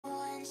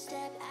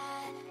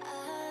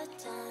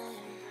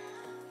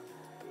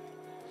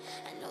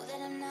know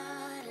that I'm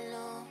not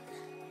alone.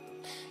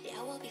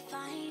 Yeah, we'll be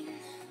fine.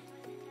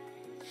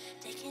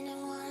 Taking it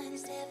one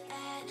step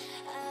at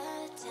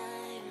a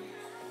time.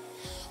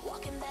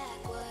 Walking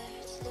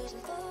backwards, losing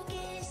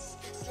focus.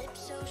 Slip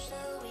so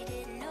slow we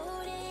didn't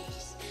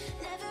notice.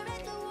 Never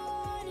read the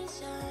warning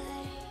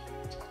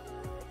signs.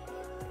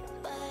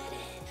 But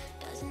it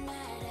doesn't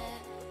matter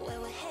where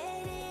we're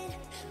headed.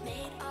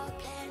 Made our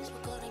plans,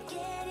 we're gonna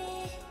get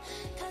it.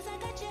 Cause I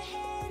got your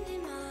hand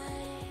in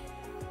mine.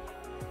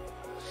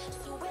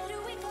 So where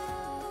do we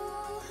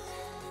go?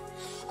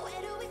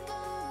 Where do we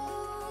go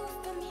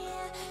from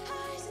here?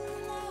 Highs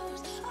and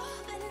lows, all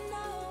that I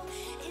know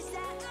is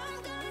that I'm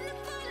gonna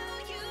follow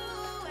you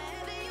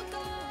wherever you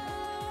go.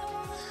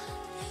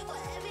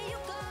 Wherever you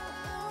go,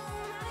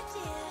 my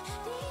dear,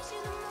 need you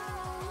the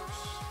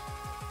most.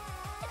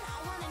 And I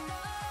wanna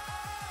know,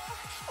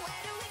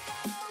 where do we go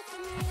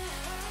from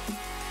here?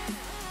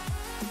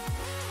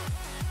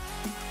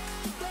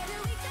 Where do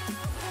we go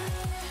from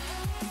here?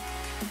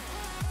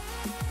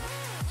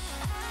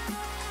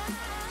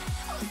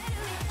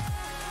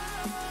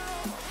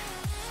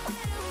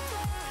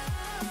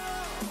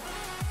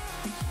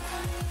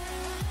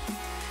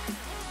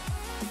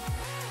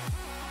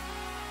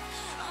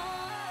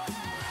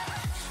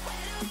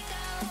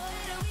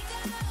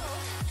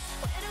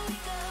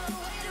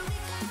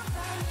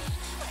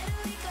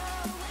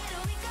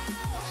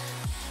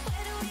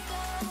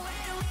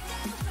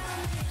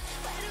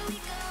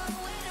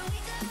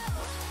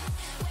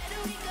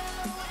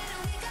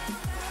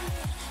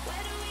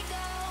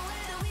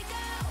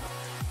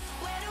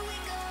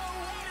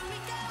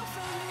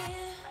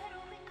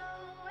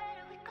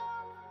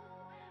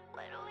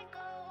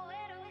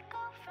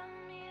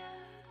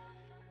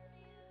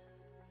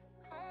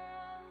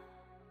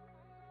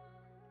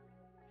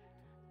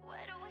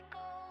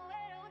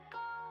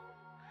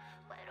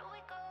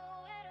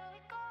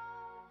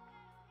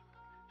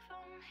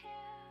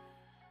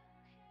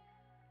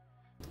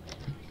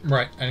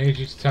 Right, I need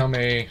you to tell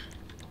me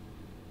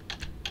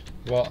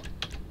what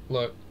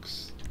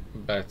looks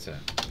better.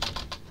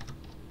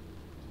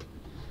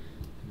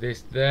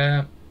 This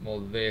there or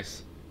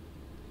this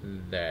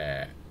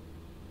there?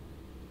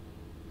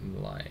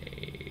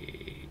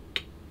 Like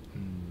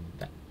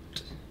that.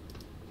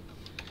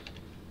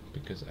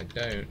 Because I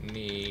don't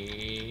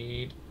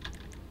need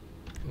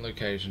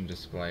location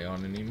display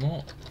on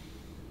anymore.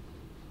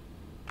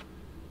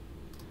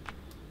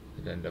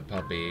 Then the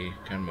puppy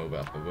can move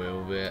up a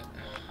little bit.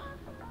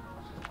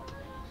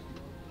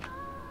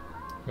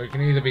 Or it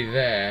can either be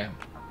there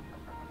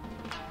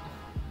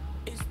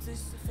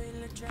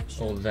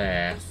or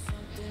there.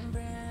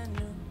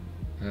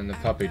 And then the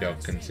puppy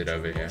dog can sit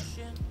over here.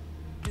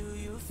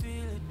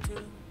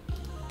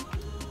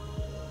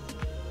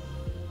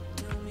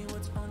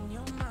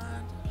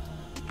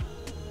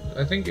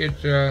 I think it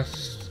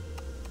just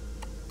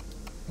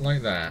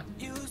like that.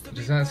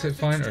 Does that sit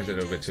fine, or is it a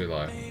little bit too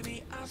low?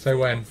 So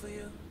when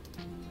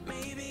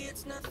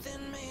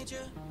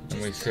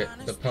and we sit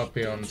the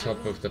puppy on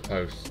top of the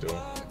postal.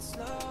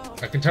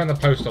 I can turn the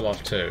postal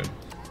off too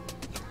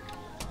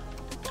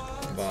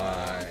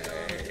by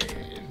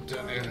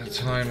turning the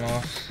time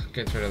off.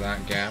 Get rid of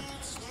that gap.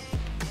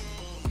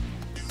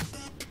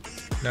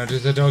 Now,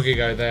 does the doggy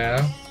go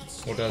there,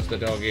 or does the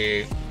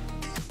doggy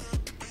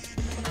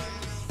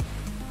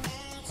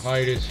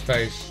hide his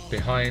face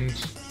behind?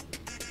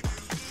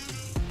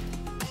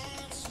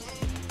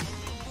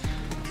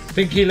 I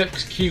think he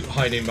looks cute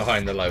hiding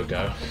behind the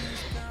logo.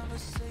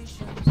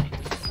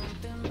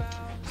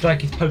 It's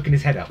like he's poking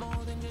his head up.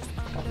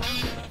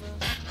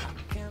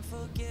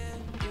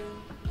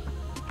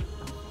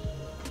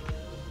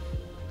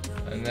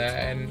 And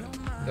then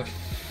the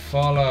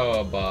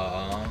follower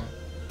bar.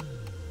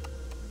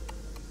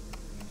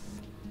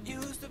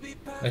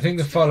 I think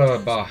the follower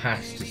bar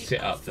has to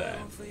sit up there.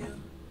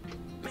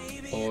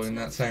 Or in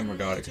that same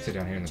regard, it can sit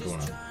down here in the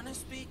corner.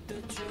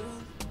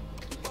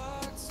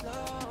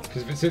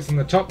 Because if it sits in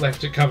the top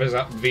left, it covers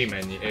up V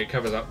menu. It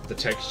covers up the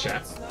text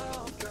chat.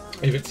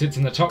 If it sits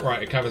in the top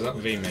right, it covers up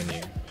V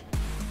menu.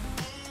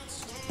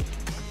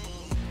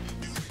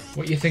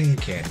 What you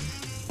thinking?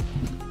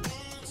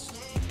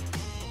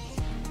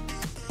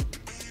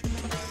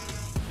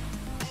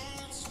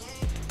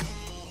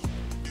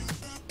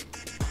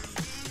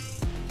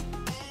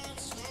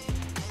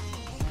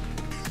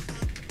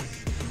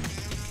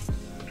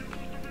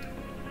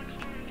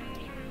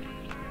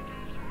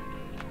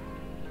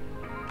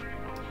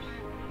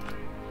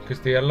 Because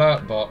the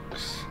alert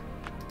box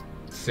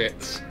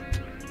sits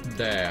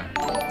there.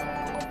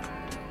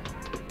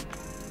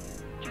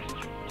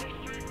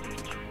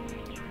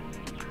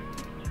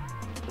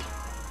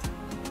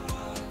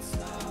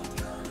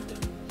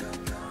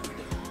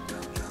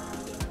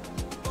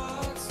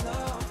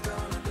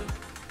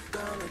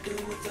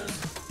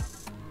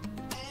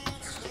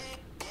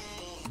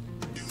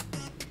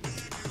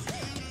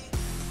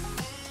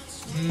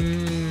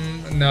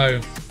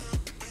 No.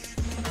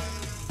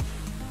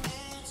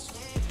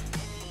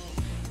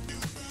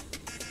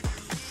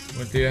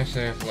 With the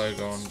SAF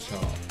logo on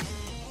top.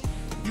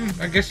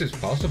 I guess it's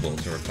possible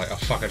to replace. Oh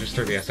fuck! I just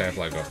threw the SAF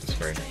logo off the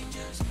screen.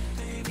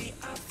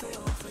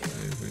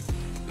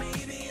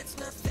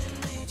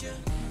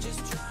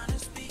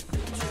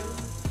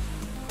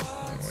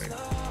 Oh, wait.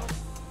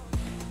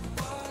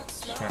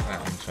 Smack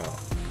that on top.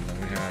 And then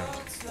we have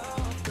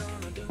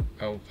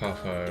El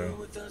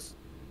Puffo.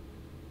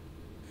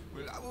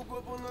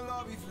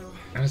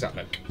 How does that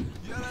look?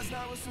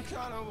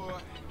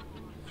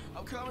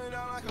 I'm coming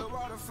down like a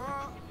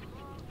waterfall.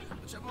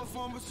 Check my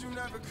phone, but you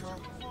never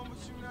call.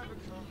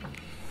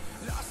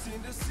 Lost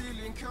in the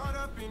ceiling, caught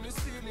up in the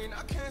ceiling.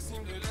 I can't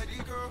seem to let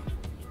it go.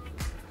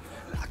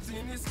 Locked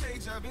in this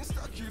cage, I've been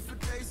stuck here for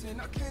days,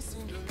 and I can't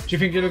seem to let it go. Do you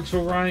think it looks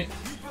alright? You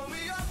pull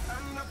me up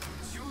and I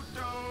put you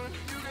down.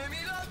 You gave me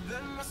love,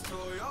 then I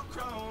stole your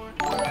crown.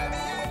 You gave me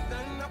up,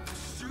 then I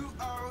pushed you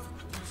out.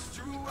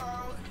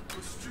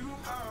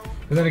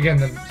 But then again,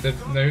 the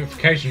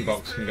notification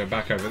box can go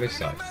back over this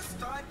side,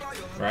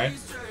 right?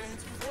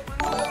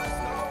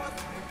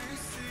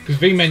 Because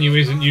V menu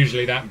isn't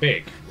usually that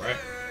big, right?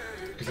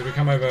 Because if we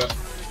come over,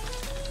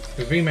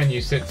 the V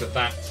menu sits at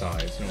that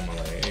size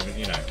normally. Even,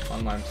 you know,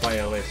 online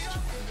player list,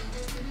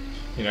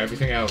 you know,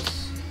 everything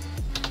else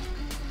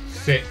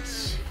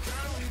sits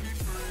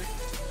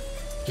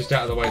just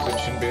out of the way, so it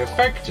shouldn't be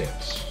affected.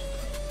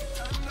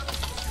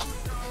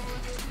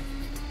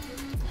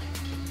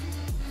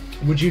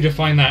 Would you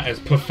define that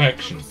as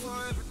perfection?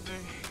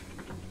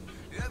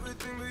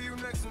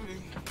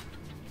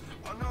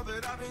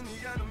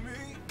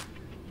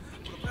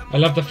 I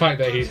love the fact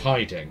that he's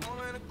hiding.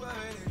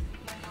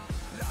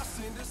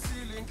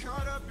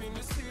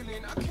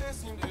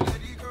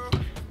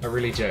 I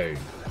really do.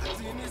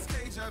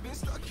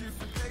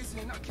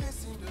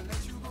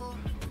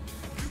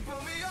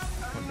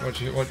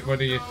 What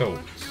are your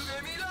thoughts?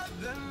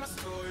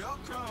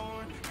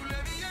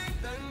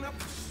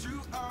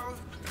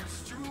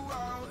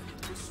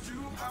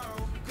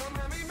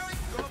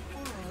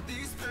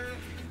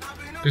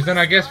 Because then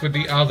I guess with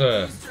the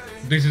other...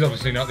 This is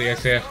obviously not the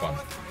SAF one.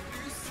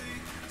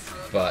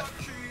 But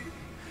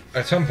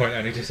at some point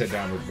I need to sit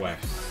down with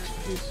West,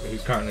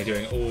 who's currently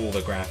doing all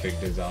the graphic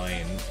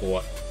design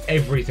for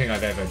everything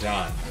I've ever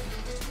done.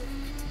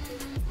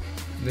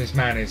 This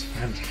man is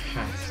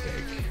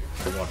fantastic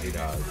at what he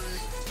does.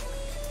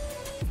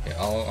 Yeah,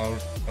 I'll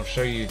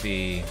show you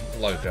the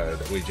logo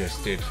that we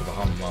just did for the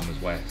Humble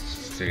Mamas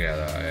West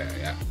together.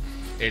 Yeah.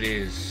 It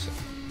is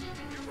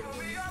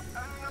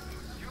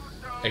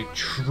a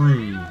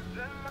true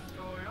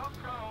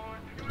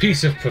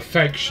piece of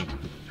perfection.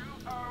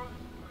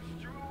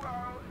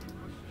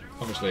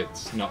 Obviously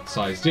it's not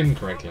sized in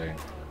correctly.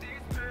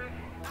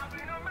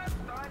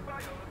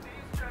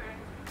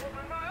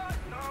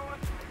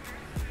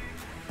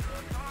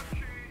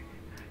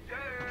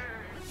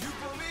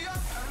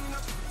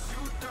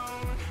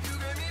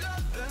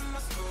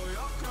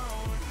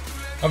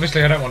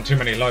 Obviously I don't want too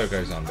many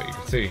logos on, but you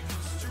can see.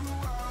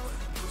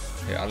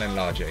 Yeah, I'll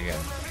enlarge it again.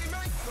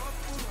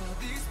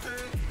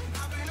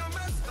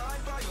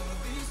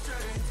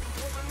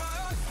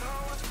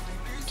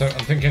 So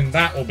I'm thinking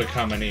that will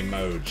become an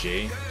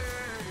emoji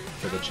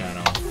for the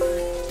channel.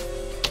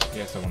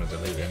 Yes, I want to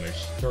delete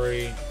image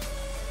 3.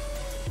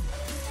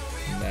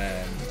 And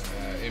then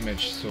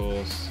image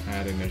source,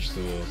 add image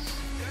source.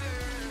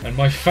 And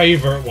my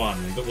favourite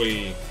one that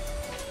we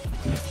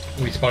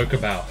spoke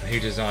about, and he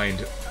designed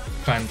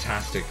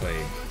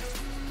fantastically,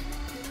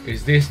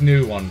 is this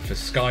new one for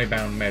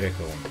Skybound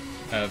Medical,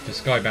 for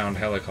Skybound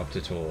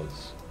helicopter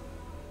tours.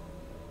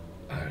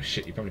 Oh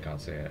shit, you probably can't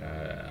see it.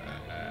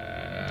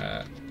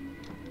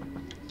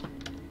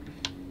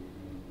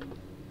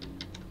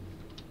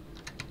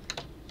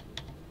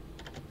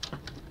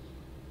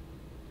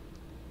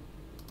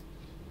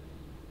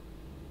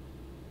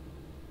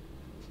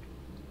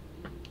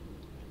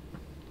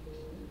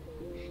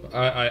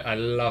 I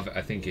love it.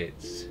 I think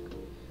it's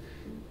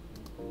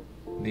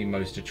the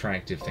most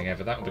attractive thing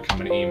ever. That will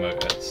become an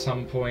emote at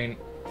some point.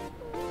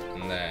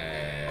 And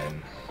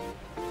then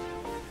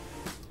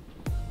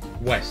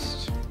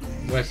West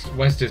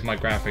is my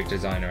graphic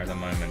designer at the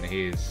moment.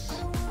 He's...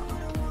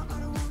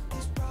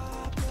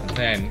 And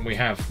then we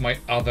have my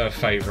other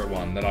favourite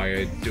one that I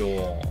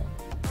adore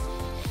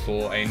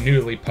for a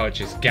newly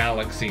purchased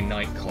Galaxy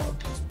nightclub.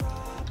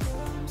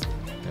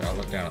 Here, I'll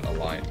look down at the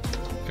light.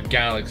 For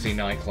Galaxy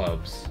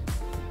nightclubs.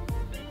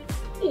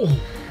 Ooh.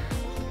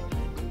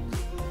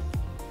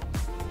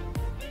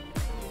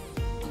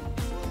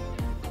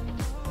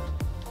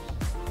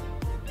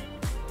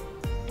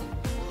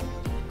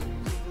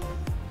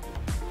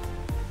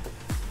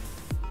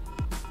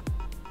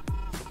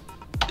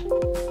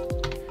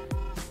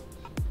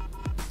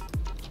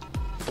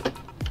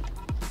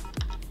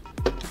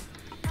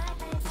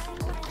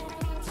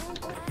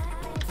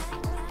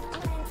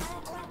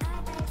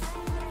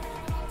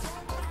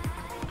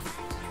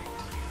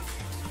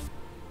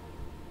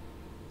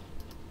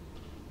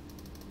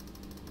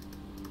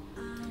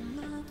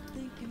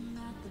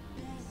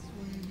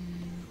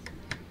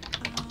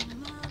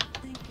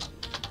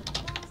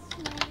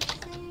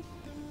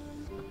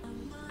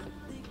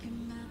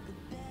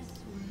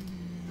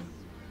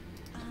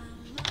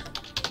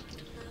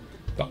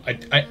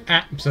 But I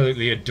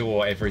absolutely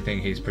adore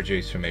everything he's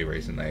produced for me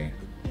recently.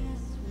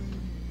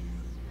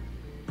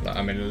 Like,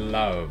 I'm in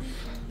love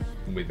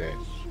with it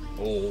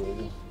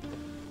all.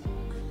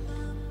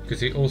 Because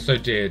he also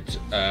did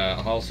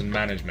Halson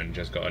Management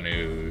just got a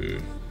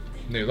new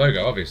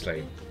logo,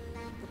 obviously.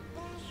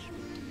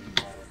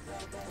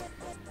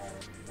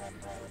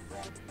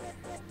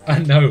 I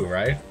know,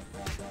 right?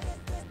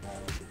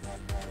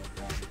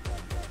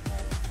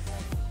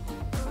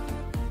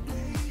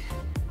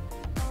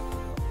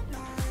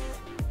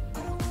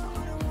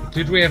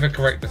 Did we ever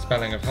correct the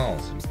spelling of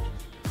Halson?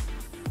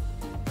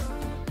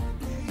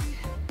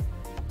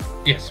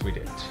 Yes, we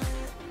did.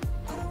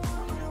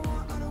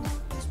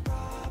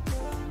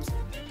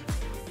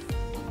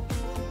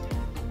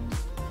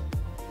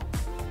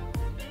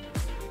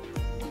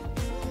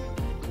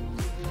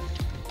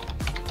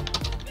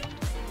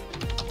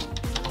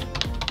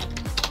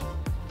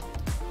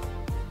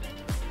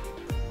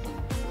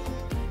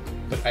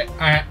 But I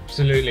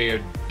absolutely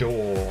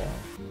adore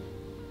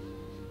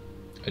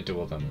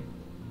them.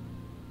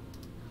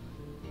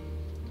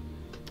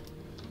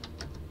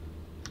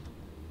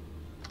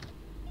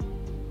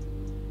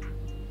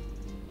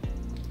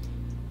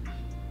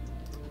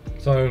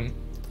 So,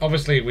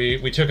 obviously,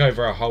 we took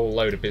over a whole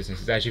load of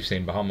businesses, as you've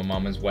seen, Bahama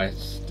Mamas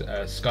West,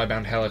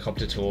 Skybound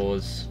Helicopter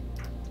Tours.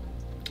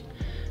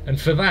 And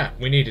for that,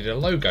 we needed a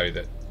logo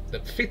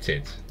that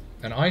fitted.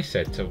 And I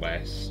said to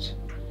West,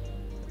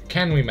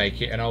 can we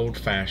make it an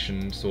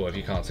old-fashioned sort of,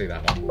 you can't see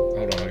that one.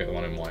 Hold on, I'll get the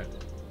one in white.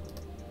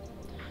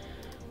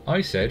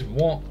 I said,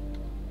 what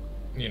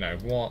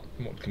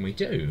can we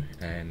do?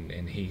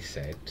 And he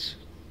said,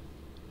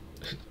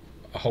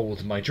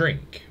 hold my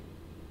drink.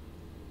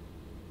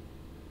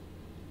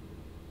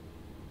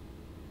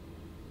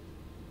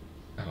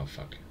 Oh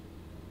fuck.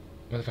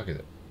 Where the fuck is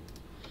it?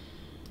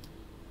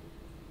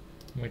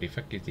 Where the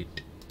fuck is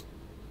it?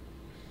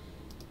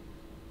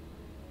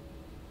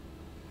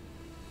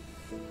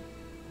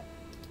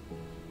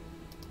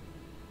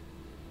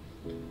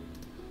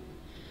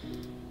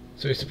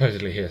 So it's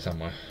supposedly here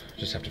somewhere.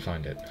 Just have to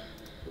find it.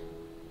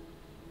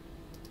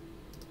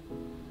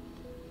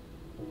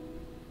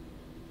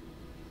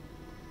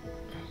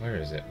 Where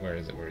is it? Where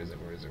is it? Where is it?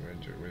 Where is it?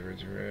 Where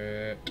is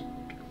it?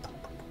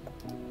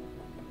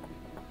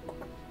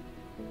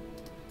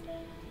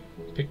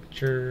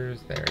 Pictures.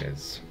 There it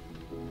is.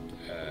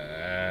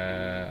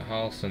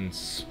 Halson's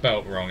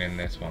spelt wrong in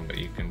this one, but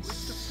you can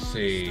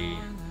see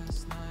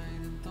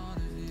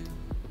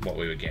what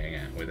we were getting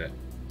at with it.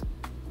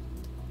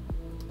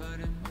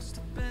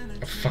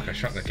 Oh fuck, I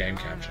shrunk the game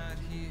capture.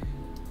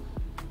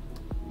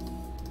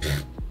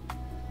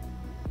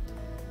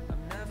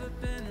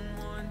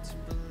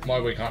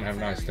 Why we can't have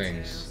nice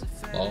things?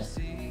 Lol.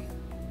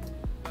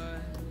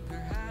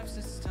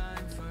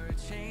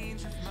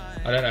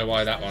 I don't know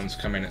why that one's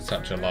coming at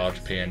such a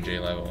large PNG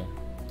level.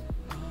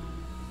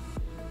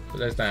 But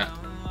there's that.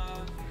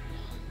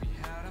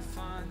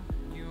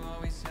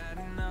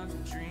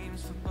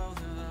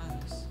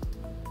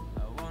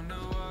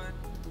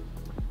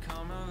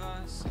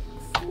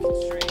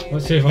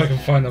 Let's see if I can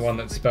find the one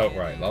that's spelt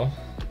right, lol.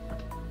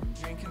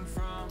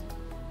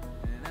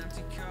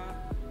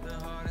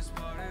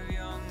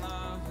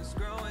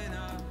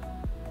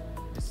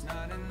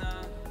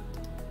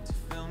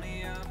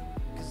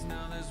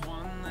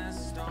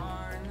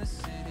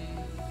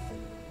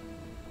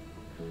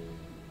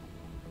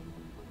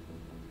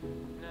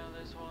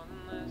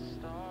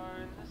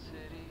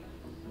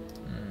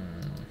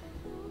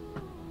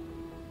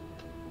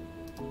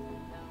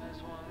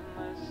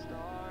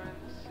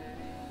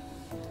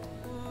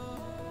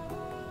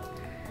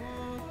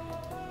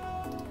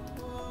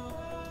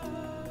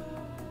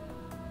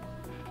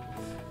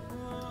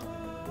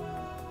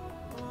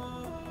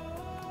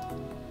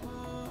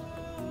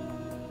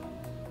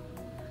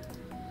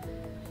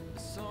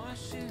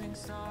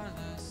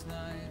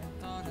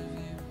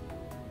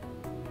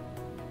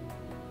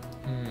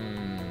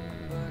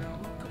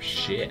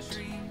 Shit.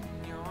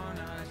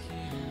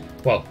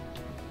 Well,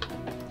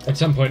 at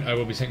some point I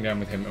will be sitting down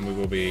with him and we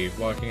will be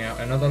working out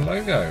another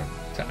logo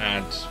to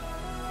add.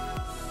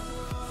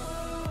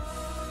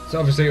 So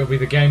obviously it'll be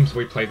the games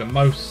we play the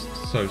most,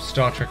 so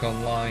Star Trek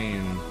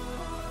Online,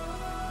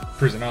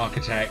 Prison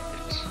Architect,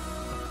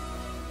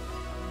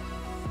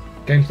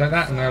 games like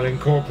that, and they'll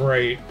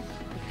incorporate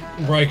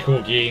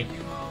Rykorgi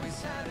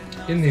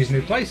in these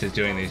new places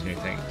doing these new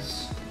things.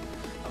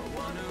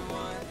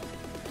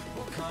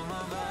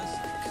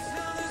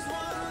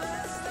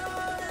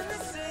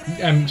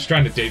 And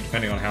Stranded Deep,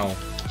 depending on how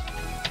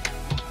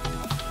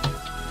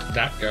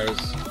that goes.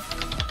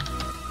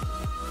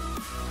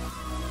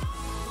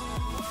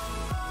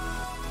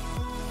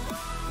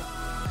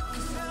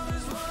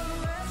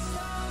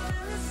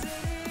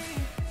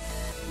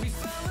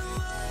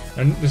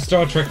 And the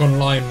Star Trek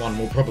Online one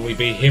will probably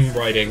be him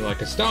riding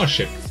like a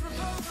starship.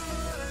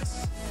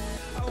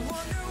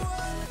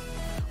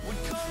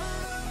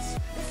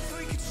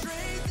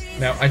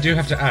 Now, I do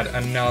have to add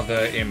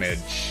another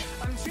image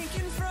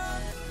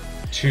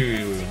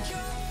to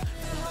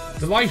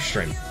the live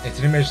stream. It's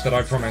an image that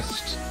I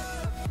promised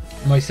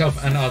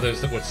myself and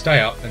others that would stay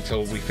up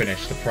until we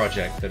finish the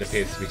project that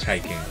appears to be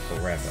taking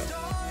forever.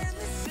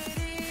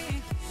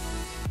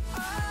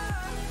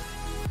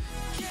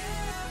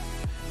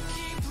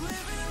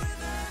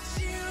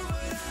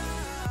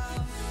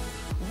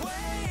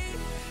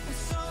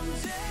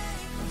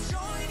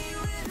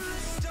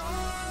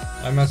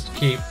 I must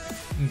keep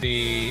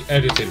the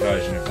edited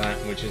version of that,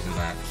 which isn't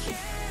that.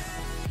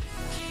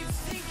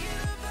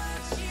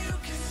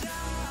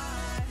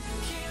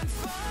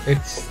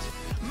 It's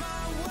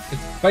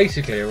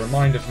basically a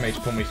reminder for me to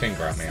pull my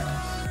finger out my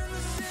ass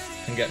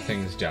and get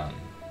things done.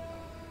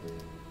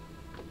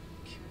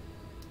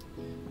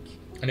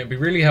 And it'd be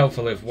really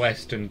helpful if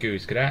West and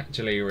Goose could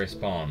actually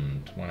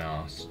respond when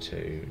asked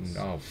to.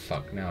 Oh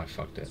fuck, now I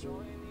fucked it.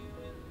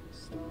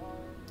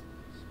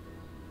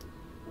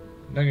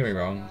 Don't get me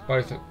wrong,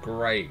 both are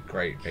great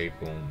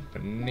people,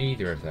 but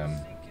neither of them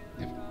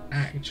have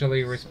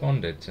actually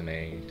responded to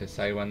me to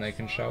say when they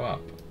can show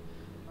up.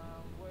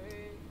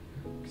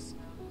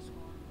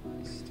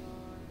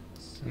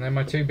 And they're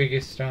my two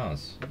biggest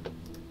stars.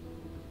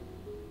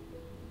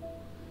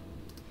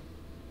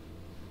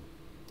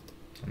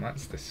 And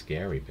that's the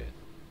scary bit.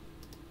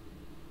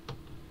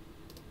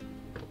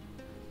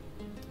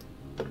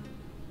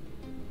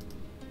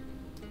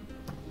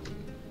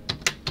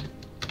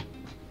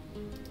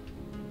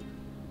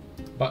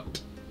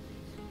 But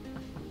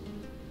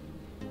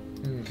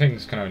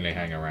things can only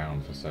hang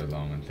around for so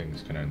long, and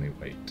things can only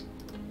wait.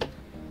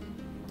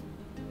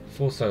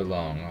 For so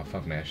long. Oh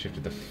fuck me, I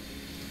shifted the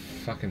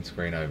fucking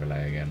screen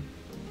overlay again.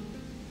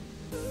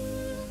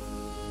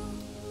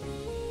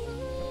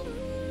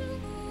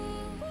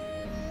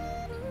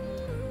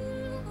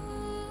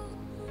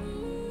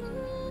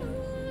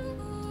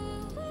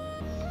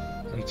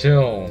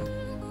 Until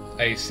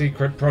a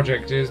secret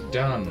project is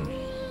done.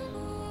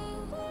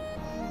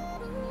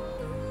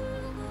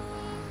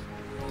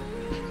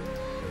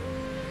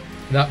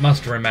 That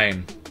must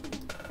remain.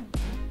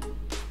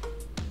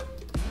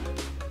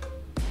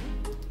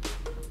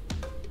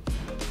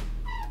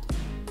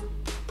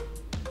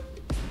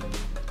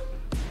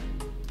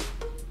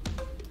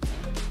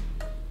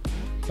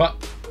 But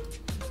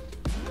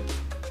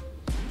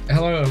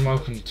hello and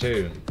welcome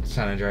to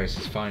San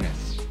Andreas'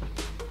 finest.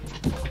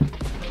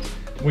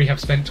 We have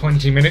spent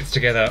 20 minutes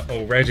together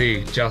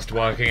already just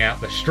working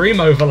out the stream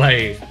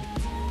overlay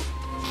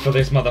for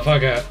this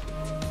motherfucker.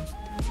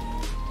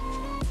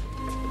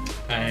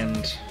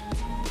 And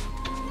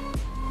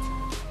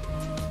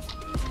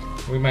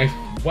we may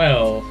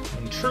well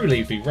and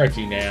truly be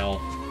ready now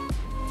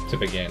to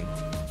begin.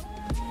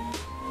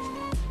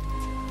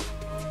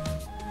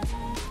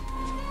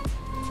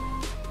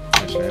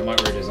 Actually, I might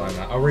redesign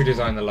that. I'll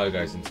redesign the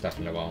logos and stuff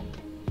in a while.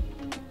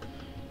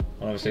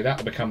 And obviously that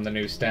will become the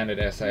new standard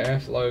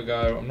SAF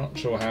logo. I'm not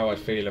sure how I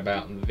feel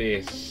about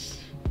this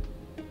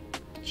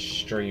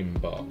stream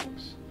box,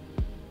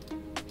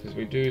 because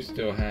we do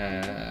still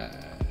have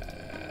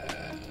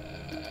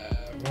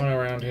one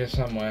around here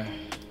somewhere.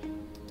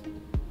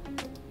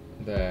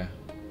 There.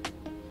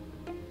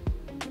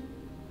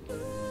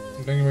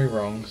 Don't get me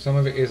wrong, some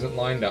of it isn't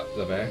lined up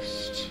the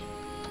best,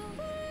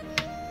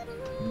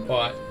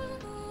 but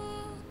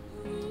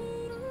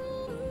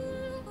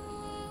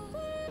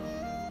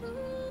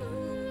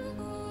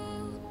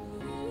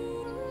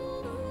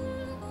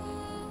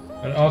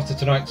and after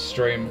tonight's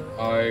stream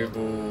I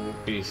will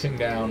be sitting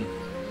down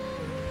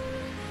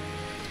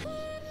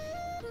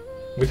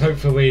with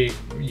hopefully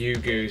you,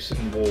 Goose,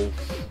 and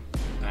Wolf,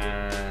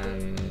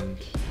 and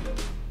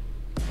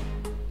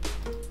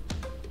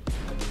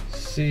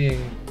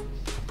seeing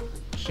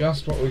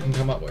just what we can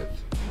come up with.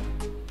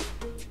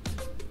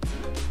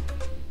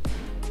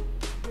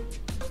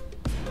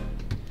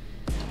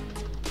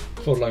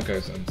 For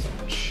logos and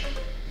such.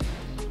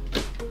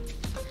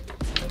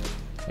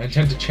 I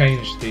intend to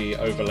change the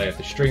overlay of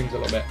the streams a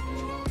little bit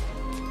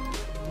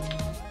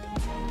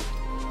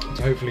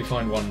to hopefully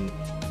find one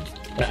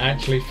that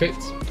actually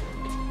fits.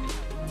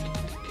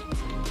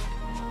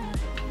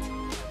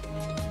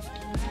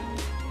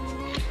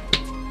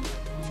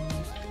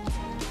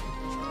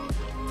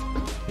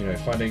 You know,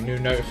 finding new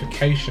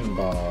notification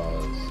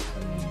bars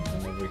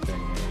and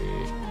everything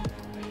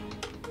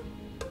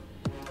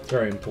is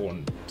very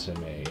important to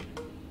me.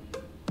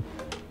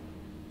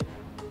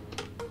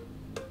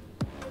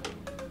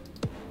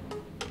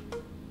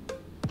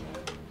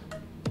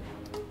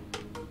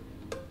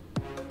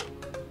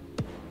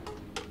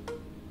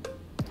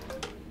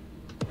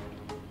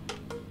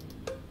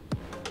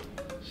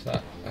 So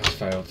that has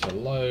failed to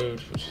load,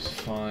 which is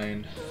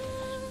fine.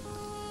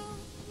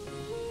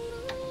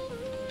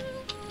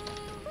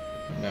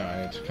 Now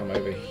I need to come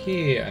over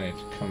here, I need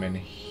to come in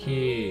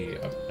here.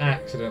 I've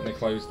accidentally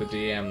closed the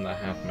DM that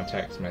had my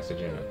text message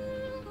in it.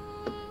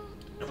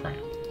 Crap.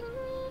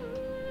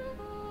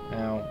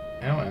 Ow,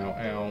 ow, ow,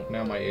 ow.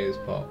 Now my ear's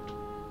popped.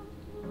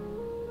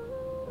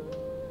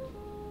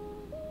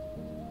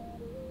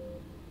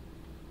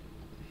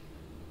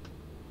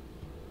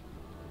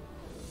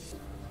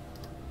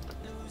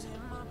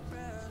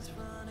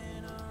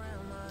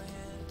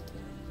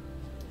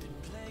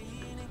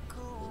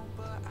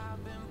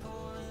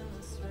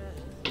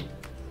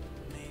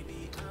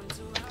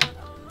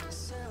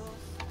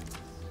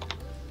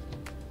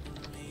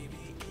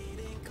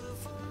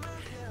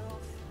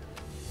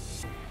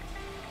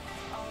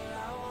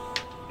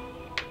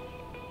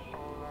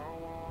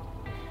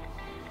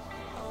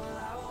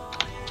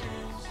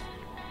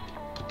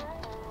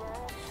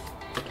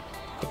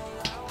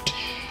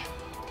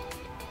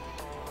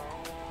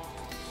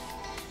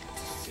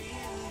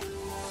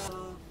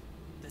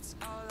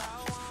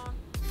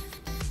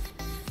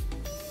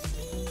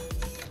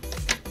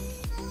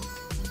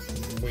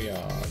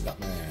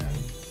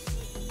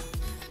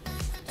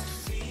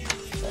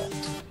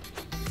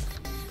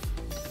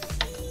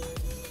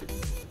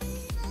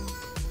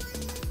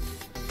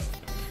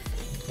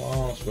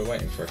 Whilst we're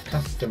waiting for a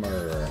customer,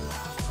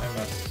 I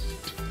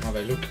must have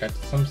a look at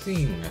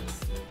something.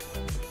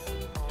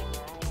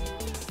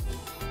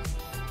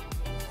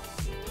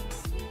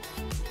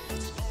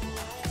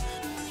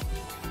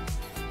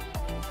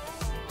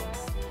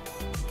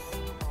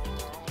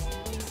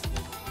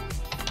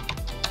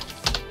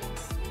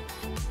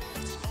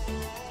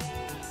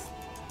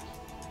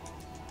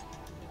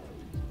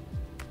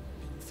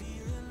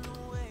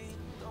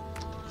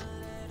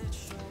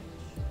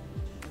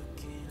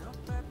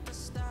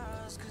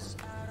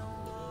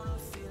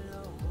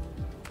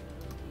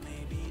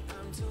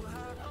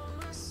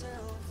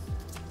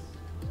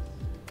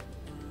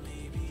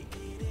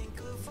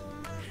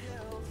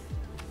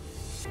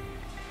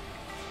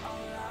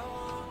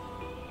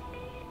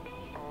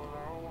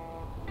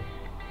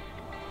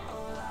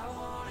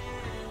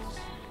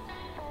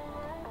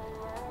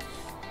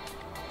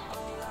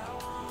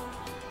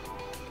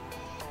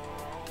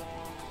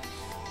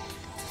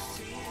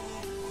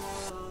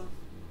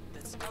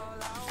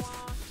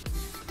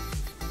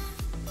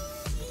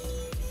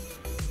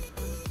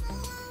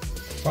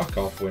 Fuck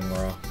off,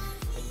 Winra.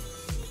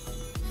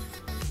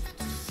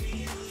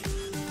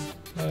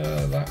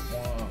 That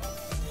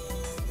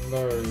one.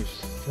 Those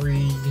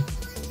three.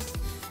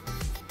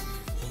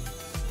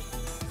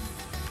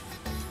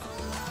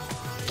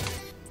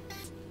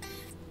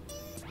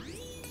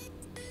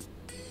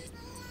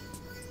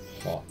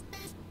 Hot.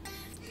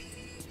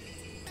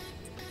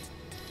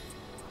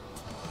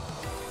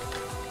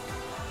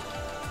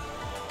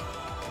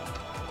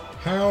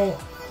 How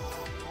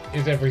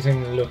is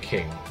everything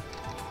looking?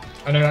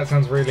 I know that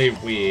sounds really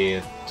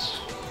weird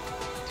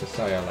to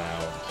say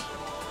aloud.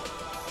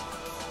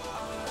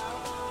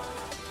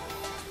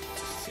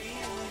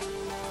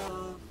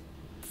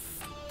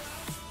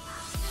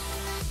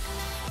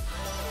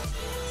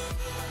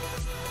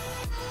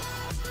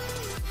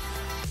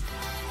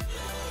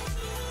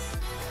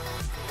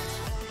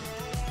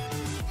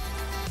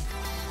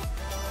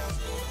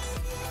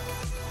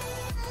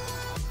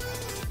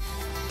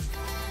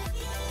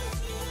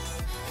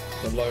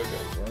 The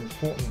logos are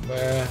important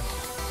there.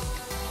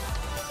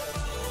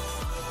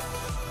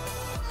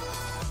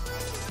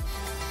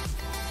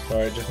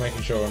 Sorry, just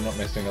making sure I'm not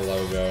missing a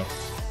logo.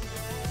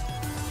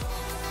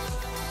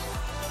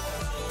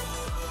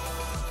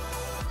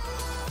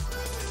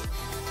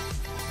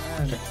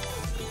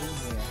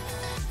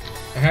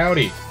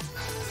 Howdy.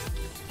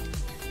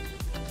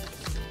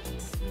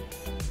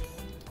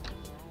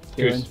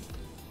 Doing?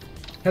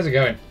 How's it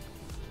going?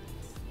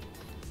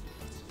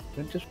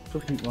 Don't just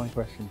repeat my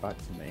question back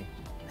to me.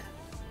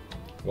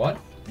 What?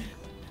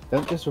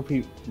 Don't just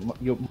repeat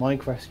my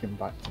question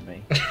back to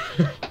me.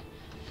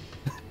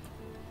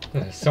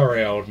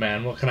 Sorry, old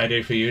man. What can I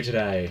do for you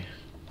today?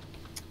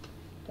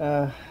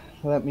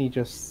 Let me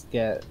just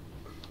get...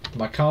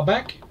 My car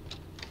back?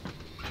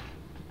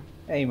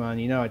 Hey man,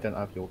 you know I don't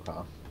have your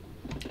car.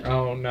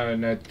 Oh,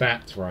 no,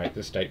 that's right.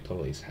 The state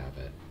police have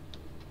it.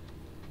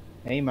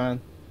 Hey man.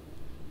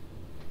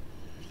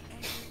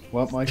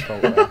 What my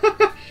fault there.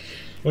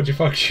 What the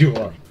fuck you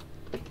want?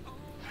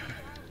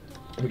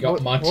 We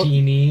got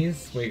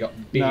martinis, we got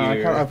beer. No,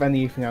 I can't have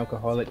anything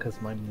alcoholic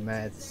because my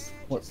meds.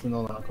 What's the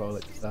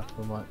non-alcoholic stuff?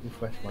 I might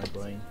refresh my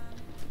brain.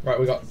 Right,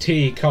 we got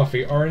tea,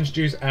 coffee, orange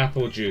juice,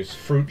 apple juice,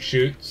 fruit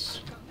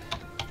shoots.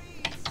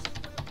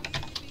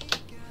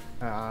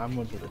 I'm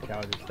under the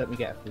charges. Let me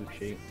get a fruit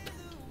shoot.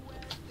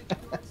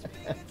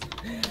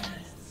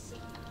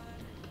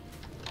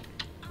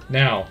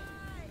 Now,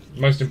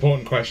 most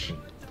important question.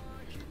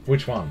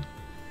 Which one?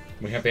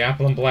 We have the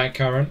apple and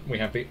blackcurrant, we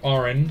have the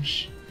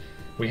orange,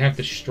 we have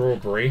the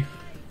strawberry,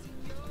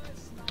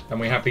 and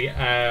we have the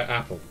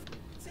apple.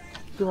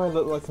 Do I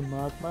look like a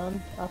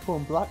madman? Apple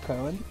and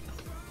blackcurrant?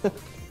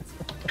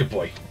 Good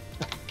boy.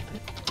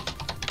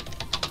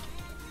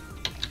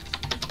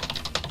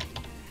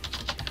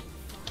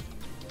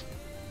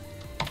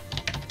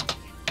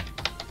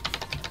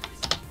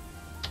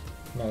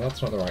 No,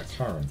 that's not the right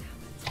current.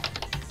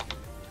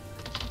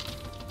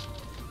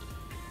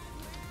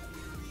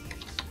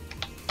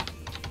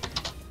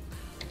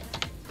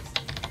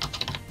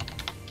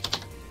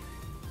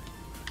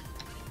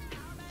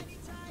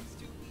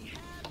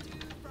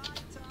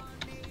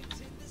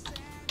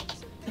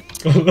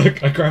 Oh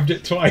look, I grabbed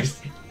it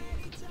twice.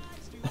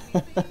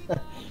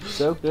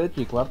 So good,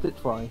 you grabbed it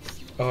twice.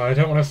 Oh, I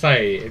don't want to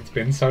say, it's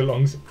been so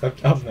long since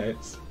I've done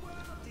this.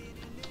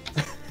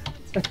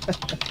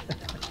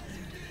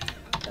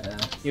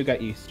 You'll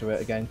get used to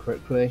it again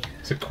quickly.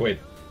 It's a quid.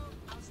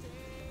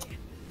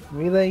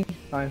 Really?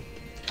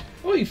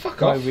 Oh, you fuck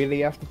Do off. I really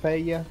have to pay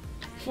you?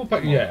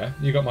 Yeah,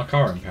 you got my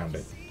car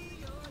impounded.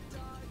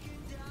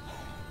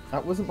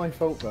 That wasn't my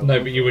fault though.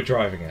 No, but you were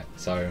driving it,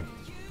 so...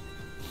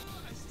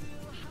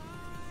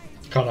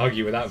 Can't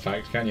argue with that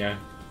fact, can you?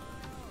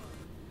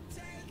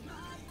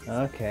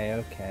 Okay,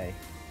 okay.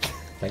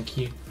 Thank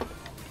you.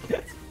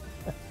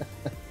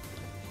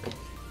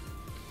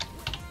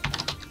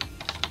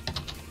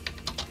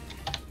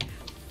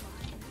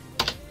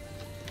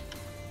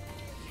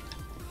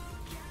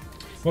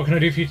 What can I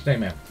do for you today,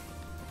 ma'am?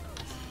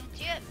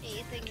 Do you have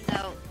anything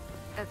though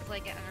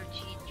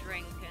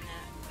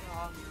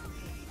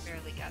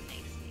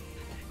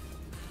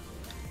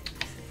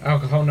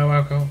Alcohol, no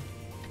alcohol.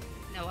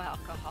 No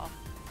alcohol.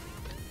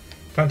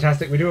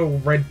 Fantastic. We do a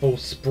Red Bull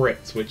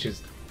Spritz, which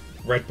is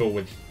Red Bull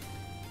with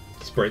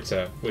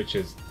Spritzer, which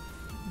is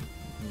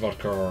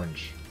vodka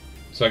orange.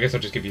 So I guess I'll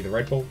just give you the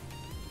Red Bull.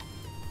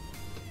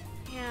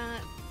 Yeah.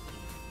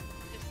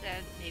 Just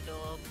add maybe a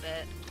little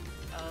bit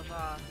of,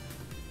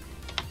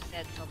 just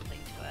add something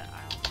to it.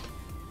 I don't know.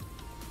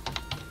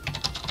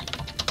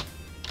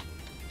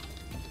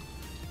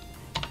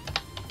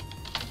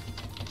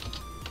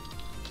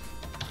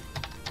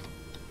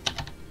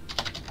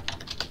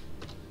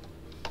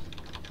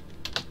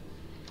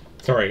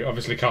 Sorry,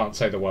 obviously can't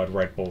say the word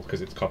Red Bull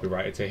because it's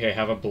copyrighted. So here,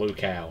 have a blue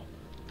cow.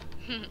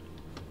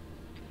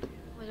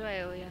 What do I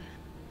owe you?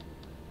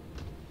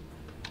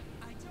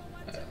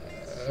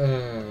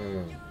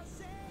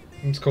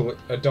 Let's call it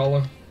 $1.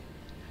 Okay.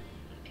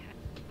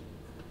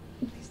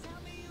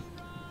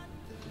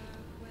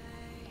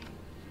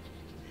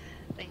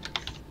 Thanks.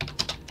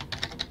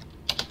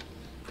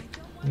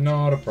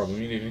 Not a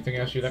problem. You need anything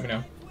else, you let me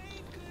know.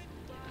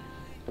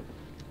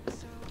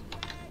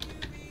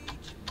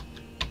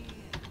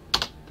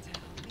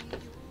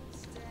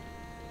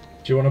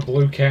 Do you want a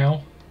blue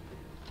cow?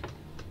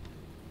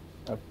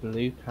 A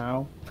blue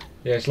cow?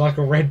 Yeah, it's like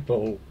a Red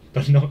Bull,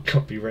 but not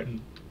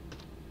copywritten.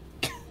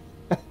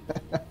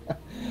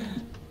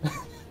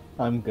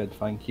 I'm good,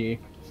 thank you.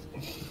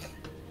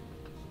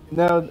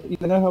 No, you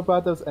know how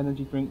bad those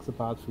energy drinks are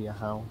bad for your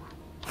health.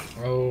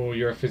 Oh,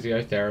 you're a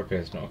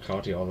physiotherapist, not a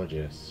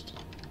cardiologist.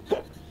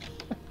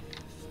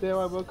 Still,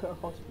 I work at a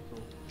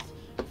hospital.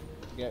 I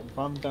get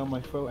rammed down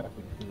my throat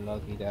every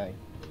bloody day.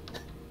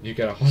 You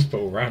get a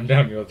hospital rammed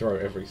down your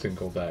throat every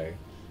single day.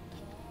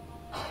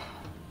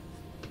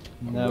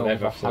 No,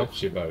 Whatever that's floats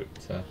how- your boat,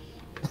 sir.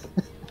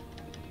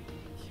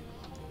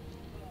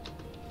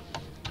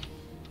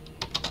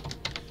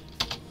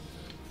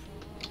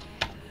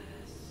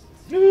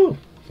 No!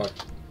 Fuck.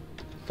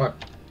 Fuck.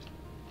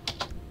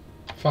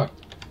 Fuck.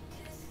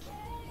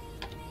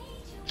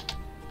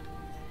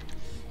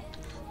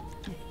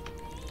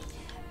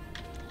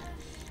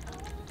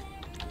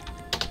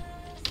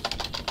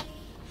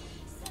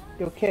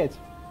 Yo, kid.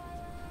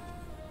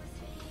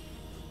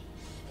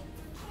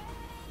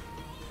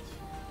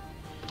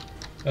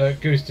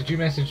 Goose, did you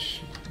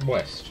message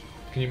West?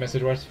 Can you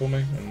message West for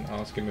me and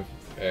ask him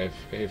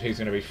if he's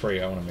going to be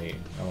free? I want to meet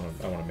him. I want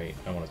to meet.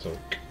 I want to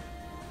talk.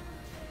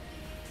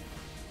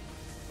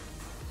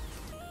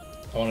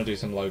 I want to do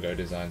some logo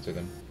designs with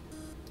him.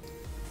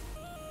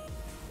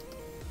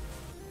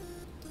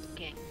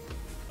 Okay.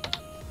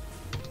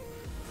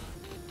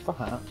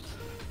 Perhaps.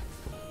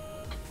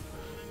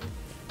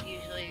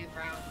 Usually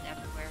around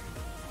everywhere.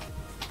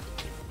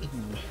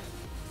 Hmm.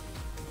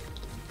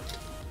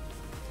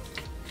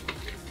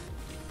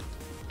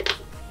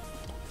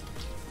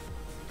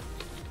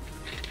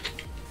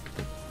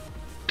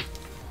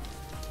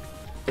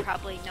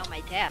 Probably know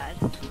my dad.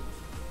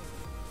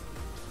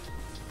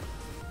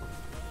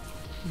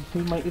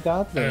 Who might your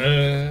dad be?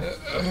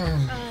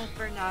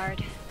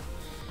 Bernard.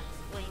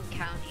 Wayne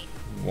County.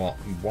 What?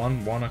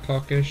 1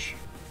 o'clock-ish?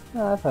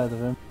 No, I've heard of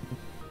him.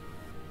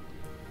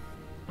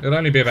 It'll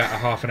only be about a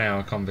half an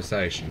hour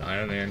conversation. I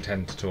only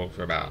intend to talk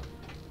for about...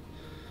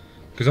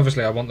 Because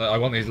obviously I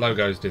want these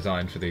logos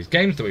designed for these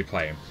games that we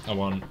play. I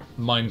want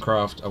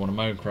Minecraft, I want a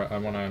Minecraft. I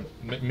want a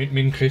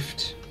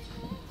Minecraft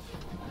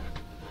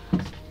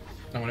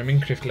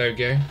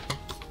logo.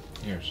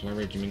 Here, shall I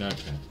read you my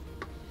notepad?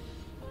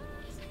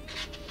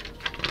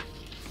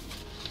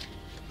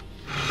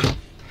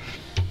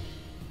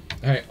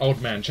 Hey,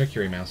 old man, check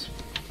your emails.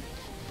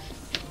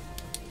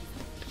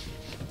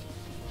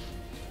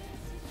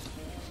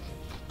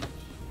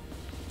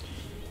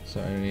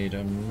 So I need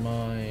a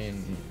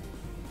mine.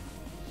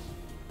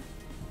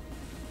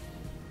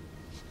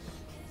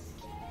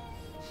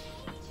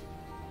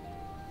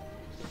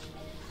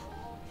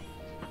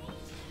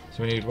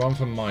 So we need one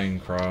for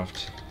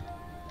Minecraft.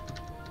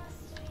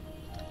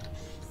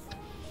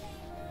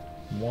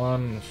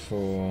 One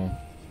for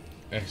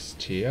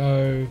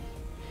STO.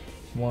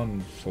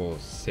 One for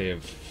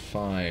Civ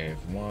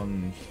 5.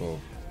 One for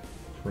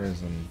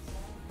Prison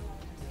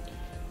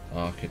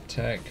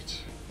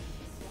Architect.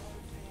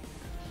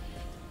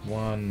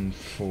 One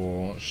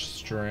for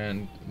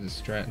Stranded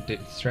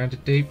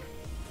Deep.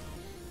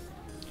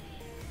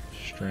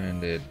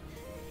 Stranded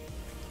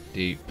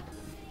Deep.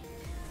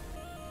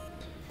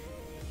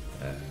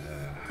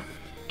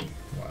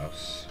 What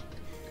else?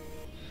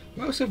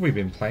 What else have we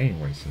been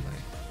playing recently?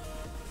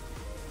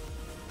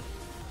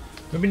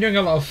 We've been doing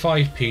a lot of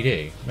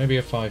 5PD. Maybe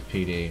a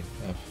 5PD.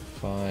 A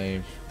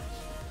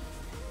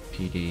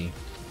 5PD.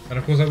 And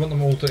of course I want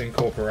them all to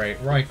incorporate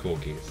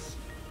Rykorgis.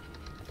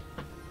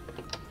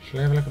 Shall we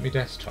have a look at my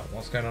desktop?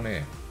 What's going on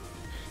here?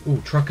 Ooh,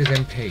 Truckers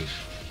MP.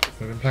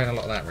 We've been playing a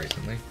lot of that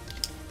recently.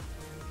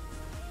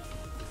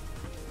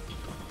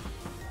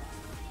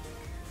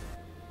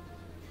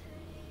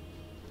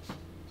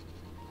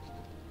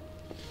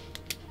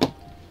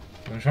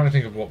 I'm trying to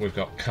think of what we've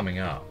got coming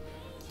up.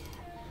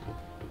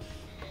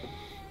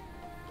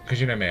 Because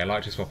you know me, I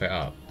like to swap it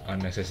up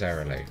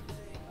unnecessarily.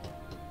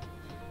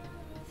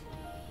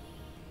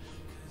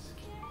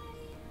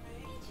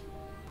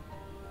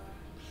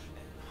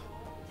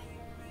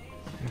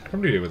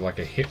 Probably with like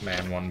a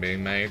Hitman one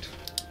being made.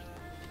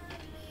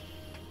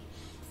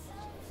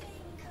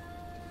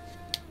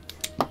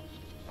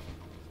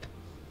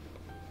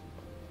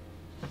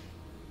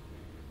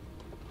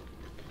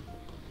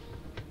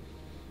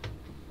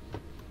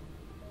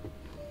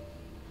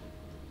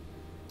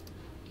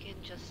 You can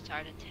just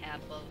start a tab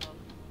of them.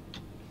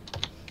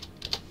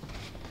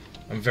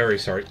 I'm very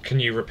sorry. Can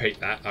you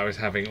repeat that? I was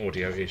having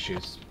audio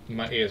issues.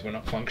 My ears were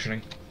not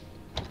functioning.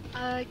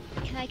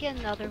 Can I get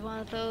another one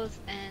of those,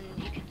 and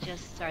you can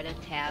just start a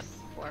tab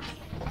for me?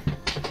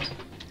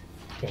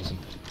 Awesome.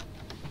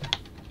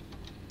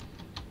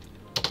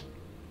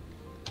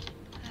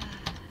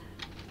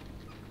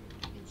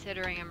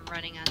 Considering I'm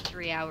running on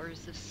 3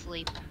 hours of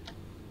sleep,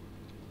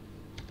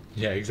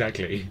 Yeah,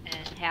 exactly.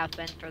 and have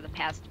been for the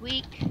past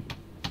week,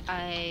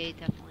 I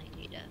definitely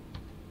need it.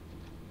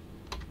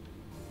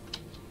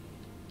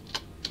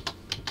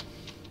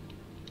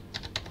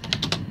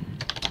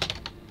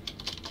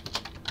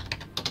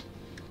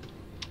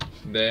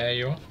 There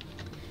you are.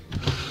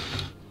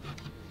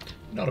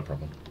 Not a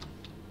problem.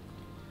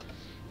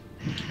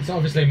 So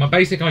obviously my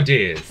basic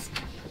ideas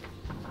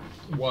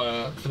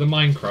were, for the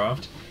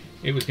Minecraft,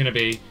 it was going to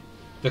be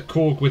the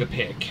Korg with a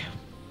pick.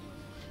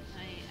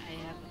 I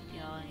have a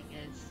feeling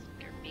it's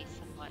going to be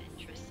somewhat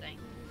interesting.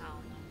 I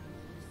don't know.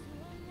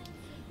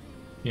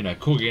 You know,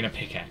 Corgi and a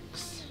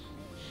pickaxe.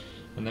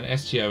 And then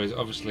STO is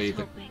obviously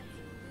the Hoping.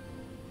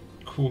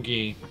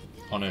 Corgi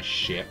on a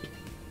ship.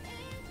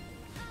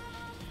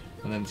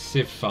 And then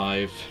Civ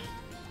 5.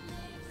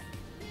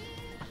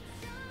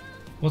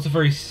 What's a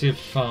very Civ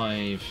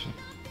 5?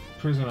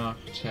 Prison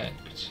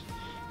Architect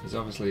is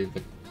obviously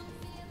the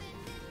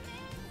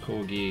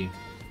Corgi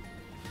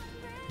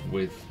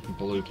with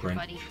blueprint.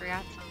 Buddy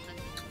forgot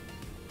something.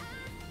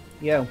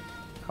 Yo,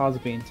 cars are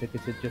being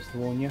ticketed, just to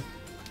warn you.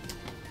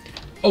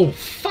 Oh,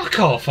 fuck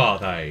off, are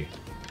they?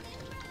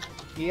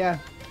 Yeah,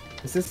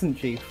 Assistant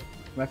Chief,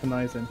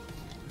 recognizing.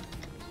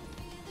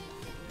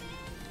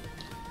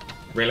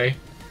 Really?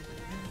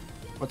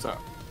 What's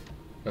up?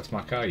 That's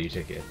my car you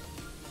ticketed.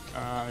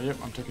 Yep,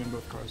 I'm taking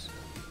both cars.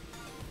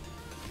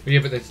 But yeah,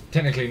 but there's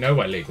technically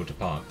nowhere legal to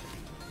park.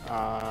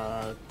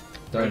 Red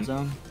Don't.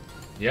 zone.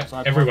 Yep,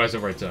 Sidewalk? everywhere's a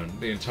red zone.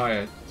 The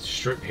entire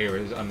strip here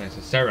is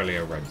unnecessarily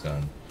a red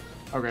zone.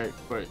 Okay,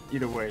 but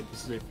either way,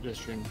 this is a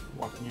pedestrian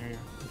walking area,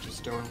 which is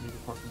still a legal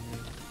parking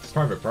area. It's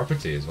private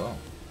property as well.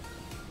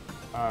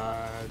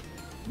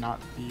 Not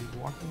the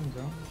walking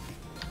zone.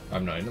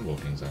 I'm not in the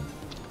walking zone.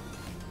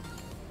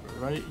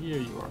 Right here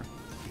you are.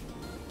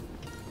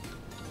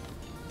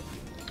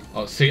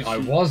 Oh, see, I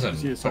wasn't.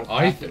 see this But whole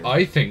I, path there?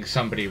 I think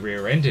somebody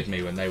rear-ended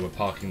me when they were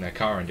parking their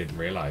car and didn't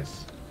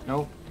realise.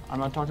 Nope, I'm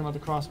not talking about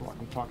the crosswalk.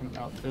 I'm talking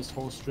about this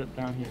whole strip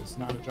down here. It's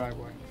not a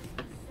driveway.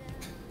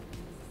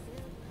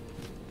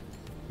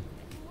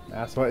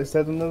 That's what it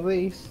said on the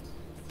lease.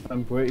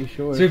 I'm pretty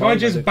sure. So if I read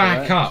just it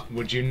back correct. up,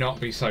 would you not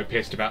be so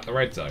pissed about the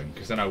red zone?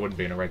 Because then I wouldn't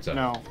be in a red zone.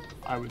 No,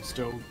 I would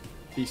still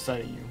be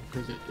citing you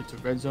because it's a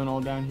red zone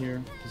all down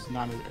here. It's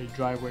not a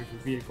driveway for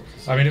vehicles.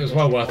 It's I mean, it was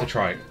well pedestrian worth a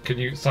try. walking. Can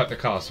you cite the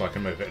car so I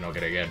can move it and I'll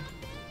get it again?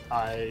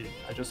 I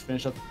just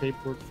finished up the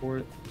paperwork for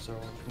it, so if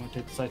you want to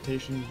take the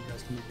citation, you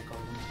guys can move the car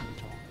when you can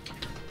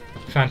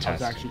tell.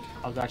 Fantastic.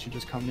 I was actually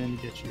just coming in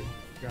to get you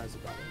guys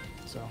about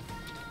it. So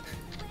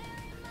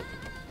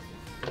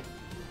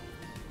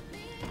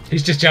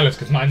He's just jealous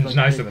because mine's like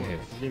nicer than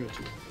paperwork, his. I can give it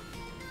to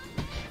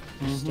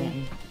you.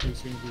 Stanton,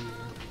 it's gonna be your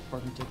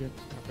parking ticket.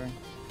 Okay.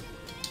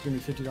 It's gonna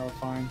be $50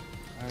 fine.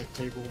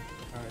 Table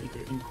either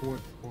in court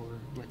or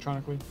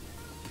electronically.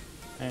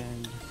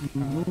 And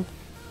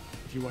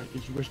if you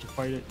wish to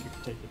fight it, you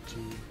can take it to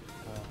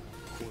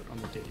court on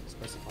the date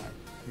specified.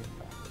 Here in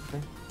the back,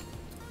 okay.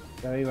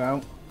 Very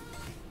well.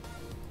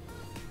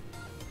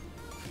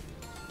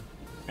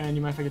 And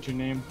you mind if I get your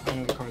name? I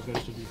know the car's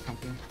registered to your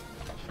company.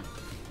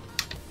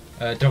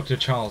 Dr.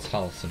 Charles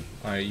Halson.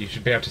 You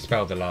should be able to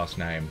spell the last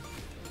name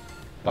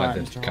by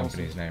Alright, the Mr.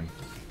 company's Halson. name.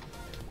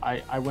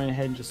 I went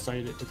ahead and just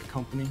cited it to the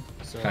company.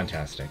 So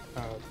Fantastic.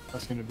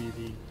 that's going to be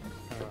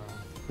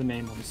the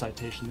name on the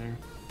citation there.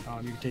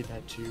 You can take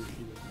that to either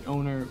the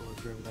owner or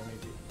whoever that may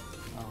be.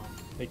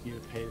 They can either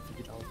pay the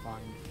 $50 fine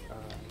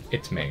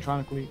It's me.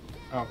 electronically.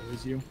 Oh, it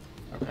is you?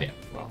 Okay.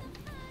 Yeah.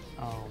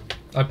 Well,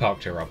 I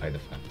parked here, I'll pay the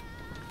fine.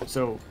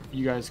 so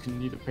you guys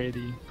can either pay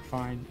the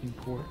fine in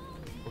court,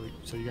 or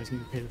so you guys can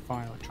either pay the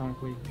fine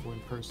electronically or in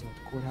person at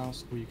the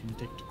courthouse, or you can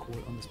take it to court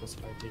on the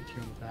specified date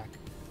here on the back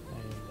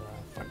and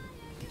fight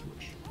it if you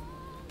wish.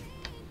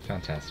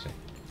 Fantastic.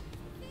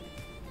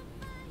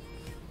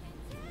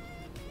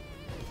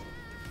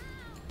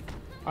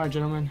 Alright,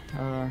 gentlemen,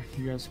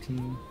 you guys can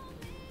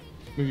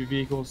move your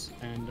vehicles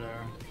and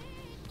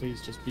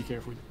please just be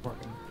careful with your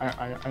parking.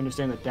 I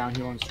understand that down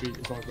here on the street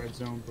is all red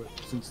zone, but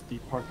since the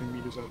parking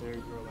meters are there,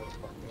 you're allowed to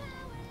park there.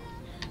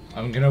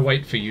 I'm gonna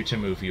wait for you to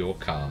move your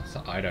car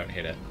so I don't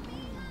hit it.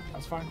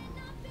 That's fine.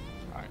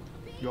 Alright,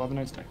 you all have a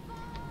nice day.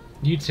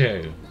 You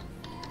too.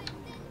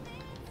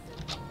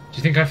 Do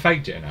you think I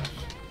faked it enough?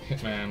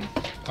 Hitman.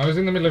 I was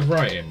in the middle of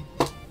writing.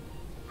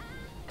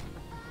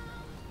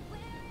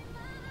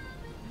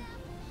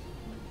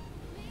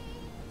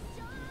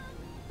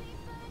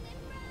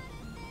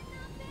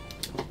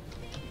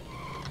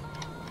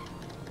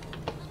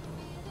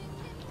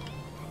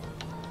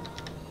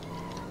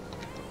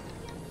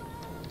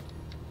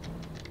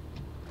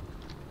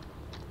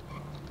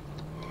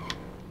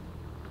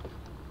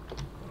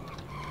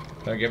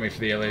 Don't get me for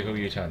the illegal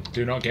U-turn.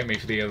 Do not get me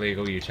for the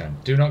illegal U-turn.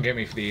 Do not get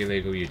me for the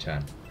illegal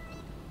U-turn.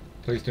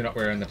 Please do not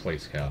wear in the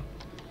police car.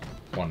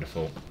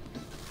 Wonderful.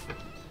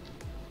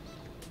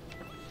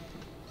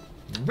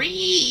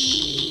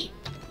 Ree!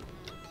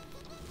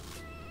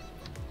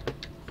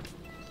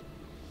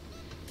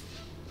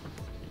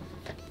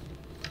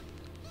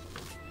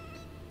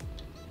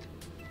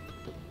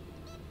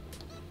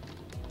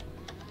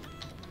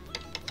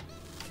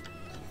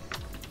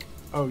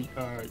 Oh,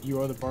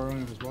 you are the bar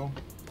owner as well?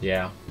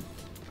 Yeah.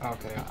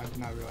 Okay, I did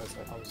not realize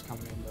that I was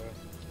coming in to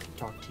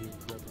talk to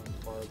whoever in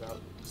the bar about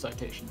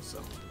citations,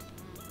 so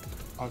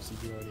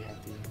obviously you already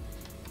have the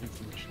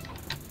information.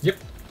 Yep.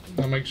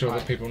 I'll make sure that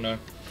Alright. people know.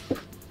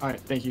 Alright,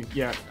 thank you.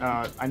 Yeah,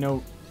 I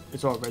know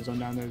it's all red zone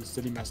down there. The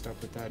city messed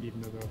up with that,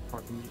 even though there are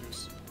parking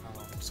meters.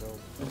 So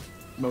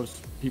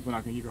most people are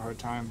not going to give you a hard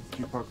time if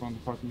you park on the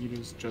parking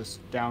meters just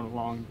down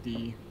along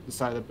the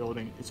side of the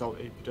building. It's all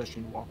a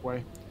pedestrian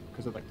walkway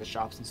because of like the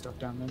shops and stuff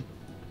down there.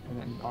 And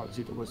then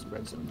obviously there was the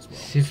red zone as well.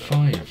 Civ so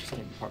 5. I just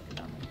came parking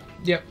down there.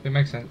 Yep, it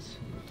makes sense.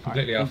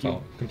 Completely our thank you.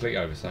 fault. Complete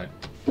oversight.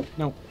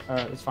 No,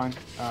 it's fine.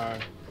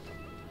 But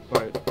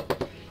you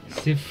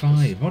know, Civ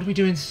 5. What do we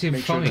do in Civ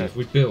make sure 5? that,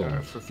 We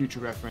build. for future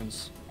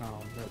reference,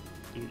 that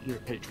your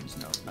patrons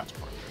know that's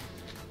part of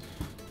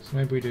it. So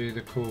maybe we do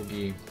the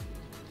corgi.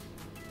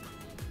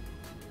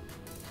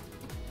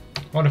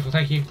 Wonderful,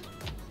 thank you.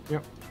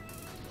 Yep.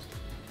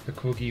 The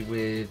corgi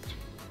with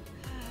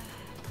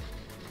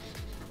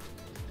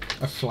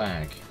a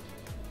flag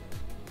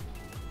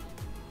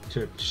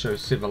to show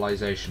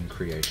civilization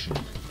creation.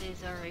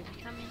 These already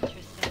become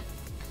interesting.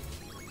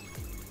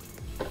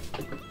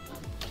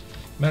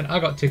 Man, I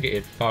got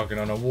ticketed parking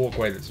on a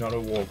walkway that's not a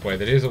walkway,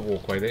 that is a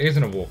walkway, that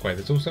isn't a walkway,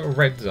 that's also a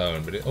red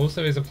zone, but it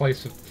also is a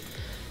place for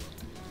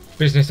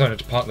business owner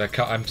to park their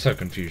car. I'm so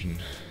confused.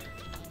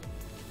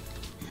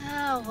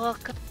 Oh,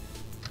 welcome,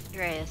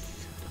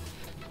 Andreas.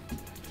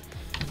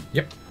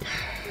 Yep.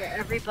 Where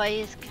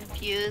everybody is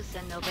confused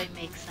and nobody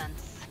makes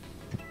sense.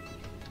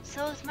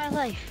 So is my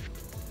life.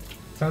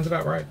 Sounds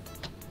about right.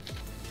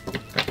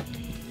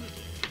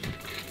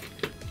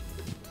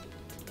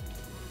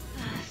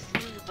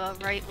 Seems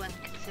about right when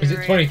Is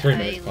it 23 I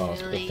minutes past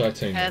or literally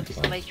 13 have minutes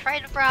somebody past? try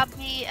to rob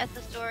me at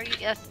the store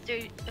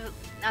yesterday,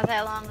 not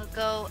that long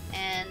ago,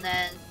 and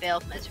then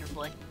failed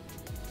miserably.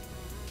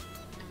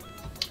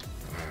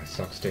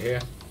 Sucks to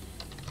hear.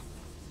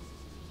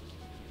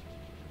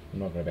 I'm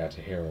not going to be able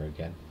to hear her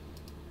again.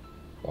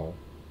 Well.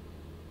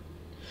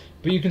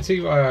 But you can see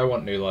why I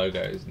want new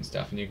logos and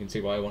stuff, and you can see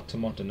why I want to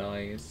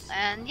modernize.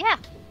 And yeah.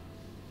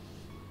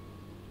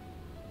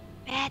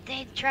 Bad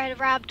day to try to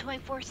rob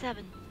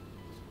 24/7.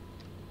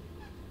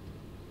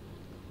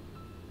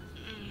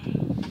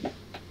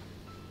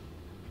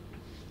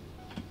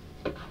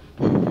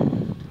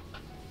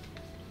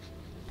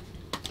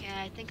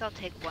 Yeah, I think I'll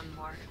take one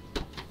more.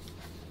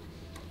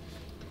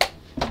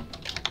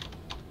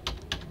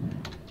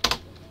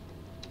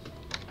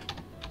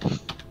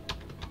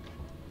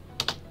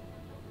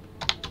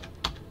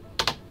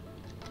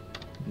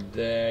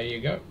 There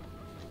you go.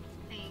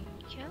 Thank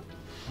you.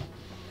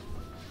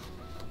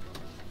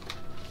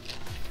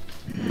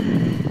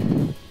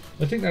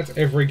 I think that's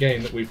every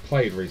game that we've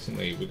played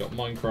recently. We got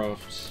Minecraft,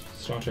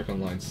 Star Trek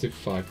Online, Civ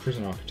 5,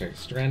 Prison Architect,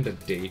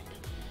 Stranded Deep.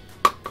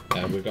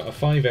 We've got a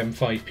 5M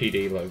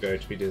 5PD logo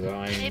to be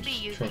designed. Maybe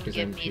you Truck can is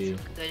give empty. me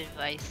some good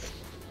advice.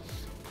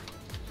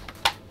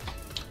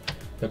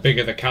 The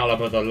bigger the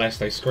caliber, the less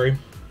they scream.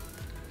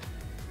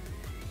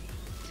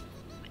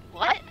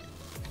 What?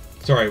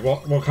 Sorry,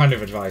 what kind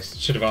of advice?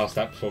 Should have asked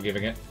that before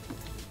giving it.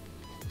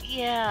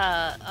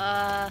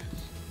 Yeah,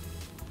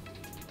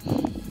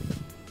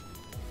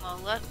 well,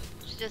 let's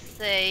just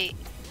say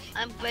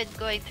I've been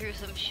going through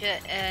some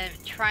shit and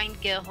trying to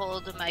get a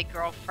hold of my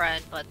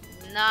girlfriend, but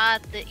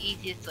not the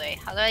easiest way.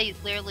 How do I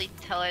literally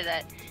tell her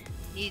that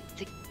I need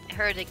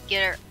her to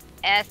get her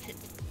ass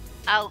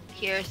out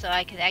here so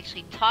I can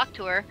actually talk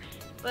to her,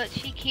 but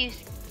she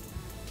keeps,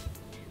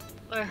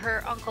 or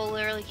her uncle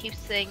literally keeps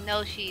saying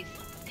no, she's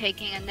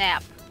taking a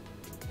nap.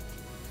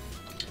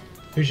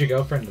 Who's your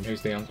girlfriend and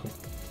who's the uncle?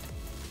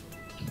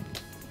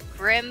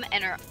 Grim,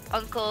 and her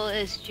uncle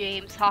is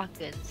James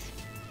Hawkins.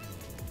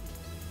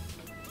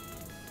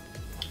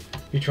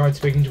 You tried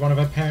speaking to one of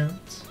her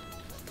parents?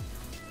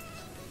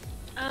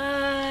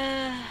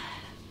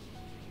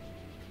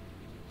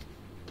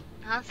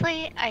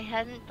 Honestly, I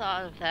hadn't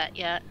thought of that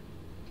yet.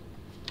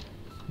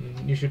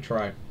 You should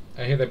try.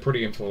 I hear they're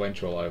pretty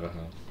influential over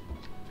her.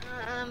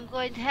 I'm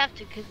going to have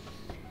to, because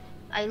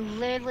I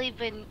literally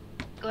been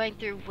going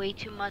through way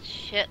too much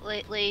shit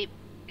lately,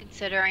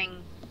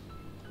 considering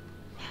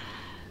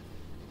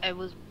I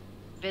was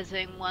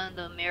visiting one of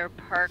the Mirror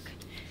Park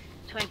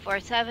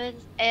 24/7,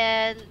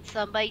 and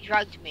somebody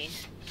drugged me.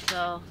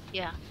 So,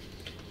 yeah,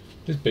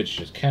 This bitch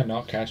just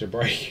cannot catch a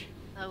break.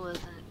 that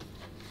wasn't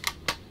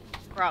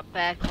brought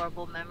back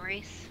horrible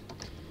memories.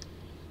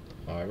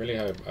 Oh, I really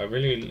hope. I'm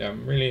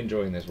really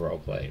enjoying this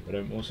roleplay, but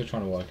I'm also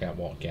trying to work out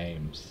what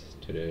games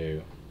to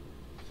do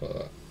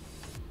for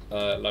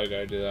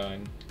logo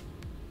design.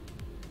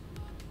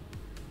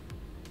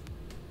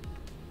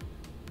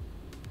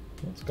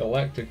 civilizations.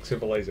 Galactic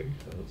civilizations.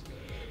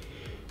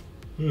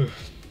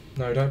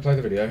 No, don't play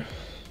the video.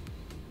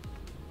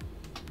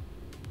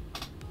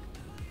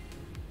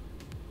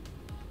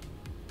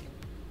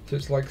 So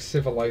it's like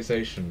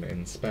civilization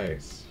in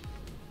space.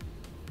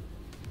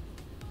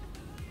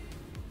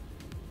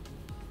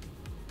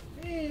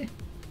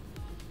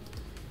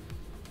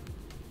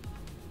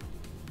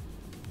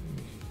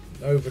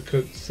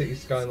 Overcooked, City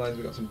Skylines,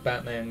 we've got some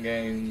Batman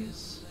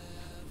games.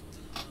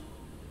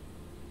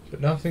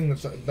 But nothing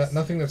that's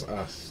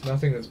us,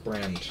 nothing that's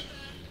brand.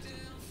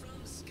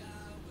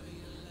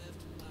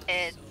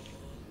 It's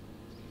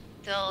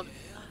still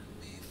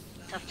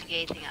tough to get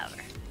anything out of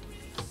her.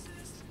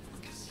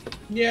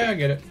 Yeah, I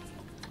get it.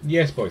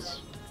 Yes,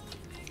 boys.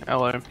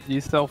 Hello. Do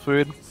you sell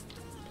food?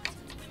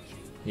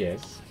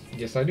 Yes.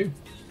 Yes, I do.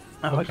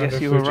 Oh, What I kind guess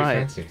of you food were do right.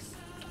 fancy?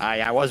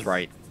 I was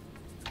right.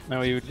 No,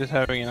 we were just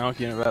having an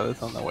argument about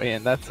this on the way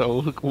in. That's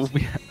all. We'll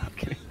be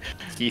okay.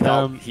 He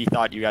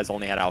thought you guys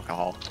only had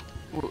alcohol.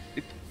 Well,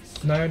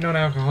 No,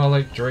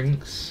 non-alcoholic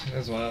drinks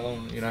as well.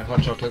 You know,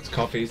 hot chocolates,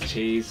 coffees,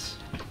 teas,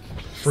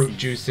 fruit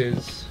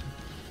juices,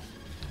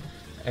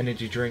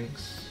 energy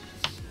drinks.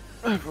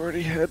 I've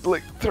already had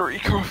like 3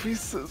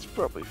 coffees, so it's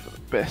probably for the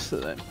best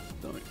that I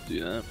don't do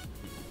that.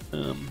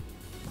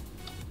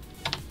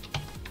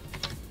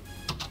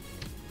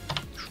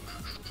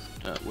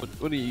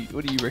 What do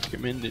you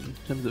recommend in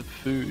terms of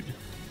food?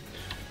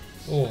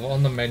 Oh,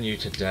 on the menu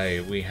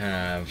today we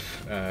have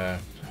a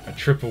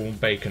triple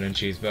bacon and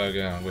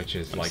cheeseburger, which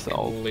is like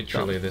Sold.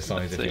 literally Done. the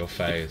size That's of it. your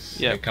face.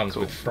 Yeah, It comes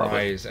cool. with Love it.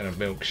 fries and a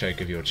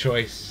milkshake of your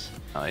choice.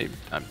 I'm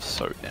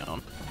so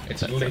down.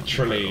 It's That sounds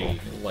literally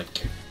incredible.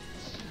 like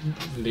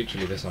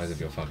literally the size of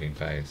your fucking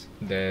face.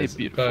 There's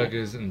beautiful.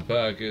 burgers and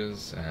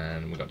burgers,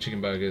 and we've got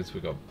chicken burgers.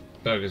 We've got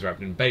burgers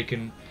wrapped in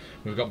bacon.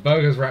 We've got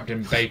burgers wrapped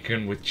in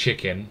bacon with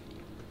chicken.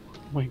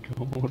 Oh my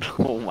god.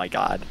 Oh my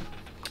god.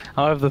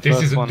 I'll have the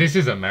first one. This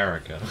is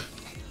America.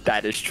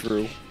 That is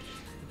true.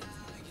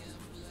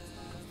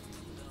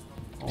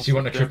 So you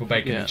want a Also, triple don't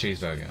bacon and forget-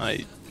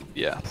 cheeseburger?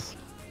 Yes.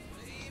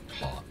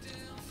 Hot.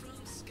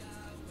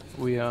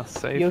 We are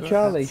safe. Yo,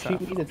 Charlie,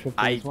 shoot me the triple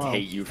I as well.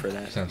 hate you for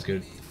that. Sounds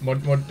good.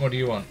 What do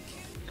you want?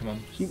 Come on.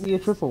 Shoot me a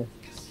triple.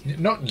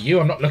 Not you.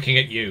 I'm not looking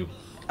at you.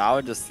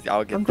 I'll get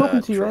I'm the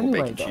talking to you triple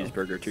anyway, bacon though.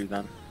 cheeseburger too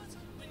then.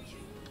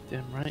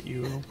 Damn right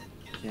you will.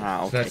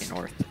 Ah, So okay, that's-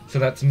 North. So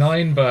that's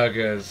 9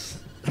 burgers.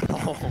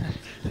 Oh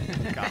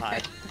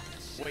god.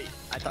 Wait,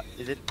 I thought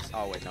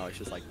oh wait, no, it's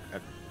just like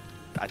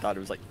I thought it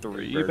was like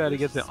 3. You better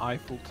get burgers. the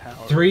Eiffel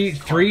Tower. Three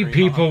firing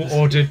people on.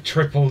 ordered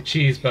triple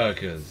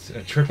cheeseburgers.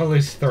 A triple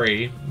is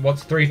 3.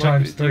 What's 3 Look,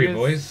 times you 3, guys-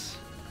 boys?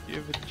 You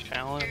have a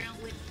challenge.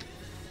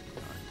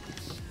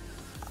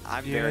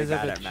 I'm You very guys have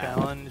bad a at math.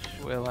 challenge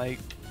where like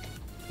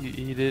you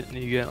eat it and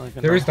you get like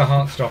a There is the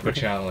nice- Heartstopper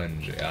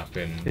challenge up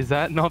in. Is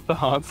that not the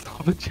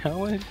Heartstopper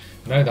challenge?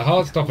 No, the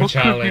Heartstopper What could be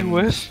challenge.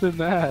 worse than The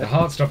that?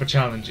 Heartstopper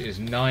challenge is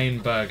 9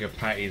 burger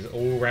patties,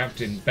 all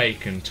wrapped in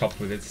bacon, topped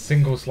with a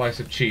single slice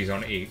of cheese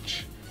on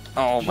each.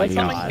 Oh my Like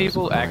something god.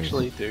 people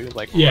actually do,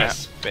 like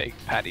Yes. wrap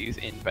baked patties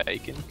in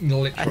bacon. I think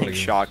Literally.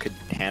 Shaw could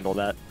handle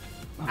that.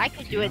 I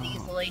could do it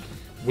easily.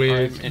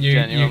 With I'm you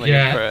genuinely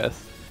get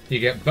impressed. you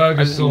get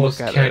burger I just look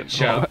sauce, at it.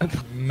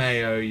 ketchup,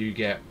 mayo. You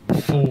get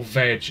full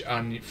veg,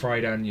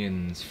 fried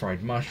onions,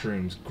 fried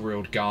mushrooms,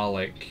 grilled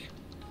garlic,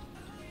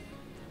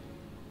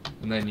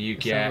 and then you It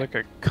get sounds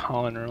like a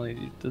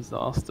culinary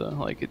disaster.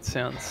 Like it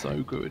sounds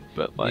so good,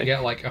 but like you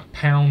get like a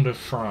pound of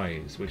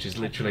fries, which is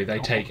literally they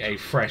God. take a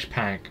fresh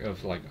pack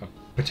of like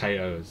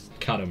potatoes,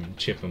 cut them,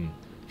 chip them,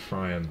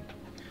 fry them.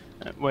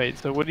 Wait,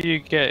 so what do you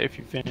get if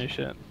you finish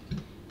it?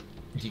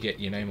 You get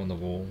your name on the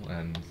wall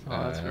and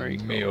Oh, that's very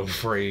cool. meal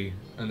free,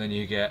 and then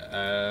you get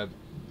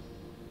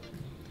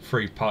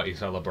free party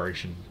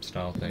celebration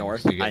style thing.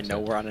 North, So you get I know to-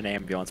 we're on an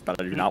ambulance,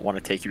 but I do not want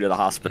to take you to the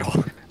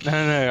hospital. No,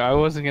 I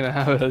wasn't gonna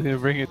have it. I was gonna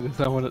bring it to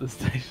someone at the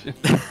station.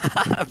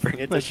 Bring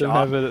it to Let them Shaw.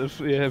 have it.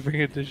 Yeah, bring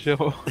it to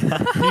Shaw.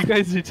 You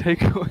guys do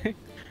takeaway,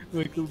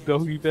 like little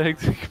doggy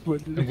bags. You can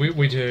put it in.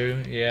 We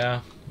do, yeah.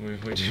 We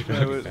do. That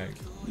bring would- it back.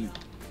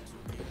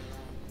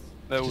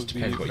 That Just would be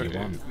depends what you pretty-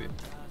 want.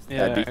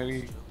 Yeah, That'd I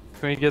mean,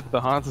 can we get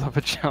the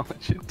Heartstopper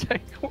challenge and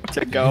takeaway?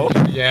 To go.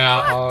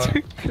 Yeah.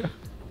 To go.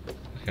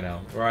 You know,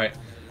 right.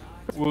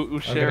 We'll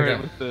share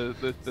gonna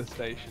it with the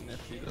station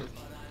if he does.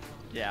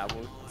 Yeah,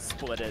 we'll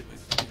split it.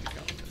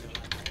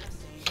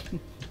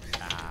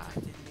 Ah.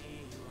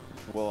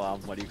 Well,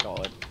 what do you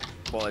call it?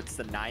 Well, it's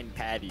the 9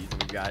 patties,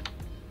 and we've got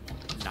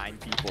 9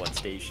 people at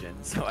station,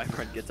 so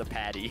everyone gets a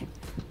patty.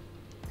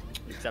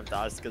 Except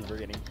us, because we're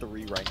getting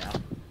 3 right now.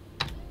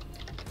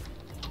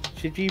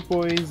 Should you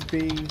boys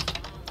be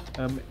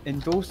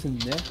endorsing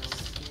this?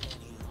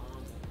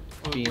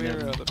 Being We're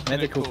a the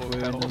medical pinnacle of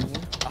crew health.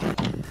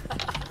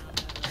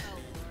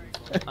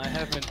 and I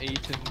haven't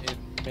eaten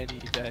in many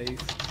days.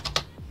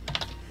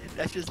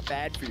 That's just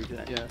bad for you,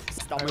 because Yeah, I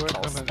stomach work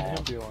all on an small.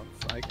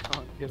 ambulance. I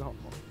can't get on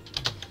one.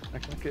 I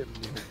can't get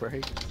meal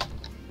breaks.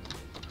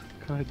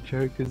 kind of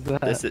joke is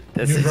that?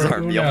 This is our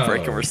Numero meal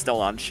break, uno. and we're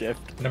still on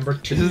shift. Number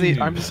 2. This is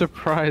I'm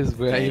surprised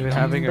we're Thank even you.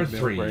 having a Number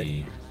meal break.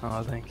 3.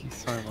 Oh, thank you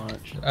so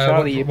much.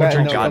 Charlie, you better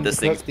drink know God, when this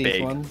to cook thing's these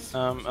big. ones.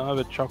 I'll have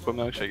a chocolate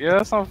milkshake. Yeah,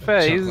 that's not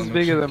fair. His is Chocolate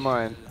bigger milkshake. than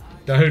mine.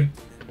 Don't.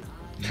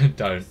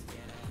 Don't.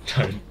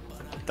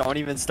 Don't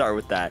even start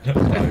with that.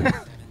 Don't.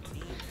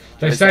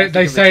 They Is say that big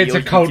of it's deal? a You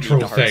can eat cultural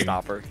the thing.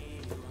 Heartstopper.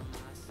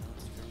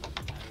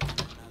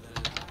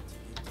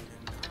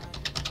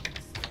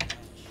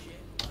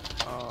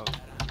 Oh,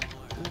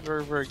 this is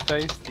very, very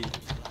tasty.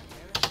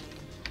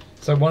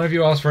 So one of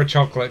you asked for a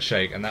chocolate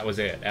shake, and that was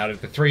it. Out of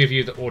the 3 of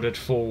you that ordered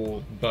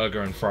full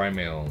burger and fry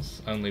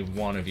meals, only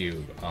one of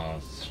you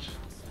asked.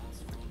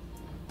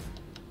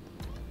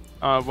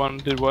 One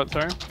did what,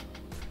 sorry?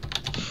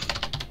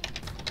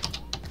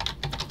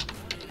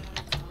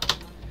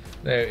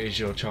 There is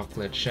your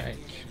chocolate shake.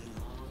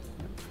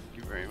 Thank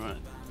you very much.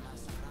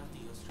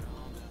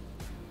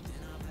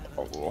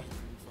 Oh.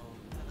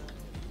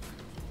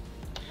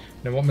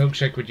 Now, what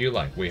milkshake would you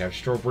like? We have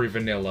strawberry,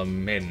 vanilla,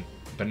 mint,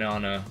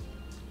 banana,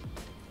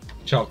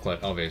 chocolate,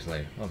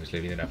 obviously. Obviously,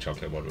 if you didn't have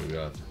chocolate, what would we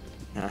got?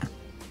 Yeah.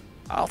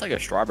 I'll take a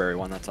strawberry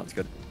one. That sounds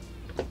good.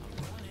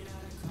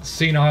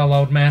 Senile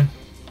old man.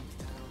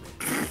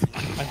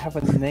 I have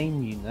a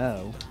name, you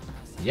know.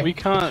 Yep. We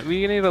can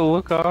either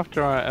look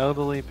after our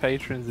elderly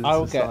patrons in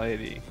I'll get-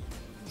 society.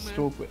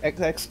 Strawberry.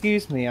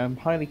 Excuse me, I'm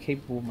highly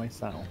capable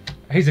myself.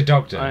 He's a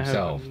doctor I have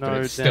himself, but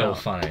no it's still doubt.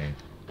 funny.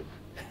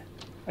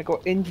 I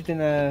got injured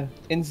in a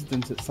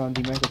incident at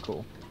Sandy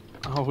Medical.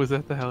 Oh, was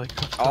that the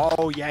helicopter?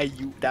 Oh yeah,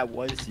 that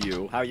was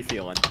you. How are you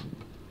feeling?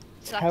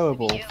 Sucks to be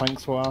Terrible, you.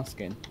 thanks for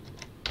asking.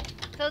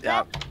 So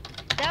Yeah.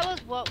 that was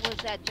what was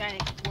that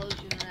giant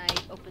explosion when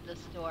I opened the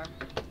store.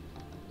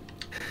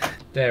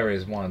 There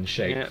is one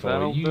shake Yeah, for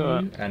that'll you, do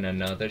it. and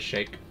another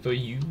shake for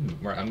you.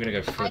 Right, I'm gonna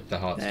go flip the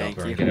heart Thank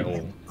stopper and you. get it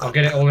all. I'll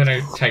get it all in a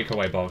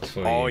takeaway box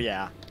for you. Oh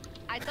yeah.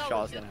 I thought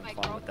Shaw's it was gonna just have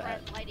my fun with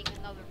girlfriend lighting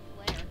another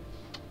flare.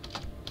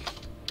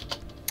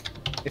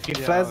 If your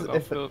Yeah, flares, I'll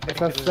if fill- if make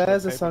her it into a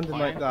flares are paper sounding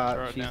plane, like throw that,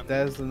 it she's down.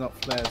 theirs are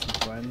not flares, my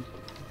friend.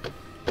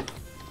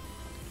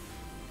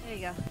 There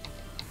you go.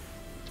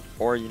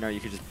 Or you know, you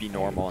could just be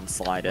normal and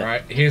slide it.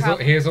 Right, here's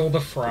all the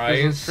There's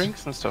fries.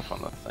 drinks and stuff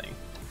on that thing.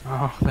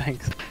 Oh,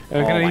 thanks. We're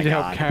Oh gonna my need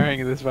help God.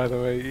 carrying this, by the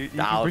way. You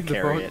I'll can bring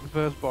carry the, it. the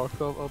first box.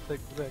 I'll take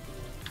the second.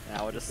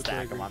 Yeah, we'll just That's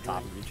stack what them I on agree.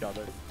 top of each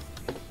other.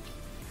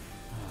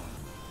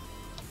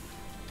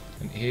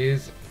 And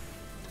here's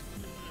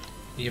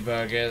your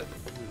burger.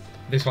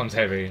 This one's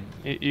heavy.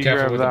 You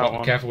Careful grab with that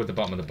one. careful with the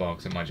bottom of the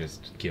box. It might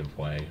just give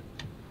way.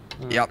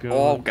 Yep. God.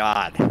 Oh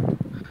god.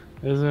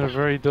 This is a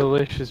very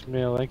delicious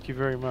meal. Thank you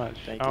very much.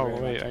 Thank you oh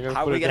very wait, much. I gotta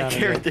How put are we it gonna down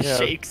carry again. the Yeah.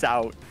 shakes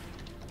out?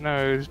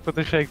 No, just put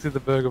the shakes in the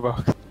burger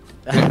box.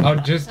 I'll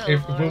just Oh,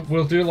 if Lord.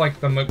 we'll do like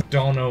the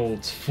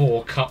McDonald's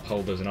 4 cup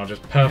holders, and I'll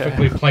just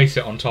perfectly place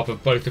it on top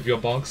of both of your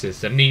boxes,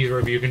 so neither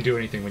of you can do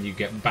anything when you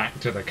get back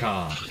to the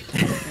car.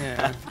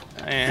 Yeah.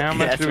 Hey, how Yeah,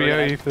 much that's do we owe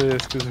right. you for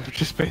this? Because we've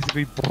just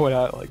basically bought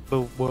out like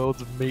the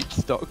world's meat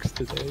stocks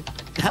today.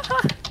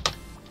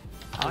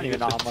 I don't even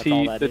know how much all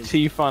T, that the is.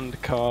 T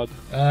Fund card.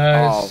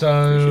 Oh,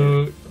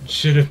 So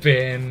should have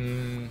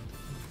been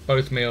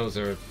both meals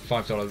are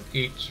 $5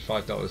 each,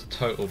 $5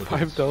 total.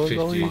 because it's $5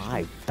 all 50. each?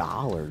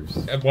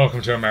 $5.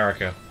 Welcome to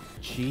America.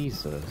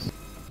 Jesus.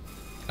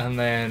 And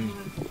then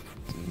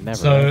Never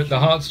so mentioned. the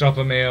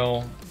Heartstopper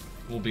meal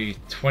will be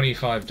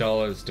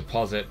 $25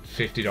 deposit,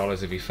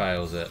 $50 if he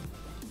fails it.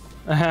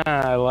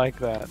 I like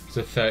that.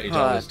 So $30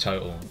 Alright.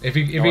 total. If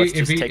he No, let's if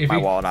just he take if my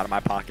he wallet out of my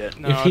pocket.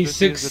 No, If I'll he just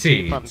use the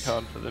T Fund succeeds-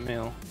 card for the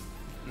meal.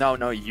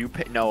 No, you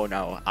pay.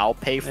 No. I'll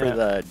pay for Yeah.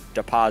 the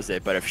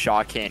deposit, but if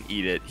Shaw can't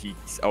eat it, he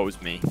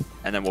owes me,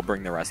 and then we'll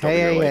bring the rest over Hey,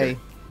 here hey, later.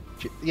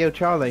 hey. Yo,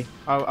 Charlie,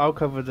 I'll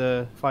cover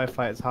the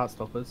firefighters'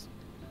 heartstoppers.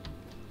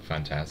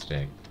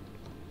 fantastic.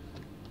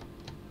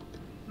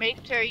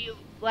 Make sure you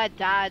let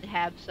Dad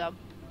have some.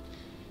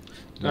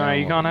 No,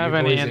 you can't have you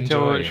any boys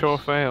until enjoy it sure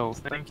fails.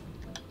 Thank you.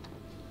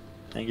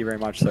 Thank you very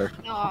much, sir.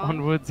 No,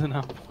 Onwards and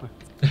upwards.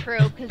 true,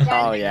 because then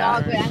Oh, the yeah.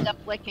 dog would end up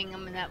licking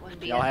them, and that wouldn't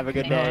be. Y'all have a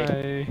good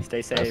entertaining. day. Bye. Stay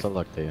Best safe. of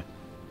luck to you.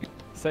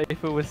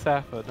 Safer with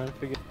Safa, don't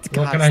forget. What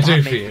God, can I stop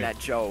do for making you? that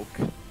joke.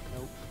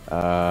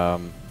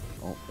 Oh,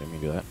 let me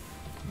do that.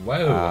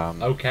 Whoa.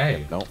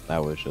 Okay. Nope,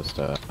 that was just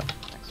thanks.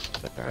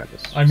 There,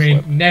 just I mean,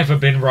 slipped. never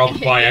been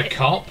robbed by a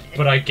cop,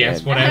 but I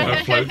guess Yeah. whatever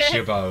floats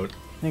your boat.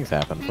 Things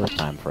happen. First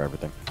time for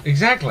everything.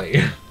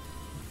 Exactly.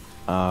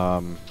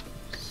 Let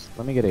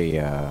me get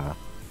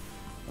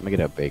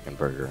a bacon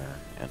burger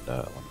and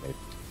lemonade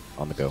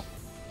on the go.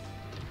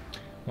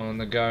 On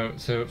the go.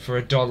 So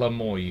for $1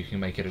 more, you can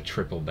make it a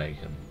triple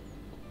bacon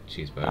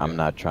cheeseburger. I'm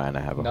not trying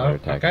to have a No? heart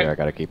attack Okay. here. I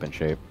gotta keep in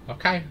shape.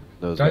 Okay.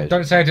 Those Don't- guys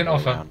don't say I just didn't go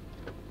offer. around.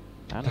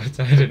 I know. Don't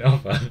say I didn't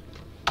offer.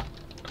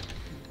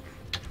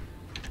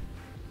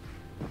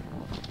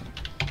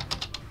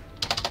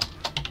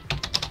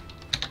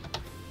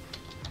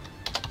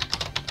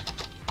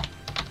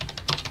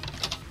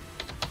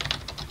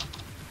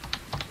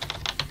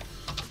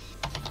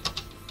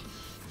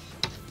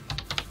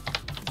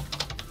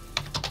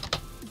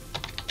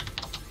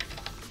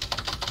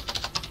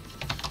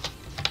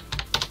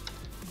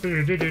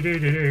 Here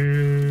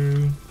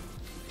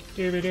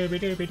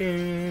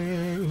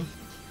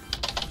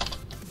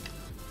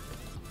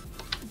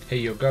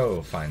you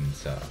go, fine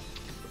sir.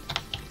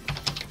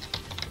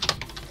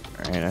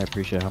 Alright, I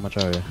appreciate how much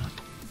are you?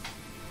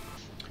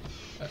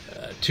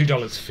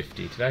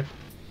 $2.50 today.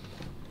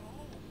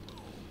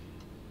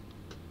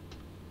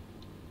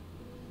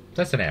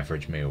 That's an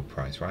average meal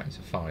price, right? It's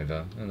a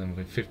 $5, and then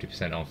we're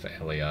 50% off for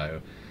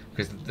LEO.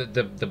 Because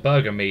the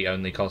burger meat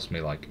only cost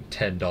me like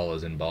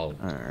 $10 in bulk.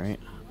 Alright.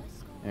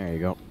 There you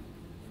go.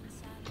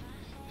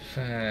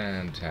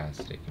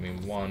 Fantastic. Give me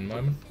one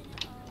moment.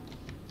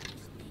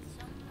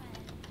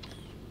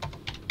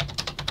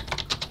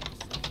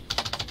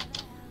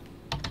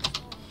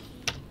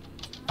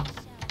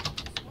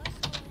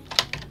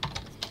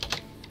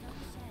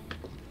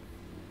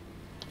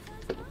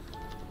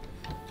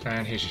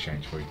 And here's your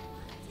change for you.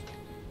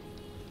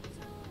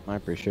 I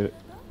appreciate it.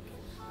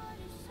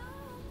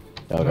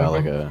 Y'all got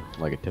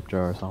like a tip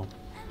jar or something?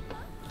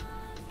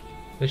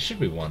 There should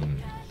be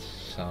one.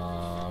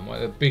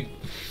 A big,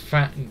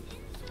 fat,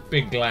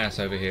 big glass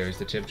over here is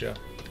the tip jar.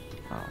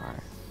 Alright.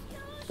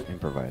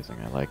 Improvising,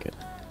 I like it.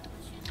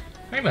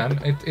 Hey man,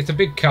 it's a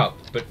big cup,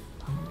 but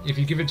if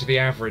you give it to the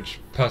average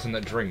person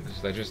that drinks,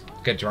 they just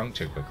get drunk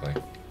too quickly.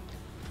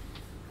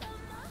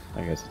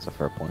 I guess it's a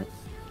fair point.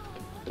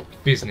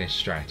 Business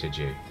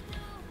strategy.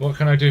 What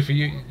can I do for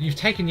you? You've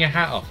taken your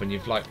hat off and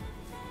you've like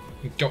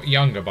got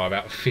younger by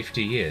about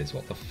 50 years.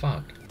 What the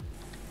fuck?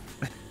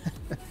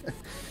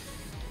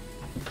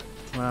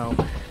 Wow.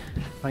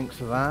 Thanks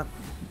for that.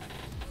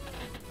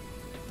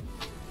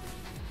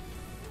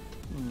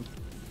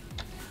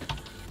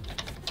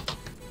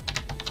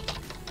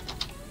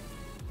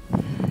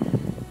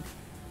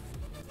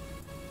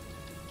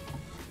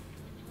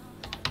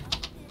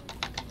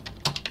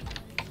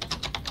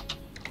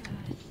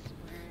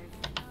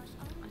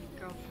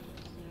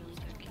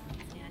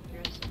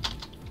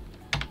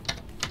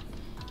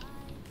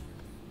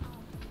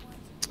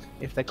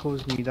 If they're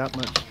causing you that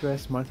much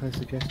stress, might I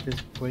suggest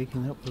just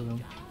breaking up with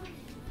them?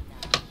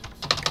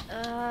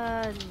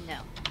 No.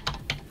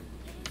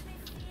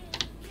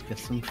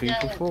 Just some food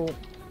for thought,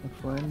 my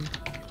friend.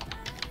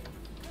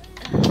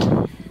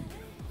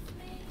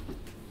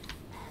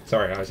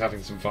 Sorry, I was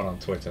having some fun on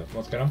Twitter.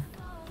 What's going on?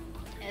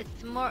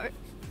 It's more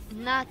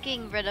not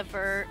getting rid of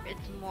her,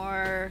 it's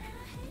more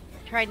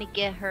trying to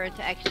get her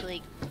to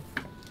actually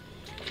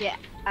get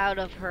out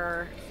of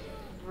her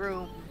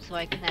room so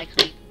I can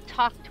actually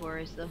talk to her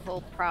is the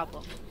whole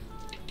problem.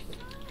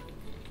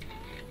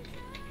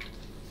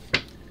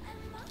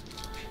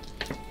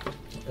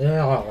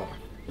 Yeah.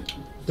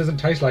 Doesn't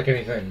taste like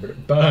anything, but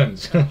it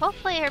burns.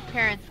 Hopefully her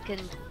parents can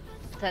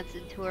sense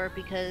into her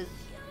because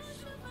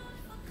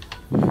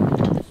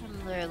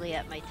I'm literally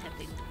at my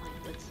tipping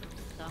point with some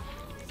stuff.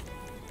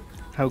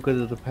 How good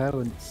are the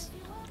parents?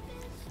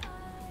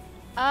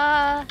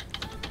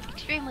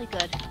 Extremely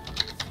good.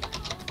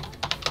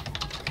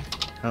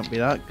 Can't be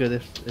that good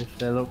if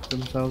they lock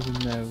themselves in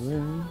their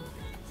room.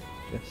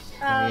 Just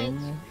stay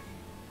in there.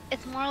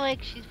 It's more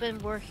like she's been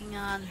working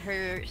on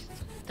her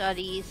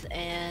studies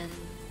and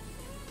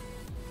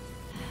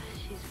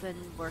she's been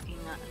working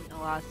on a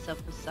lot of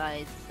stuff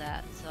besides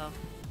that, so.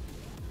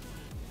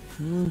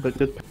 But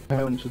good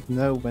parents would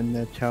know when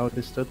their child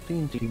is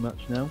studying too much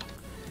now.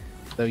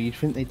 So you'd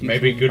think they do.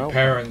 Maybe something good about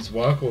parents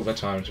work all the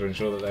time to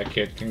ensure that their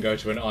kid can go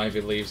to an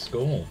Ivy League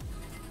school.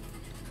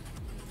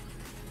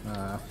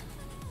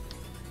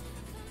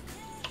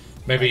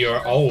 Maybe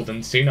you're old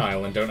and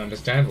senile and don't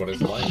understand what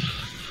it's like.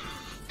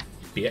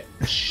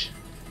 Bitch.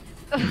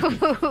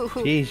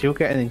 Jeez, you're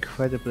getting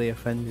incredibly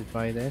offended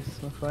by this,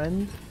 my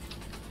friend.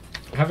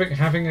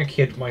 Having a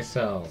kid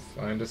myself,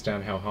 I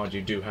understand how hard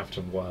you do have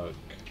to work.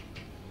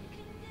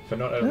 For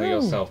not only Oh.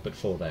 yourself, but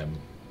for them.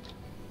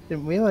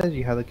 Didn't realise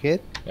you had a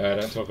kid.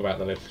 Don't talk about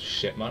the little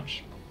shit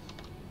much.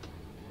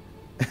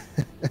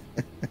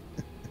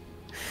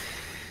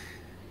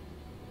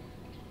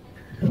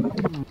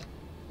 I'm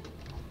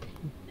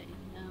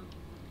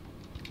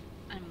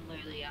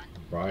literally on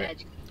Right.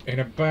 edge. In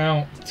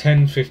about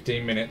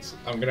 10-15 minutes,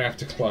 I'm going to have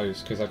to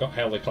close because I got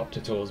helicopter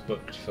tours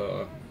booked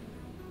for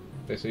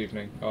this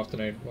evening,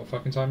 afternoon. What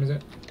fucking time is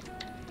it?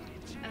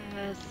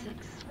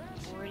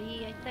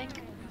 6:40, I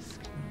think.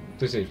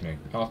 This evening,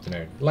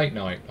 afternoon, late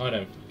night. I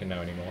don't fucking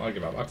know anymore. I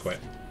give up. I quit.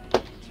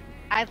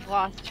 I've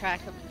lost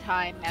track of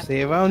time after See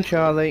you around,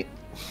 Charlie.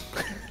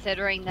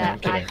 considering No, I'm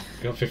that kidding.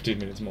 Got 15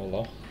 minutes more,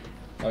 lol.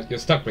 You're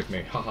stuck with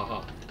me. Ha ha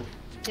ha.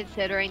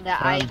 considering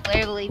that I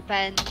literally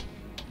been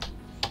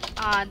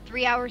on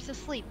 3 hours of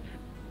sleep.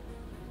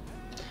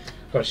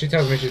 God, she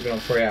tells me she's been on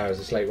 3 hours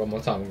of sleep one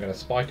more time. I'm going to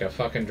spike her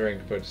fucking drink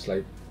and put her to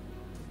sleep.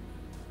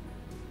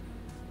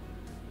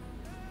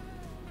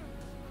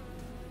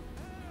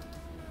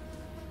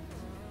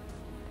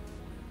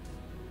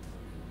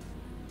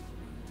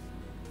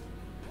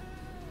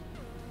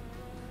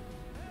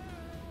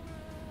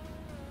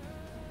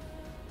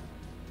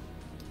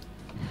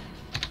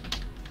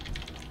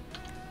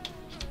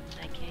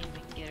 I can't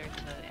even get her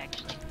to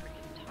actually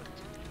freaking talk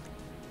to me.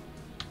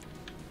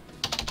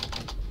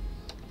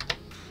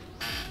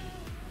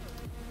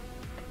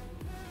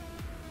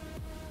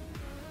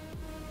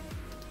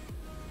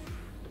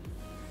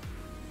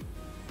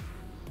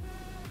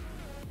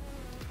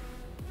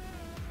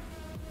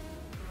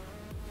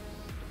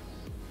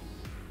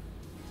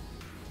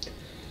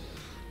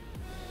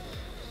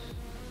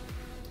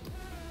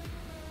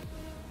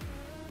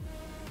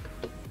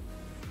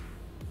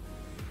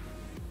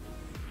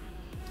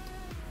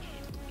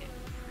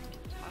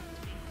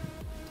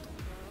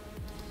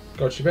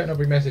 God, she better not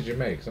be messaging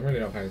me, because I'm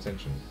really not paying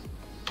attention.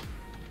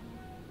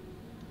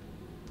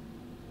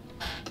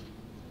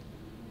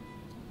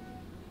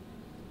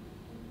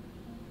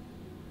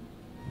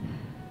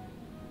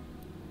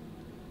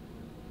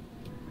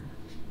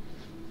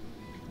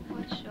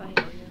 What should I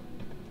owe you?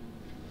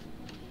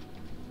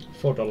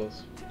 $4.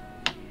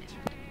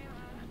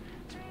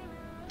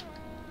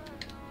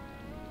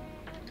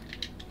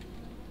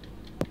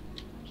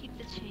 Keep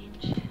the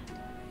change.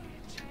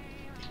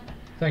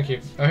 Thank you.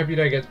 I hope your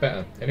day gets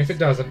better. And if it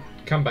doesn't,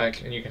 come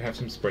back and you can have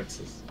some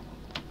spritzers.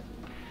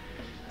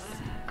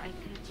 I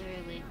could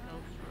literally go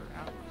for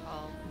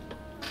alcohol.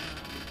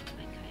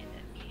 I kind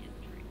of can't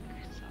drink,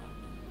 so.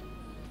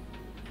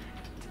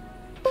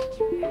 I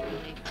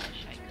really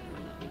wish I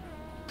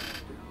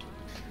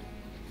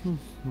could.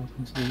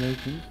 Welcome to the no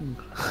drinking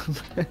club.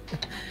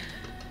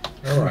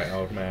 Alright,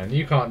 old man.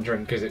 You can't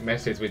drink because it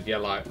messes with your,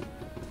 like,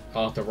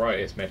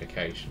 arthritis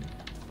medication.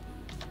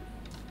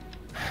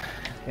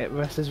 It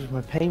messes with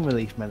my pain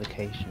relief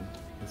medication.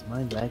 Because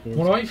my leg is...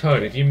 Well, I've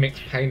heard if you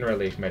mix pain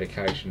relief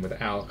medication with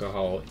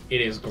alcohol,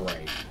 it is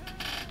great.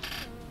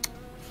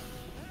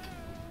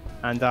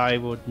 And I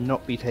would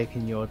not be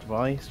taking your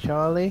advice,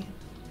 Charlie.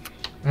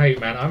 Hey,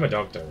 man, I'm a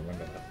doctor,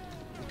 remember that.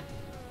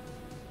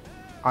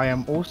 I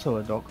am also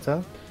a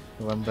doctor.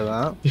 Remember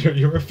that.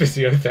 You're a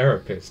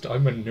physiotherapist.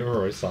 I'm a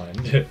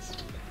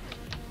neuroscientist.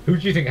 Who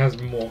do you think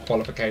has more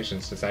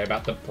qualifications to say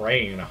about the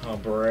brain, huh,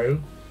 bro?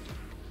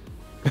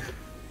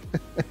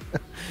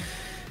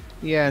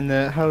 Yeah, and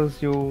how's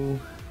your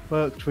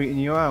work treating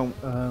you out?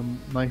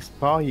 Nice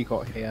bar you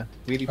got here.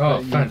 Really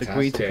putting your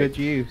degree to good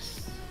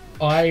use.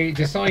 I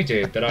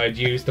decided that I'd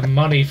use the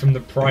money from the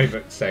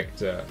private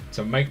sector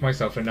to make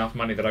myself enough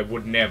money that I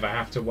would never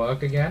have to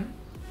work again.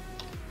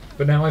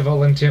 But now I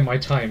volunteer my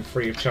time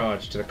free of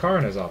charge to the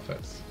coroner's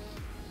office.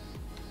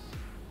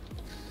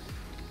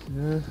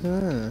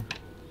 Uh-huh.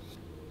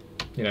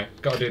 You know,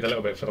 gotta do the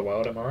little bit for the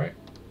world, am I right?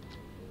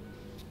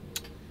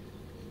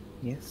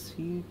 Yes,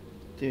 you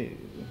do.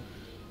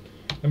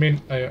 I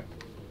mean, I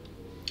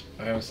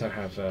also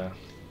have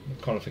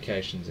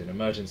qualifications in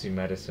emergency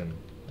medicine,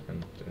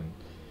 and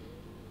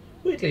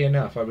weirdly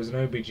enough, I was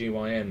an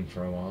OBGYN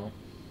for a while.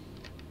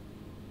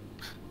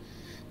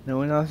 No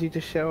one asked you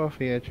to show off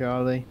here,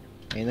 Charlie.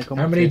 Ain't a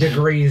How many competition.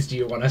 degrees do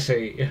you want to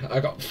see? I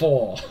got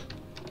 4.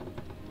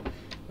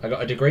 I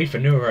got a degree for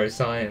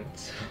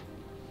neuroscience,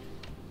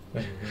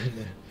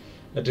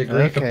 a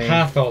degree for Okay.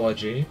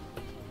 pathology,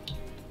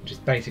 which is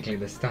basically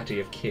the study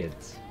of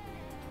kids.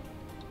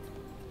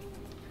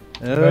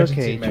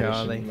 Emergency Okay, medicine,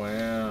 Charlie.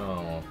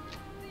 wow.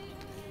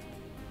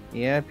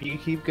 Yep, you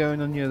keep going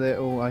on your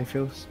little I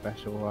feel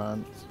special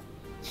rant.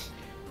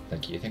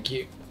 Thank you, thank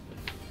you.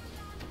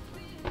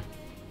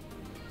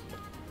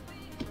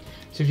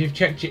 So if you've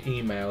checked your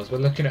emails, we're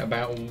looking at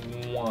about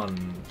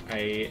 1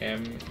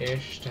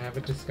 AM-ish to have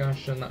a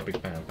discussion. That would be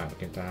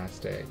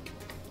fantastic.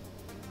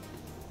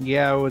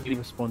 Yeah, I already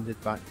responded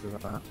back to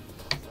that.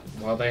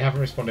 Well, they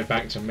haven't responded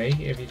back to me,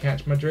 if you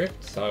catch my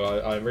drift,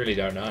 so I really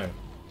don't know.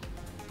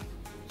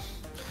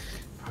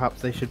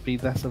 Perhaps they should be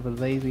less of a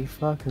lazy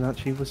fuck and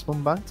actually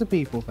respond back to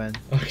people then.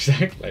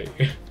 Exactly.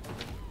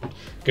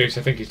 Goose,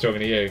 I think he's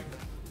talking to you.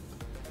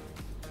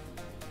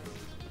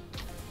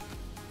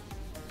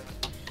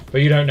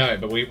 But you don't know it,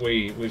 but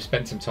we've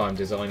spent some time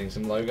designing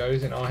some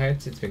logos in our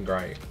heads. It's been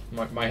great.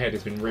 My head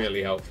has been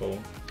really helpful.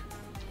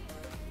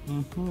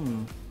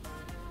 Mm-hmm.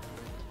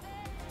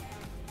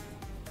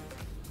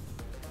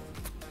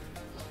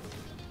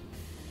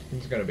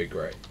 It's going to be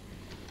great.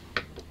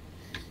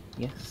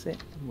 Yes,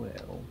 it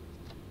will.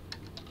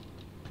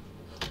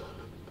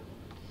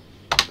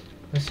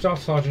 Has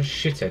Staff Sergeant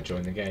Shithead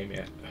joined the game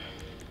yet?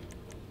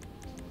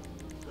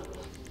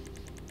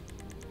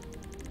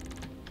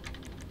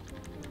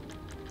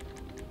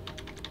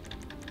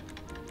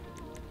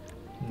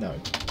 No.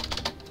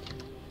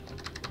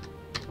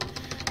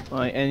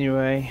 Right,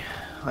 anyway,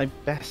 I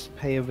best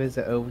pay a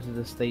visit over to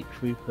the state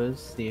troopers,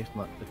 see if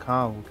the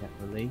car will get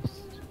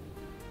released.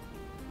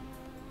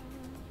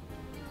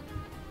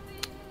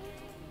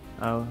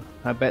 Oh,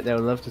 I bet they'll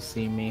love to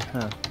see me,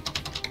 huh?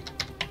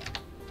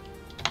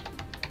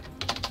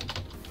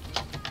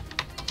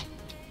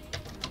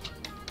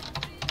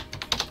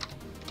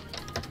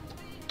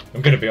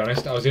 I'm gonna be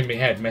honest, I was in my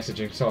head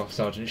messaging Staff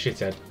Sergeant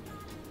Shithead.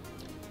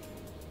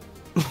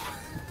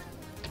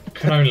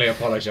 Can only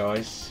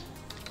apologise.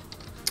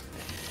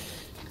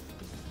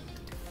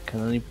 Can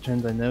only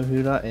pretend I know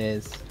who that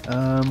is.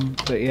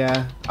 But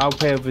yeah, I'll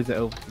pay a visit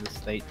over to the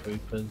state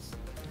troopers.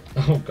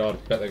 Oh god,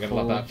 bet they're gonna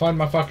love that. Find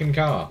my fucking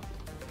car.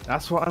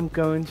 That's what I'm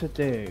going to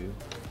do.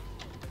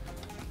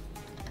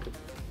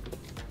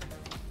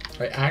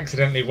 I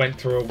accidentally went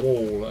through a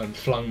wall and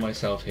flung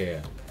myself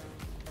here.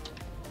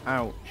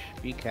 Ouch,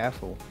 be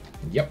careful.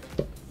 Yep.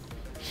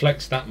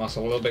 Flexed that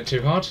muscle a little bit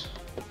too hard.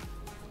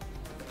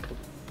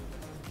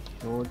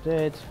 Sure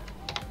did.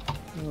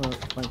 Oh,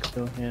 Frank's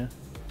still here.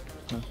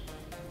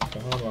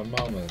 Behind my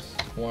mama's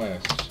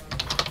worst.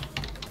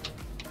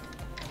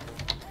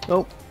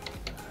 Oh,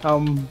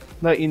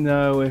 let you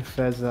know if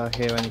there's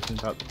hear anything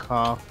about the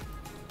car.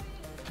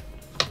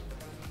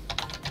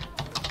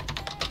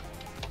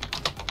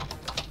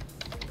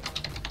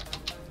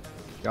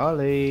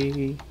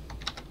 Golly.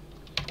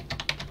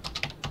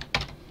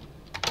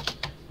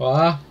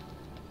 What?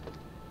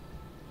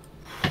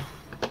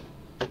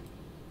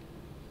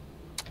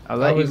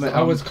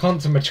 I was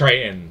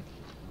concentrating.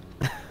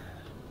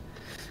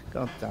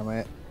 God damn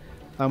it.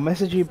 I'll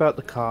message you about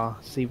the car,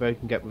 see if I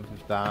can get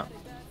with that.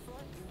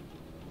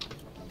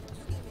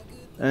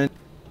 And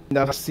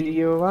I'll see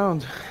you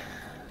around.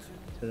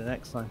 Till the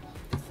next time.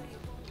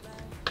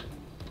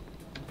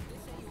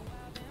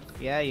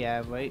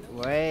 Yeah, wait.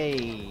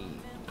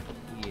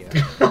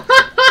 Yeah.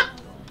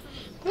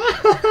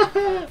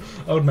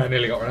 Old man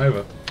nearly got run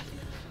over.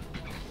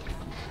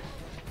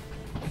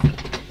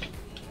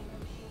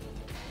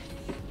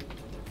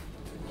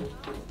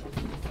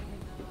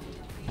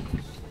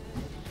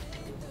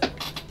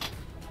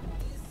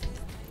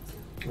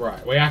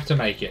 Right, we have to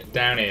make it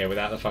down here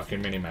without the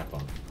fucking minimap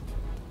on.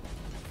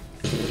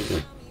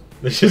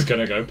 This is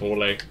gonna go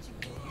poorly.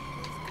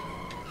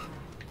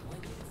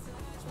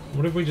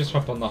 What if we just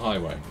hop on the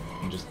highway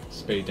and just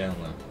speed down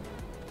there?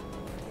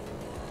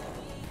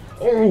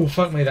 Oh,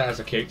 fuck me, that has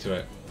a kick to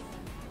it.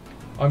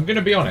 I'm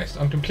gonna be honest,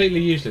 I'm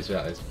completely useless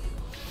without this.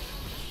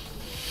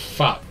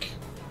 Fuck.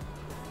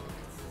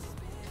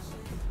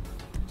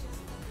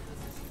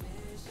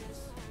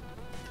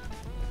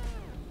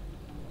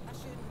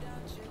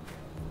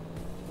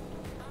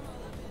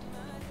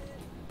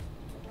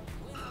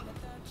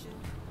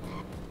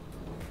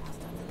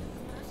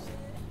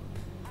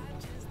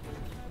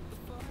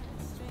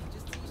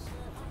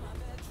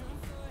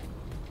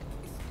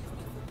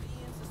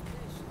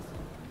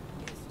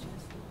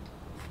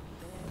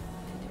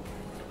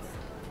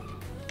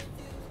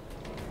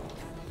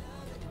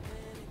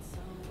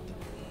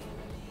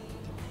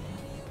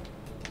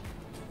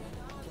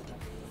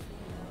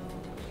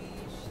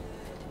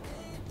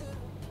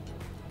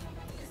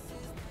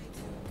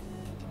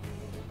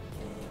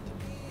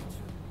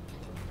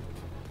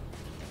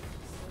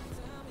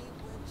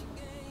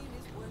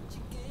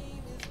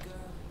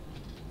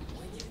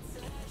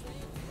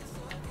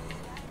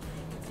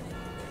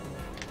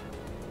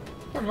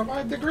 Am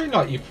I the green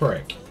light, you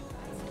prick?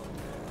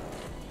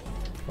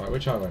 Right,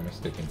 which highway am I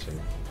sticking to?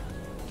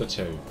 The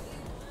 2.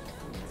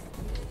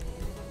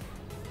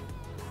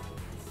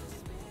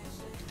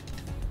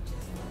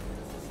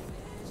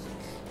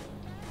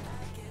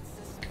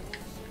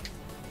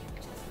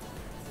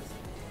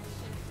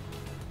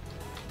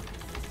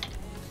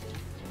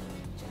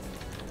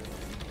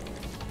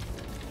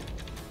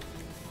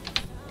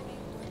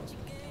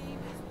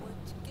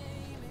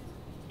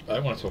 I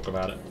don't want to talk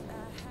about it.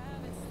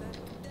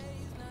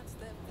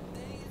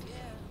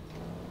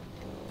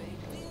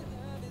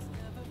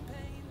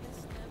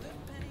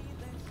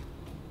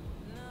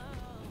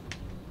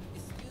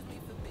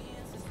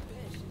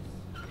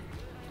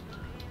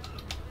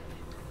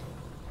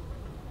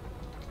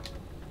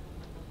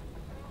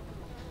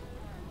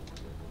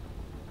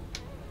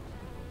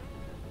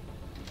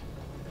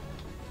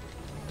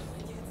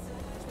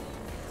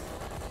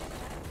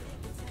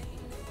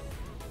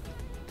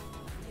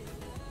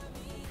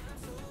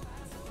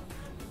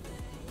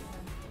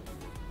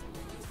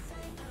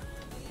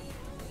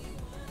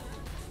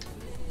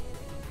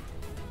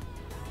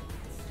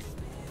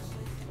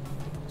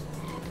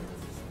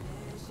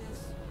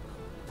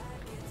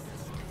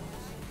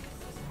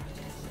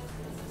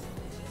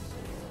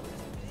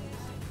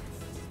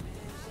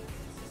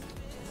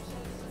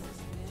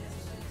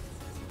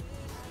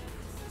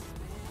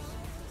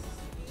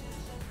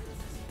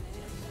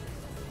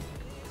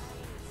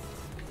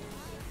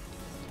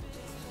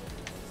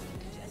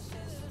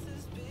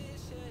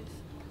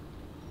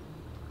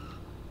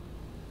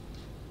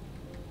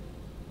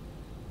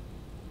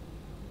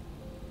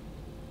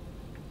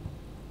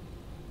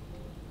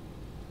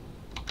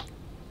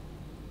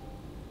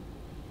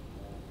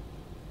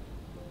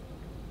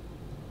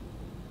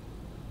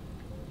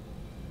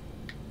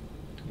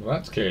 Well,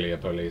 that's clearly a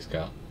police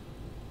car.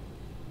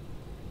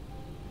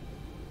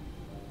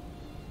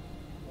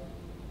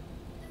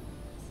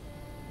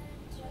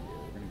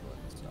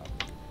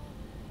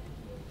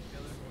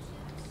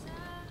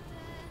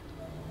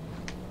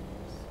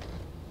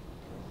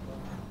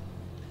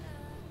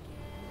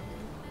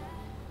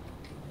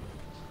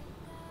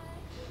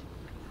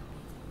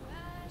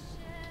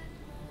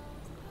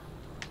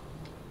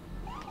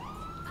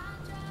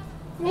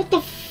 What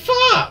the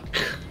fuck?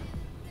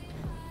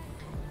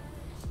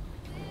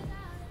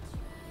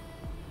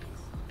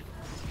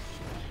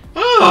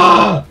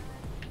 Ah!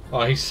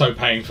 Oh, he's so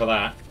paying for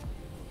that.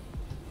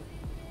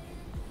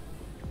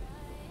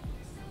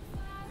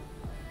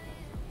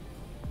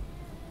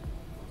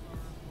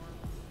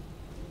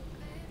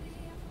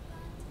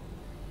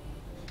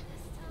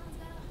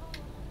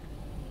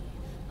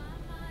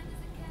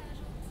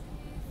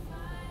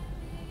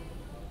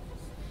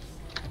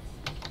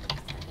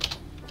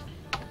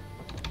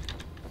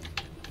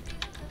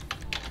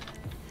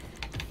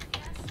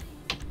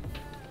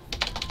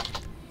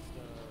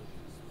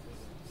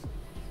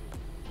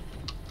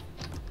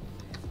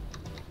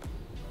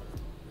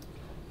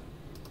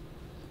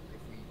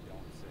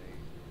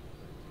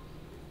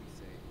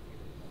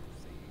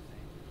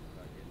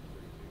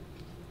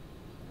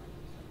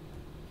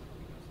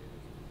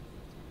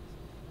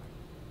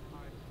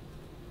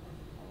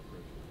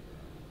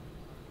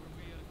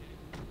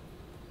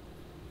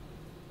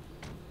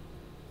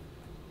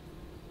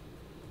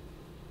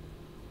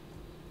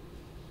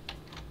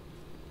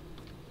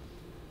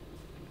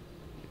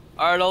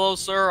 Alright, hello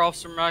sir,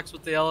 Officer Max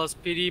with the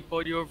LSPD,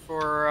 pulled you over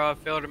for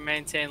failure to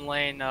maintain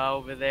lane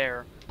over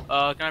there. Can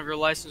I have your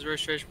license,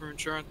 registration, for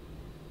insurance?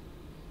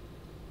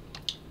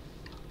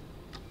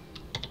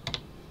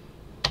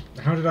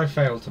 How did I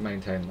fail to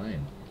maintain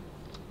lane?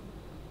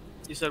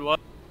 You said what?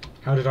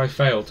 How did I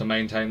fail to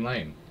maintain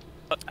lane?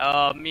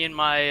 Me and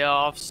my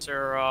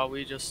officer,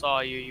 we just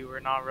saw you. You were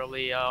not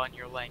really on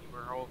your lane. You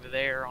were over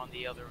there on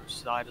the other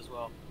side as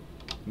well.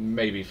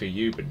 Maybe for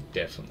you, but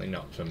definitely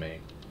not for me.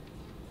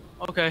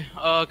 Okay,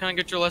 can I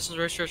get your license,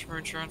 registration, for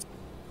insurance?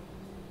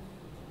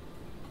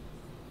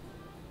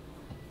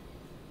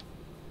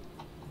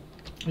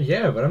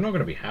 Yeah, but I'm not going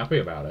to be happy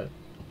about it.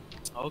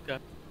 Okay.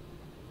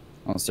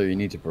 Oh, sir, you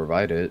need to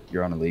provide it.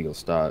 You're on a legal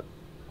stop.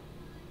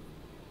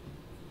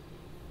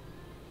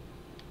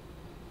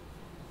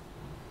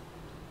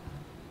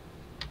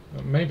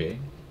 Maybe.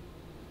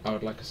 I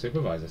would like a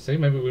supervisor. See,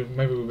 maybe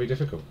we'll be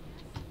difficult.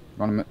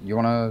 You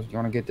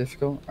wanna get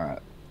difficult? All right.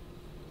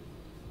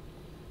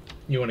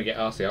 You want to get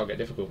arsey, I'll get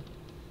difficult.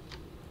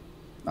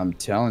 I'm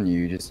telling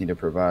you, you just need to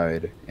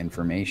provide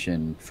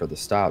information for the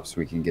stop so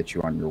we can get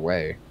you on your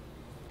way.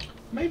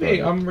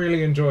 Maybe I'm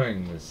really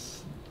enjoying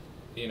this,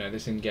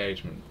 this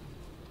engagement.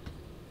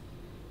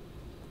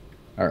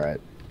 All right.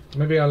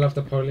 Maybe I love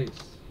the police.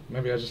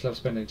 Maybe I just love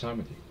spending time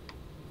with you.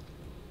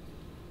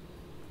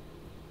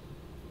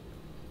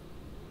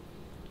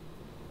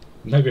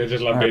 Maybe I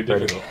just love being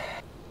difficult.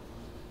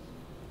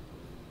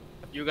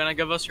 You gonna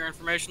give us your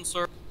information,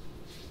 sir?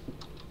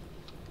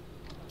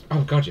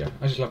 Oh god, yeah.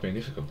 I just love being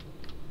difficult.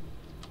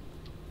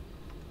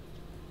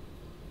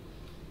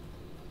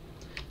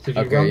 So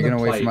Okay, you're gonna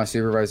wait for my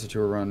supervisor to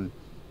run.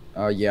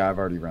 Yeah, I've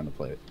already run the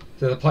plate.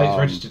 So the plate's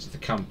registered to the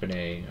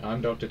company.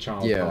 I'm Dr.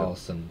 Charles Yeah.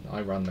 Halson.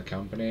 I run the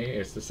company.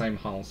 It's the same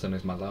Halson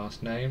as my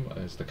last name,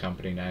 as the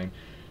company name.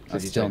 So I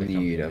if you still take the need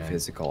company a name-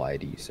 physical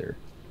ID, sir.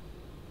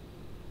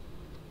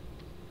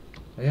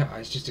 Yeah, I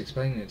was just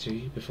explaining it to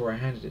you before I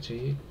handed it to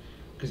you.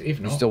 Because if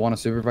You not... still want a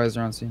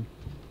supervisor on scene?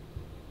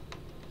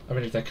 I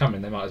mean, if they're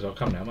coming, they might as well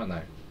come now, might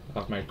they?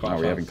 I've made quite a No,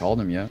 we fuss. haven't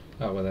called him yet.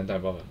 Oh, well then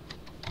don't bother.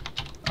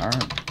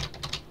 Alright.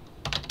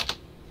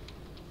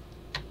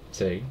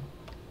 See?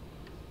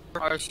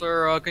 Alright,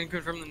 sir, can you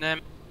confirm the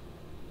name?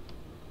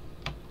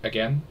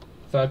 Again?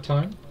 Third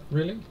time?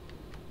 Really?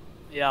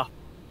 Yeah.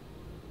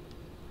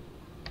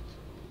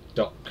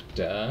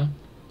 Dr.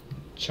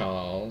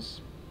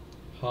 Charles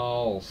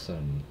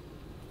Halson.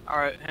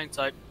 Alright, hang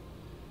tight.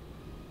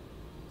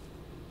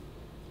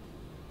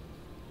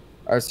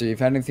 Alright, so you've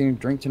had anything to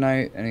drink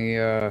tonight?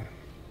 Anything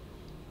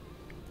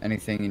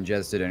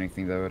ingested?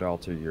 Anything that would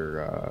alter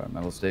your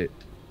mental state?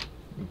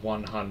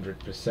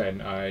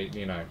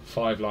 100%.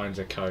 5 lines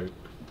of Coke,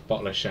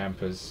 bottle of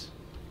champers.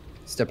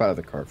 Step out of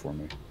the car for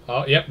me.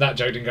 Oh, yep, that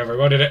joke didn't go very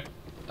well, did it?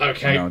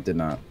 Okay. No, it did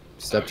not.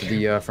 Step to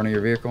the front of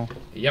your vehicle.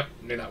 Yep,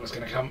 knew that was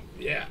going to come.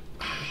 Yeah.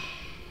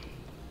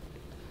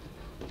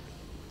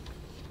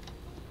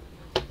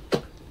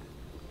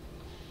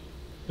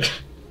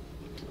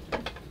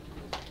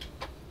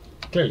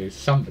 Clearly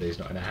somebody's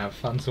not in a have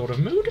fun sort of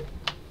mood.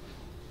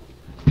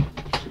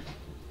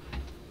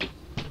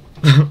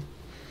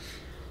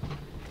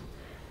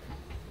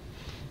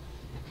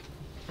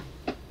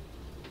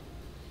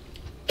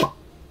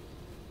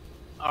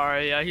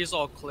 Alright, yeah, he's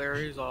all clear,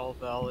 he's all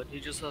valid.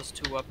 He just has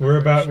 2 weapons. We're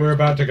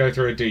about to go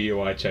through a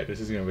DUI check. This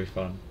is going to be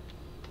fun.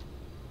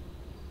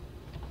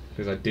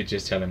 Because I did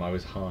just tell him I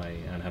was high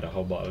and had a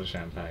whole bottle of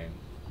champagne.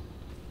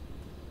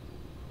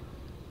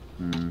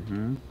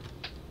 Mm-hmm.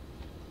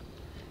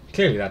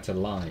 Clearly that's a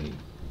lie,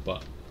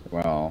 but...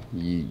 Well,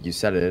 you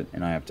said it,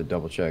 and I have to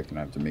double check, and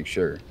I have to make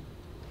sure.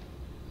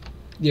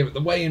 Yeah, but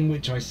the way in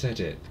which I said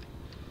it...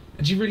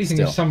 Do you really think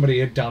Still. if somebody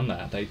had done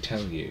that, they'd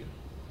tell you?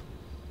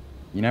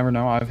 You never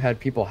know. I've had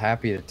people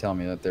happy to tell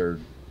me that they're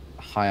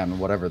high on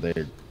whatever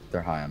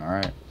they're high on,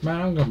 alright? Man,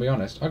 I'm gonna be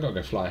honest. I gotta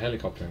go fly a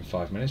helicopter in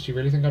 5 minutes. Do you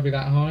really think I'd be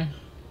that high?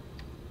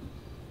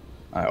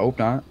 I hope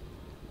not.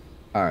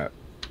 Alright.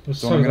 Well,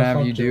 So what I'm the gonna have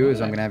fuck you do do I?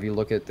 is I'm gonna have you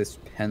look at this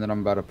pen that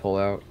I'm about to pull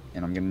out,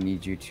 and I'm gonna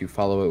need you to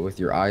follow it with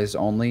your eyes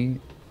only.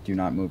 Do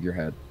not move your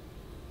head.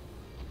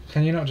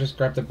 Can you not just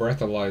grab the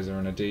breathalyzer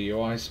and a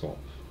DUI swap?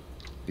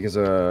 Because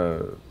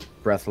a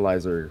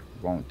breathalyzer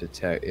won't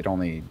detect, it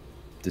only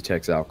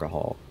detects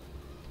alcohol.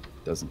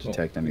 Doesn't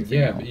detect anything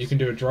Yeah, else. but you can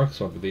do a drug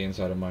swab with the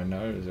inside of my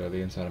nose or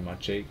the inside of my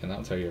cheek, and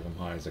that'll tell you if I'm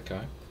high as a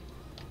kite.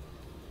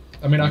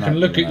 I mean, I'm I can not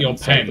look doing at that your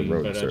inside the pen,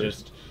 road, but sir. I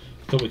just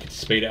thought we could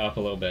speed it up a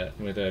little bit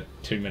with a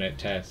 2-minute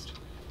test.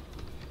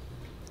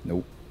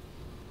 Nope.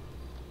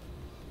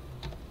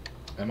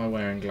 Am I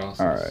wearing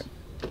glasses? Alright.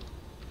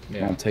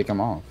 Yeah. Well, take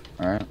them off,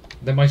 alright?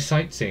 They're my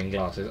sightseeing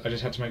glasses. I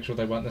just had to make sure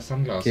they weren't the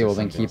sunglasses. Okay, well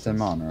then keep them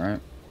sunglasses. on, alright?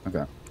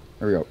 Okay.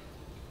 Here we go.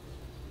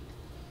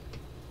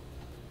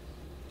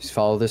 Just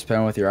follow this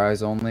pen with your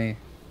eyes only.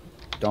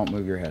 Don't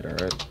move your head,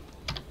 alright?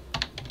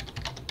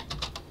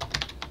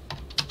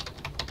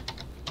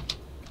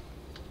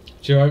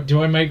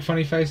 Do I make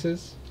funny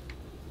faces?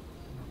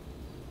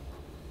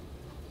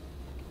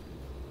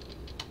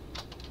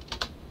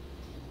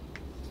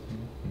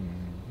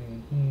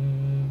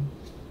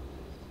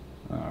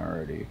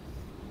 Alrighty.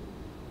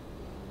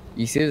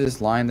 You see this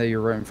line that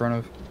you're right in front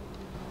of?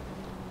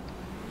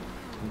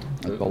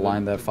 Like the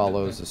line that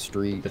follows the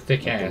street. The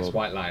thick like ass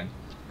white line.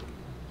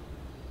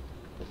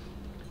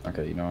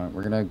 Okay, you know what?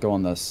 We're gonna go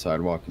on the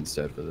sidewalk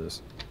instead for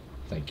this.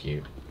 Thank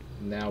you.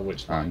 Now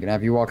which I'm line? gonna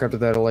have you walk up to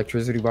that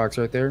electricity box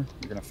right there.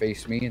 You're gonna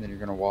face me, and then you're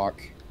gonna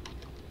walk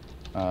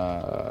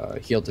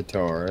heel to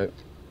toe, alright?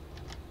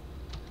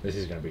 This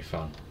is gonna be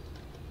fun.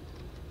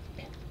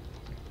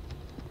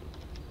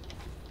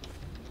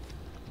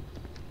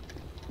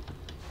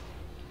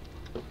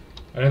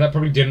 I know that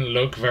probably didn't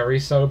look very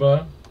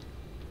sober,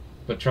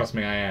 but trust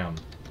me, I am.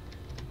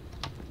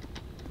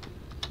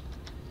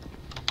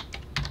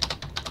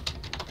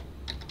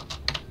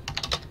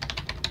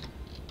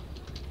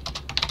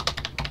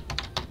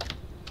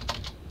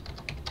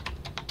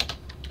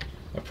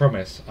 I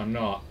promise, I'm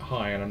not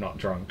high and I'm not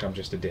drunk, I'm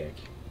just a dick.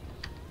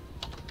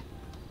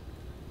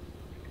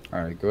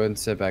 Alright, go ahead and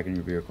sit back in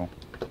your vehicle.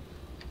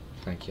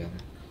 Thank you.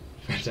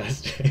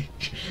 Fantastic.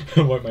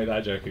 I won't make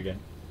that joke again.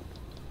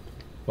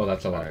 Well,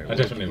 that's a lie. Right, I what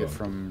did definitely you get won't.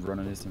 from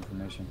running this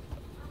information?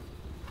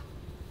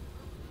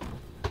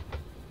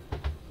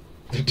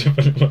 You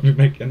definitely won't be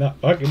making that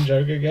fucking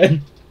joke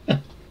again.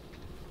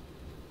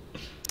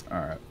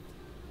 Alright.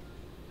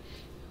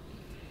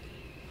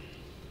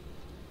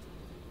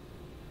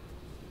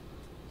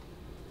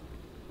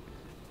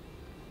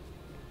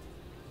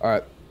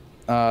 Alright.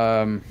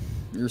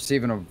 You're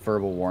receiving a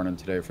verbal warning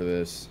today for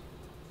this.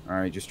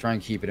 Alright, just try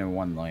and keep it in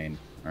one lane,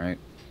 alright?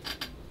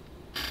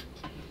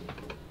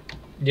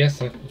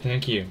 Yes,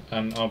 thank you.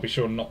 And I'll be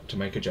sure not to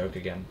make a joke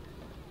again.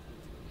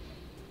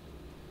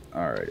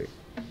 Alrighty.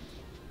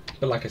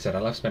 But like I said, I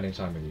love spending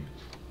time with you.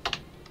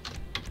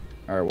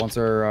 Alright, once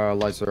our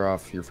lights are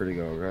off, you're free to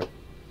go, okay?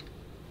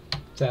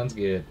 Sounds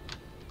good.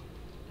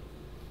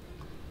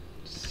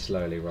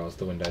 Slowly rolls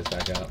the windows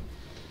back up.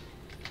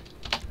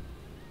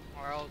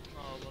 Or I'll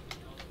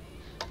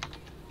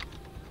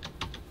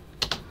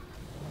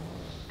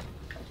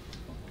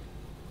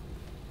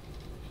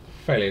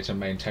Failure to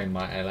maintain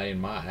my LA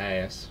in my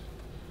ass.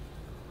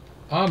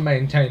 I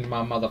maintained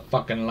my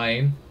motherfucking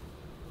lane.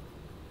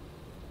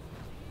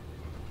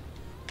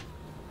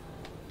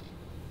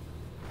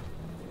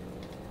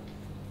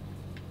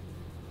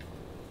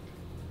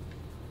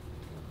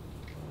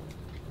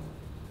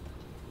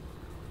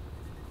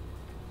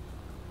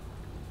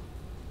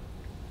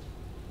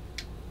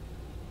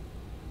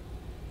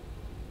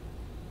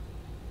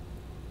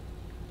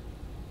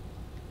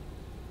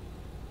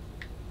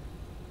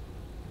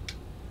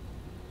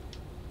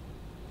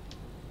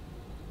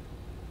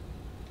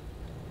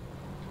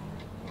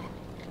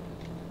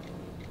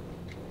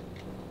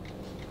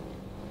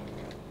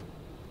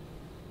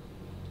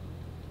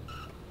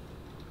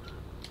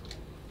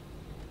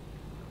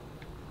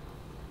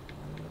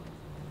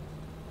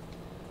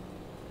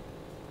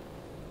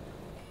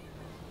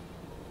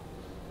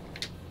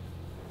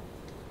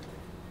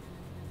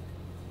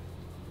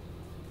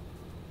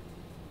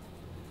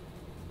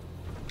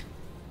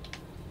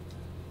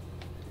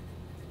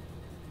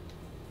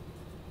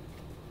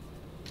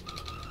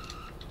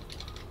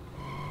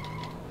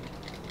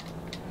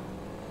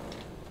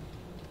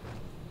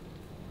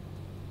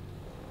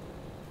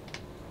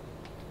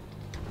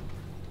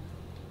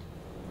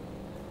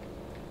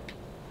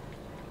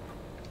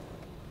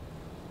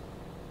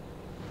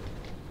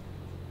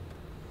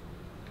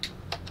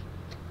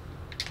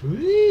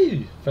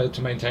 Whee! Failed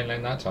to maintain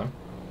lane that time.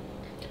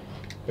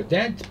 But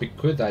that's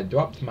because I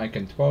dropped my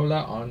controller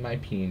on my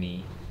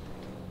peony.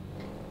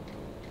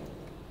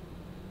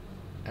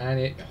 And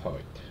it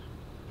hurt.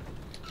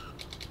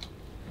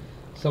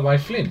 So I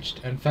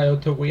flinched and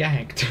failed to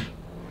react.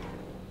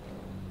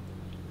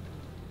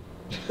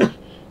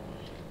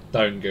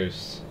 Don't,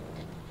 Goose.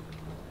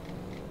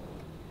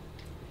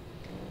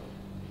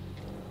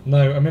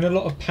 No, I'm in a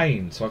lot of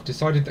pain, so I've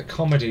decided that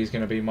comedy is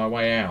going to be my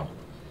way out.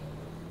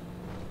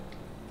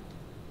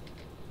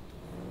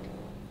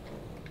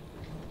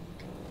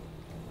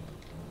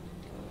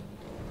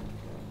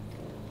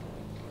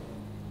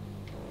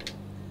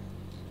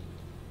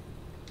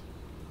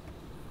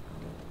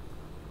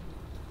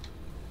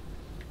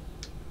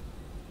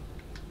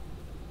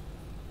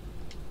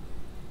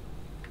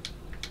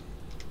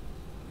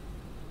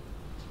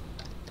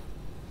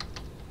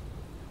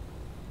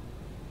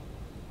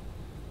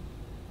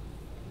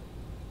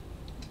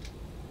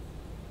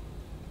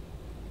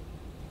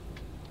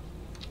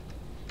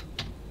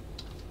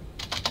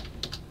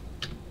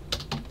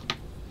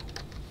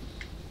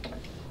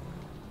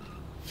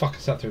 Fuck, I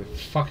sat through the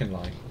fucking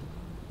line.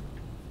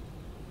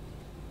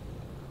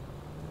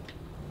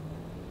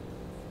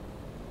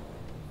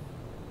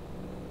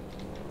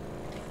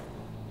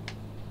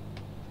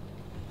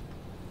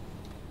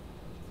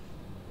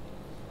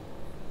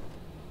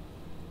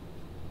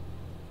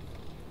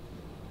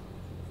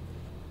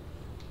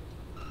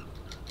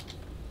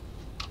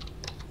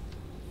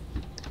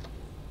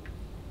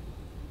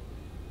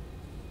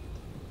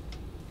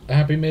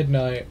 Happy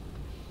midnight.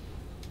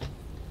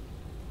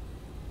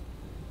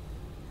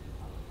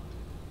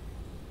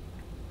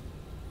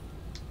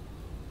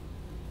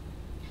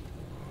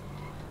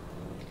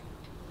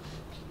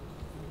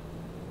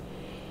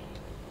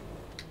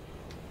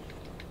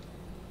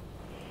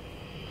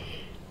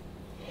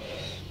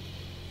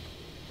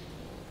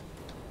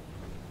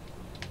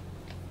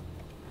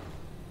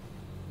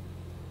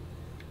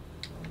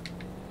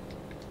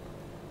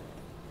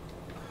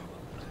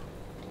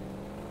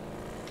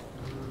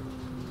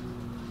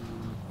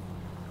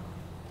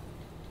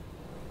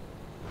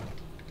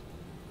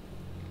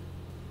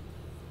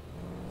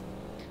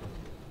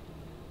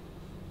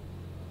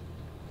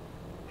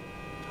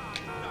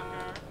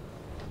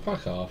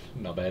 Fuck off.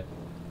 Not bad.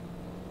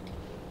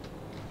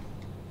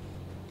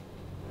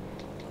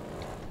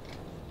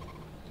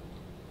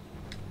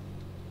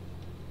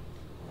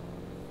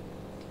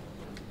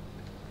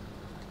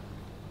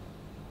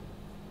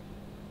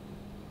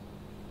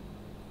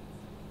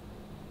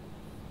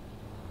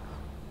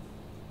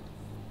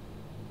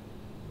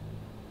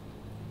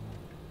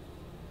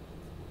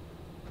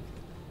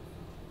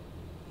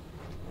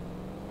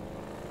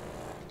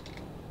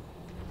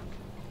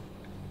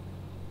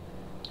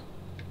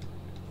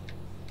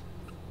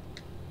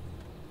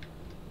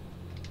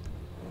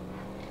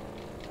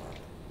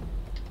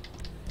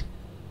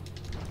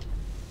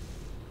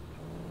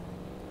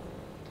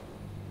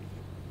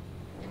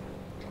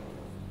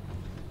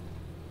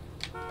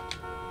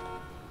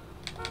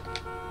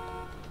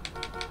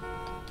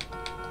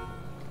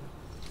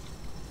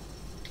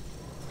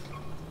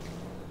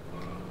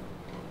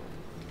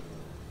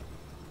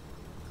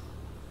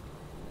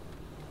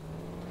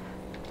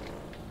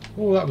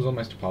 Oh, that was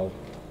almost a pole.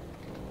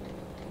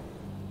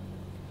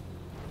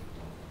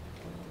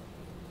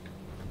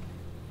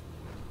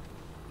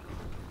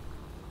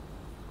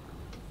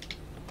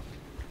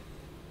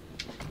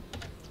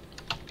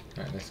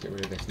 Right, let's get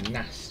rid of this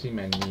nasty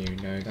menu.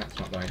 No, that's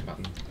not the right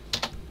button.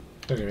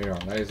 Don't get me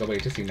wrong, that is a way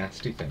to see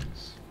nasty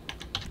things.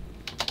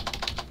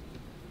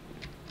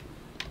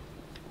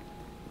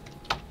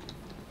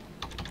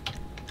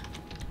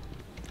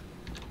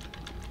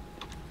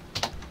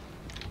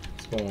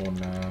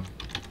 Spawn,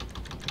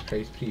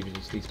 place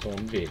previously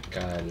spawned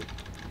vehicle.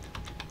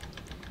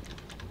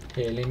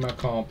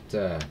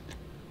 Helicopter.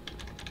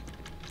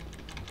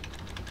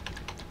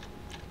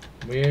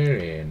 We're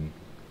in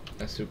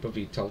a super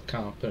VTOL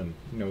carbon.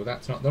 No,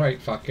 that's not the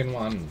right fucking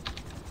one.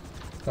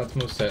 That's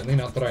most certainly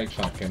not the right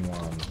fucking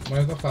one.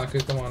 Where the fuck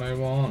is the one I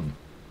want?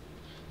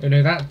 Oh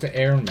no, that's the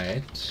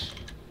airmet.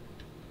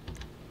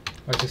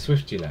 Oh, it's a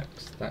Swift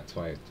Deluxe. That's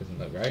why it doesn't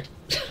look right.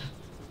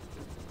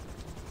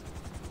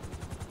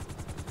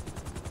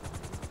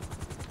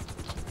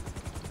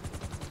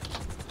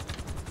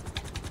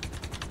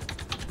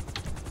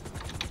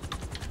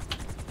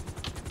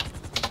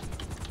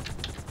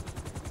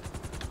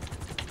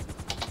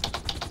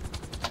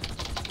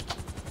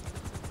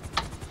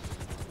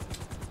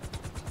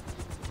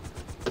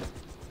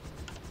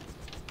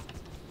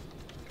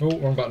 Oh,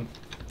 wrong button.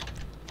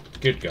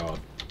 Good God.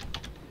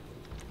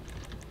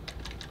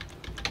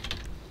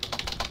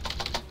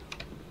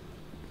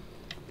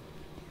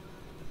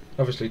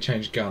 Obviously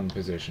change gun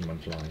position when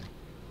flying.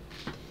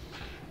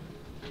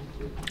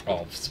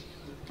 Ovs.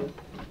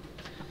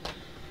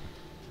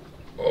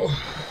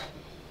 Oh.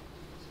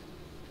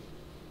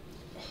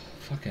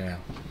 Fucking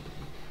hell.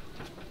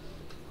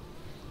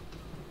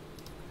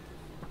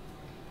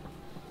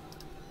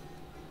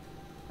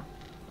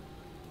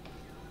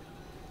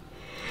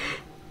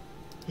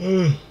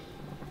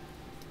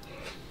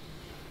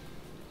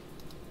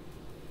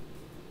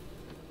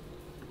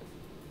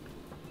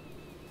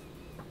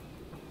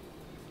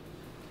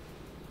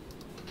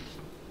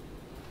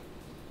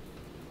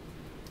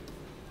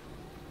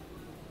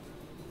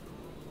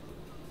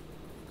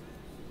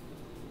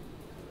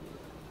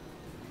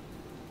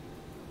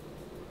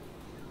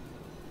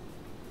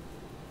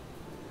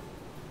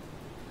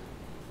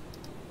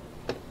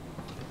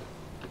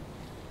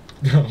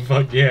 Oh,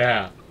 fuck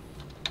yeah.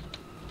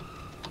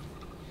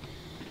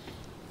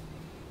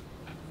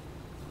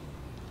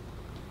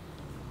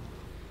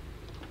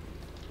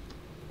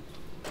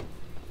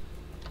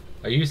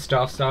 Are you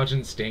Staff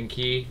Sergeant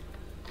Stinky?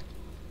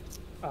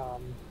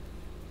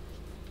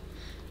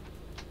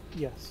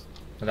 Yes.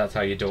 Well, that's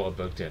how your daughter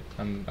booked it.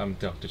 I'm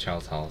Dr.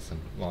 Charles Harrison.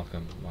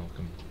 Welcome,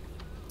 welcome.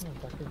 Oh,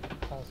 Dr.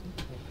 Harrison,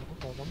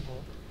 welcome.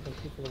 Thank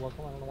you for the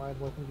welcome. I don't know why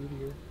I'd welcome you to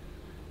your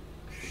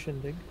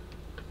shindig.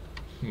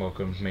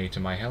 Welcome me to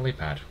my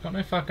helipad. Got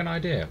no fucking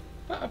idea,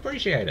 but I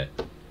appreciate it.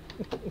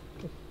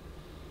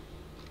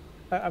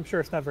 I'm sure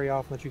it's not very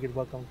often that you get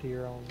welcomed to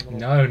your own little...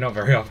 No, not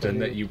very often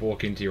that you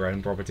walk into your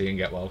own property and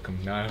get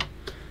welcomed, no.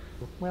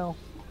 Well,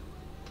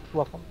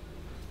 welcome.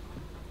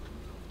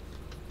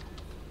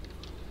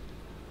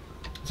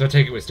 So I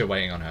take it we're still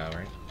waiting on her,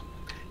 right?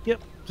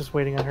 Yep, just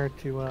waiting on her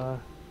to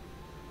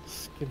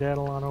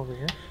skedaddle on over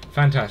here.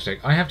 Fantastic.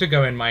 I have to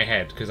go in my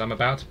head because I'm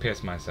about to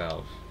piss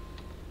myself.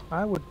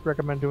 I would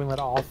recommend doing that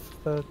off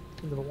into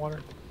the water.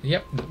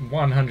 Yep,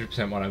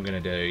 100% what I'm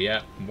going to do.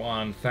 Yep,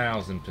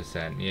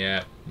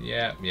 1000%.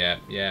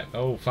 Yep.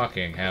 Oh,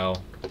 fucking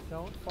hell.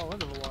 Don't fall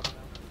into the water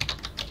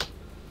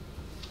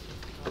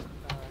now.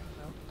 Alright,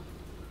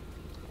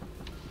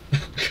 no.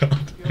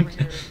 God. Get over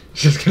here.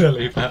 Just going to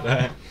leave that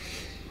there.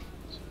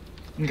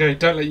 Okay,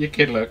 don't let your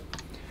kid look.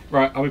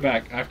 Right, I'll be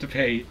back. I have to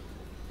pee.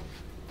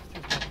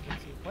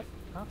 What?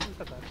 Huh? Who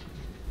said that?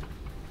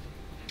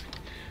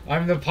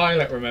 I'm the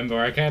pilot, remember?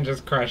 I can't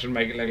just crash and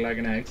make it look like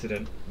an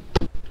accident.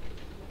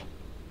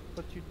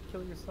 But you'd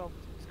kill yourself.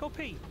 Just go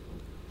pee.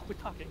 Quit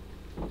talking.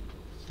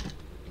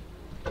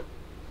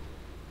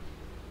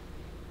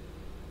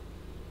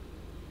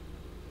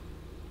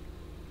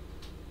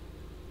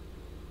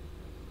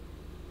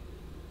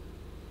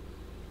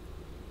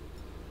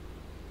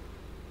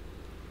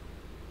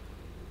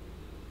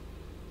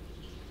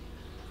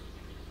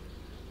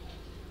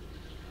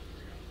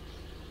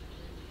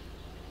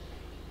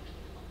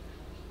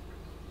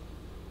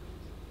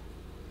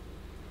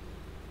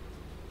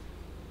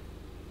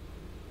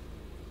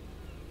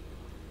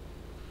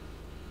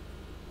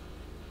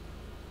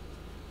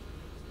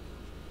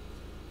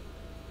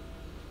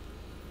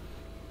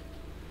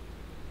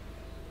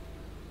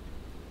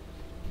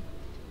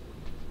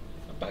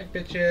 Bye,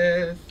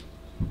 bitches.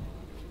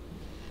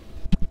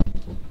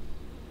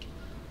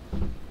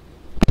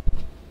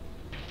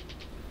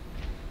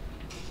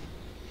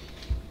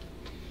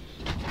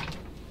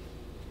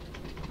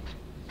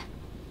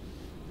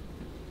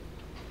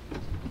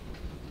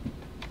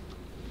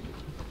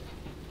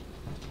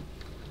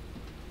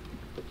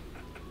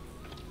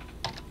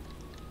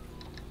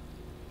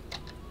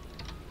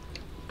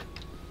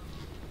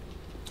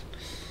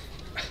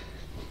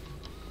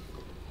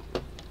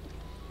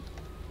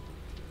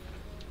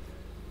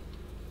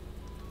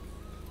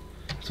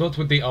 So what's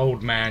with the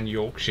old man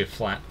Yorkshire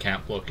flat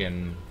cap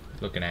looking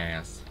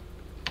ass?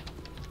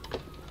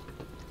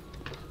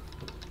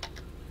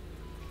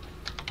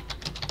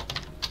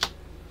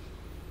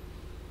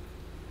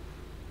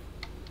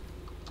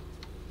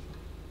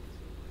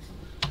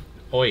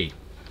 Oi.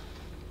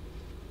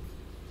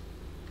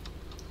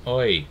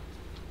 Oi.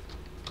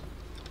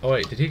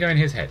 Oi, did he go in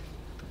his head?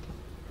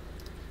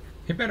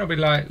 He better not be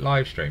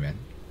live streaming.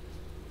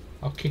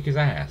 I'll kick his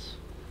ass.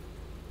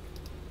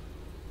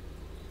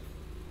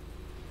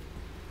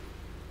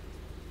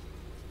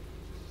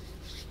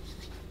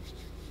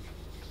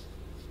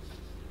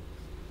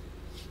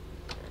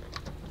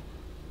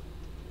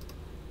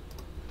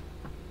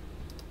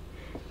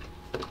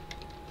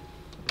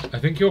 I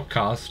think your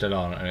car's still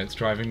on and it's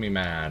driving me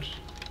mad.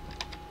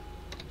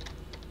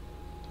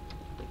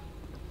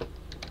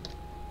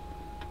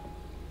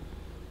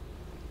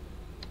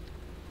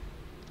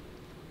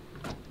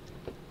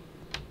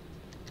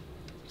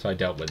 So I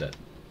dealt with it.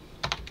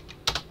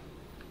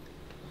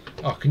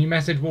 Oh, can you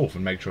message Wolf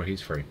and make sure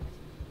he's free?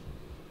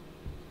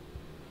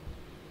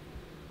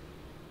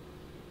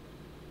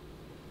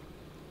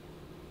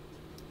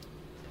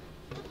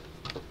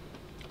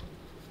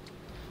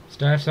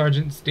 Staff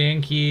Sergeant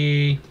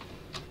Stinky.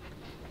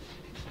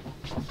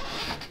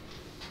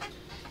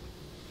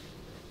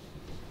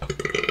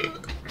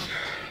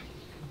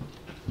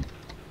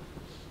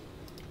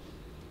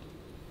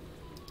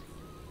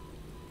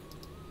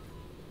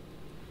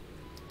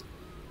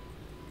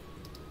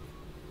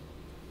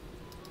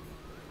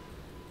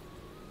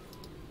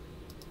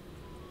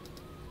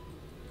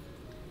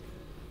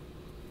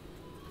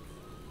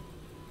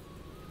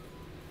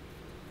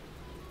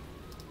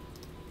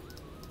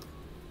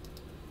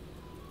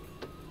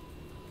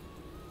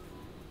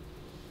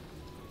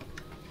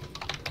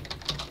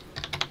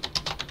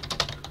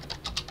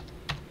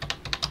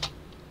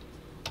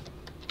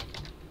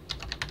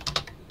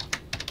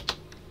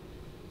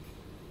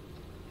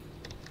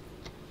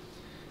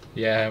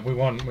 Yeah, I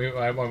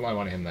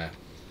want him there.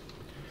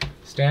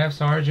 Staff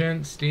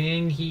Sergeant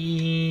Stinky.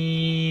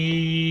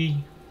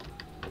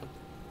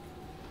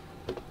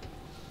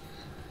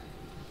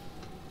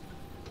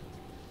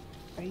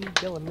 Why are you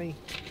killing me?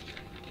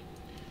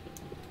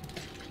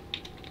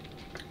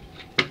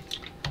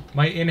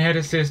 My in-head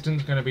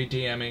assistant's gonna be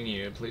DMing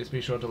you. Please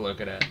be sure to look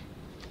at it.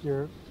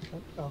 You're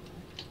okay.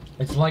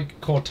 It's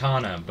like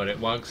Cortana, but it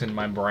works in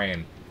my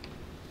brain.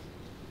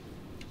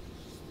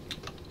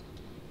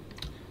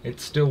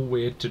 It's still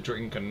weird to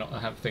drink and not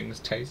have things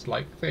taste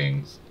like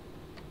things.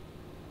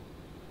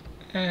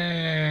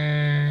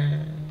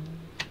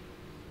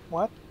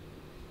 What?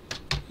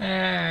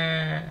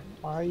 Why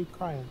are you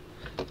crying?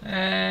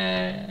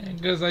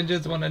 Because I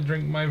just want to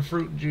drink my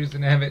fruit juice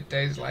and have it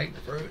taste like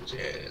fruit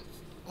juice.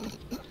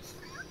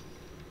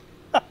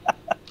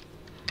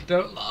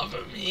 Don't laugh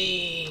at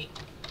me.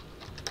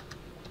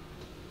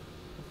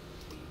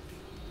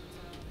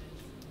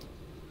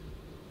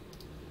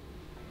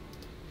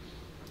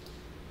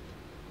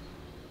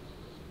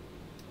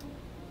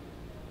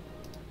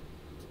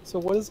 So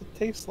what does it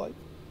taste like?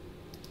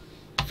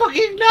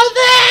 Fucking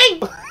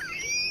nothing!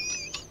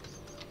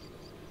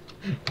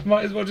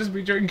 Might as well just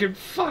be drinking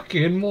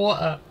fucking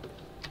water.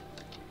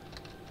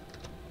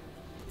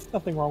 There's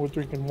nothing wrong with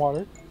drinking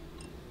water.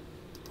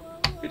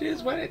 It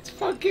is when it's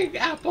fucking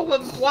apple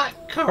and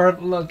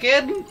blackcurrant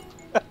looking.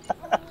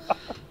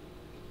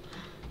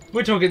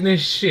 We're talking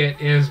this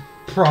shit is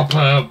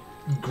proper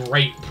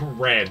grape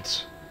red.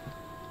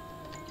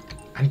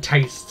 And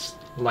tastes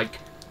like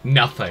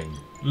nothing.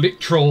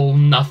 Literal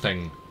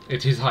nothing.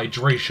 It is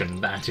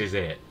hydration, that is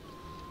it.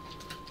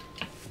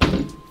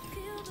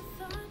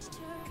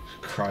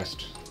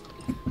 Christ.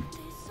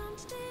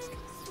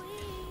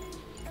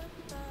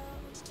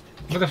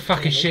 Where the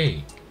fuck is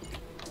she?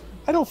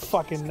 I don't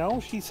fucking know.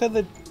 She said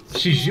that...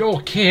 She's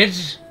your kid!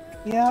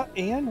 Yeah,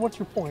 and? What's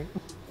your point?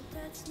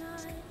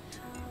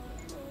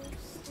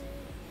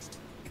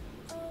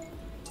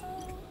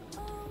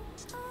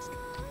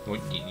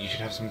 Well, you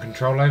should have some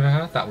control over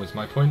her, that was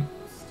my point.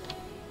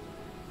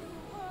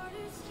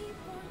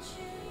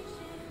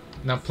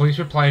 Now please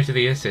reply to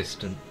the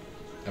assistant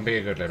and be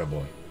a good little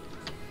boy.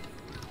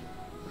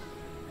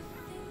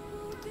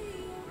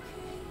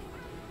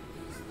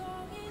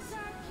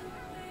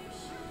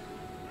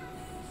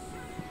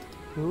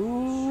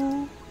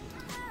 Ooh.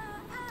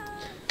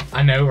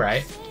 I know,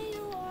 right?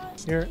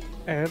 Your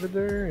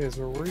editor is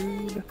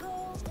rude.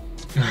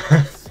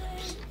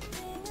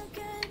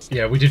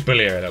 Yeah, we did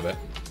bully her a little bit.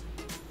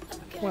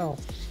 Well,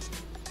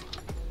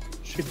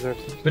 she She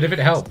deserves it. But if it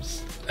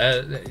helps,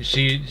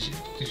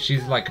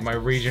 she's like my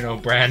regional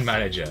brand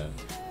manager.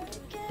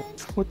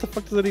 What the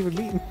fuck does that even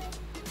mean?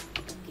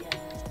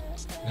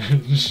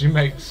 She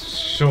makes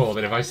sure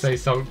that if I say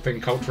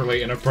something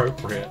culturally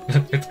inappropriate,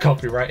 it's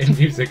copyrighted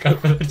music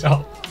over the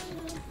top.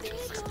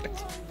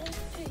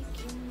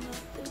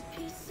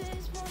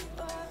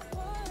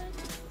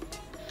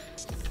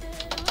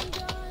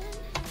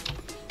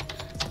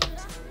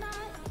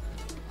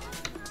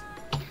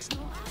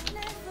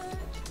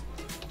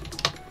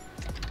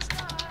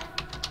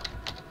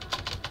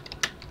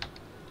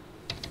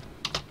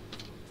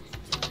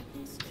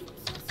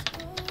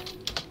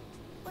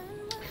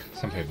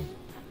 Some people.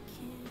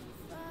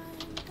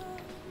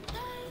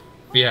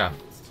 But yeah.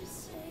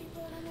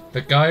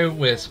 The guy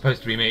we're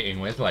supposed to be meeting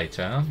with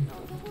later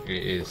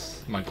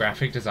is my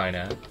graphic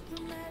designer.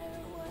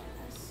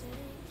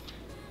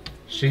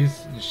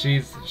 She's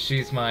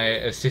my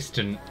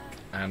assistant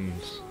and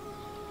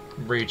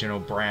regional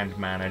brand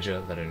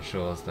manager that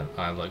ensures that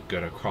I look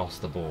good across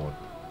the board.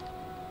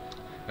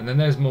 And then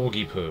there's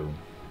Morgie Poo.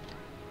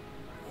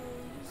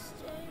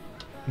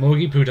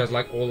 Morgie Poo does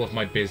like all of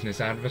my business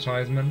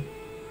advertisement.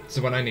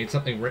 So when I need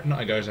something written,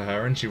 I go to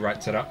her and she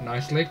writes it up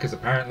nicely, because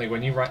apparently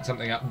when you write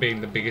something up being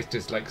the biggest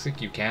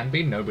dyslexic you can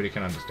be, nobody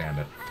can understand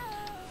it.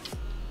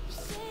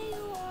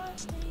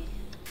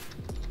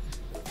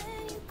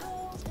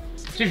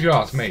 If you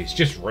ask me, it's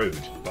just rude,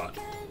 but...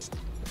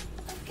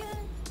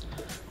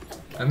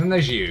 And then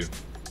there's you.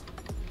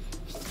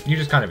 You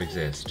just kind of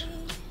exist.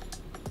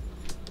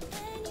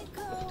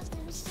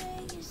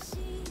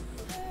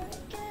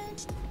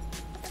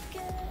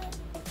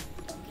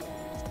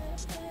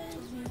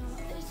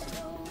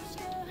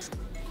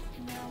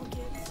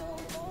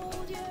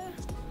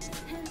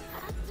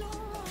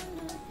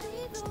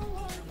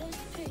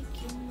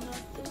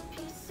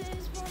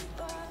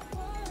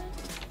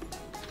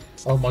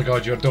 Oh my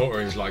god, your daughter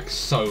is like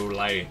so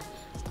late.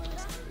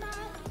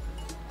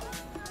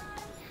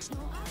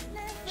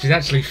 She's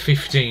actually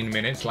 15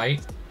 minutes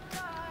late.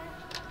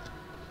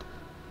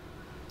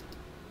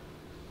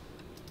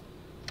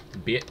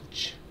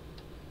 Bitch.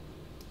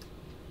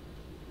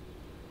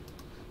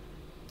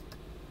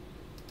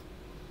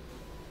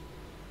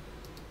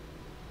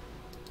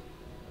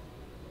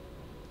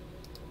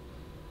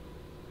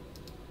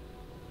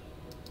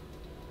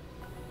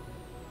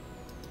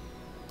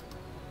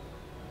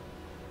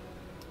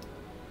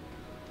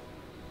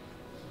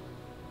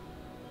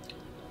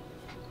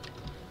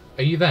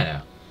 Are you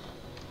there?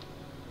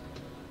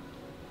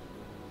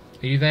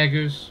 Are you there,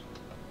 Goose?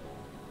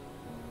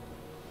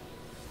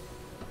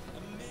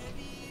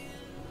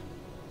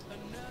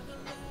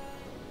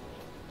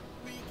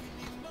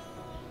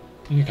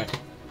 Okay,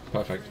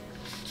 perfect.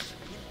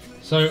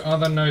 So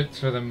other notes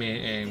for the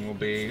meeting will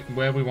be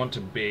where we want to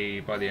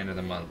be by the end of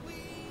the month.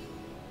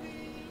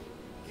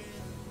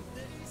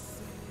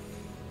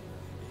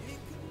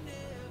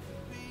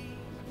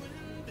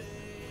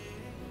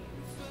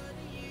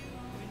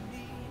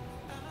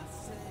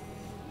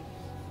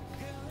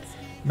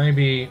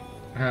 Maybe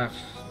have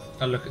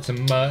a look at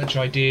some merch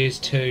ideas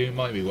too,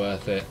 might be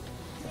worth it.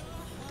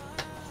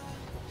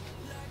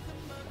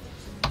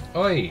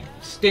 Oi,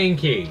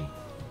 Stinky!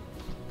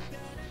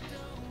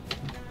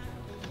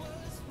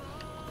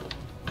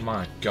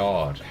 My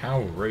god, how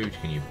rude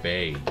can you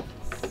be?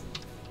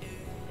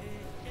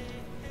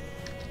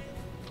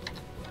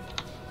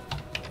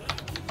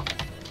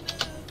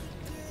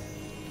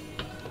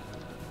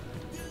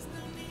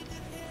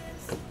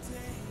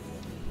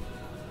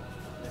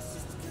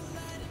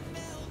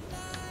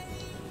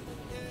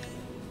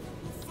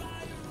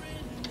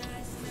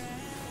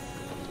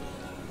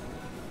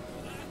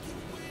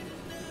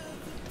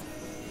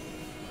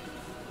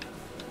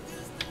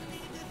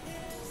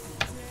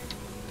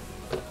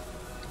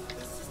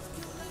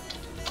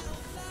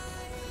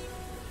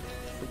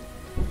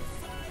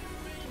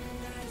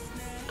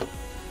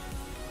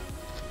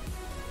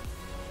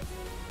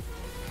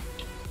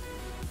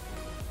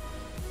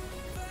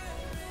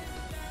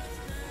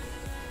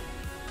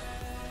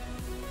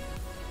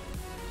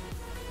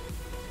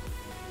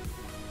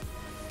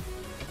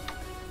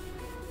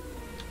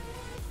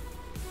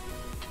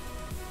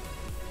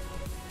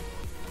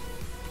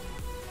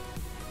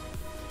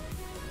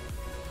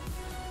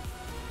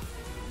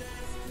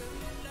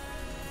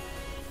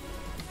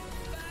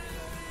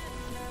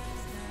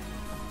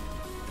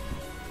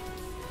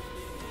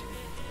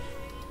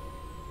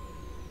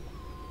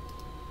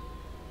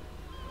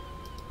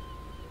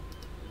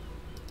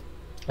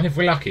 And if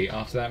we're lucky,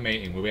 after that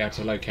meeting, we'll be able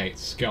to locate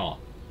Scott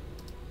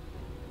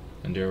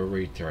and do a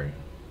read-through.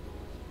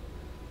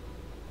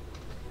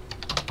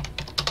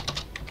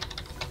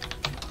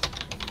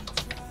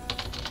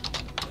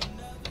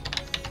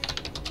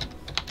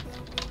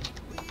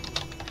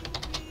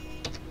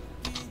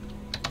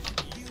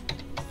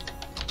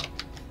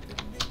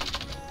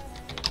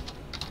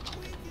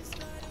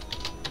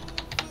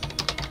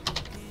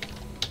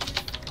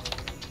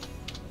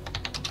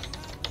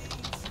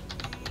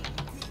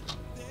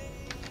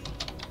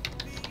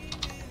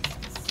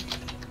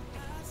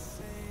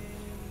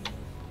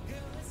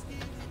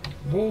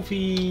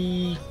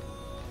 Wolfie!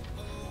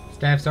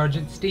 Staff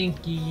Sergeant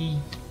Stinky!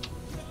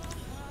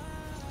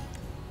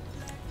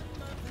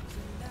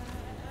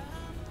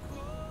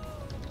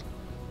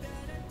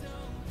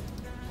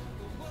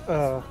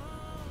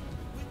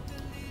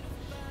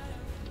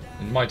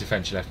 In my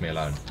defense, she left me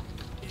alone.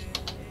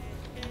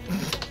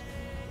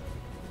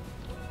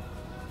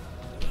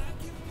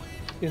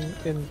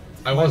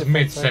 I was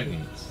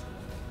mid-sentence.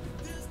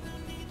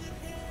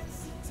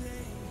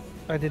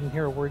 I didn't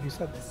hear a word you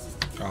said.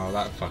 Oh,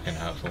 that fucking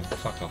hurtful.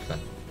 Fuck off then.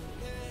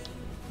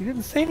 You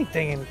didn't say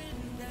anything.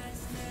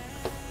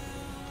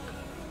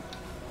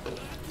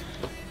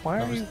 Why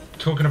I are was you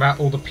talking about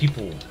all the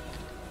people.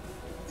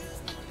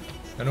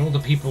 And all the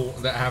people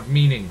that have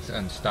meanings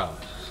and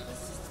stuff.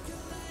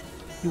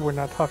 You were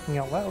not talking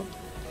out loud.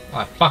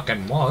 I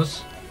fucking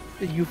was.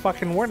 You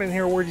fucking weren't. I didn't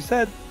hear a word you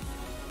said.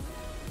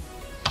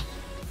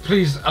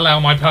 Please allow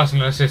my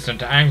personal assistant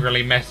to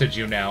angrily message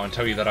you now and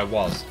tell you that I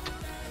was.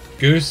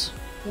 Goose?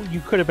 Well, you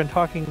could have been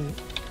talking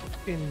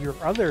in your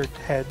other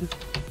head.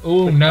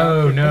 Oh,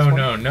 no, no,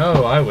 no,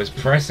 no. I was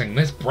pressing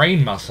this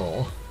brain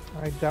muscle.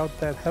 I doubt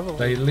that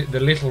heavily. The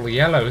little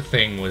yellow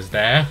thing was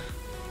there.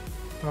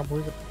 I don't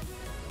believe it.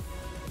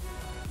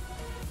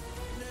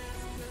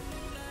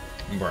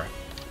 Bruh.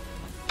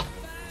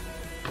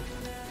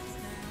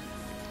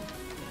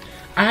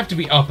 I have to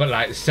be up at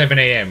like 7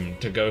 AM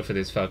to go for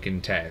this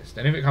fucking test.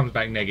 And if it comes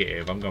back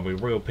negative, I'm going to be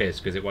real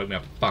pissed because it woke me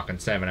up at fucking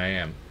 7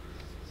 AM.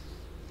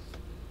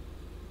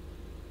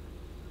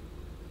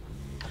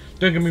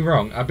 Don't get me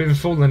wrong, I've been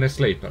falling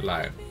asleep at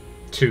like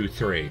 2,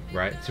 3,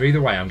 right? So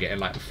either way I'm getting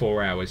like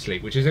 4 hours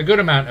sleep, which is a good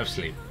amount of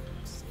sleep.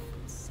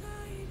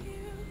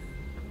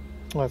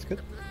 Well, that's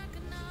good.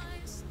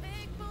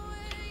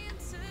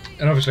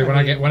 And obviously when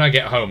I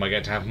get home I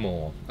get to have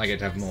more. I get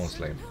to have more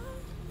sleep.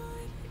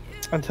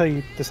 Until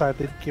you decide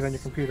to get on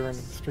your computer and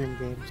stream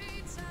games.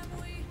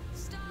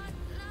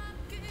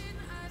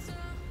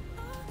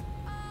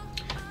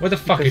 Where the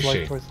fuck is Because she?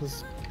 life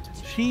choices.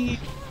 She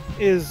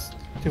is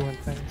doing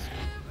things.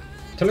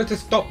 Tell her to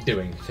stop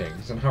doing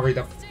things and hurry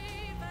the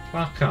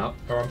fuck up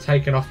or I'm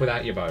taking off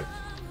without you both.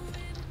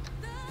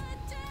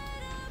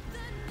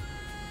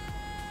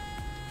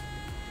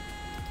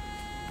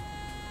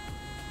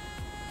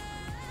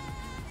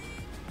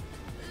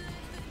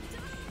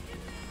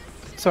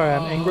 Sorry,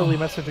 I'm angrily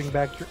messaging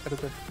back your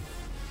editor.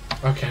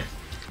 Okay.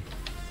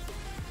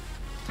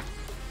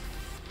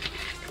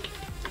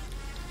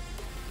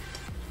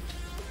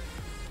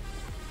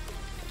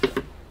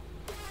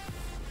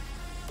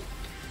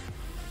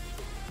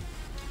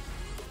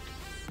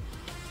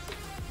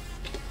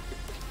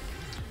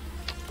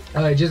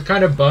 It just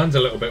kind of burns a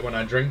little bit when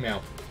I drink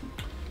now.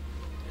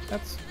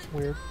 That's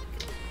weird.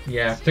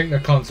 Yeah, I think the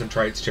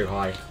concentrate's too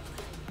high.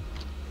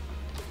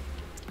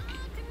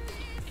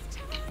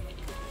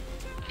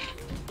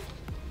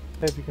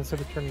 Have you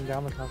considered turning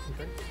down the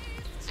concentrate?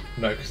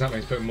 No, because that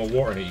means putting more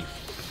water in it, you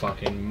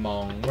fucking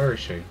mong. Where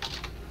is she?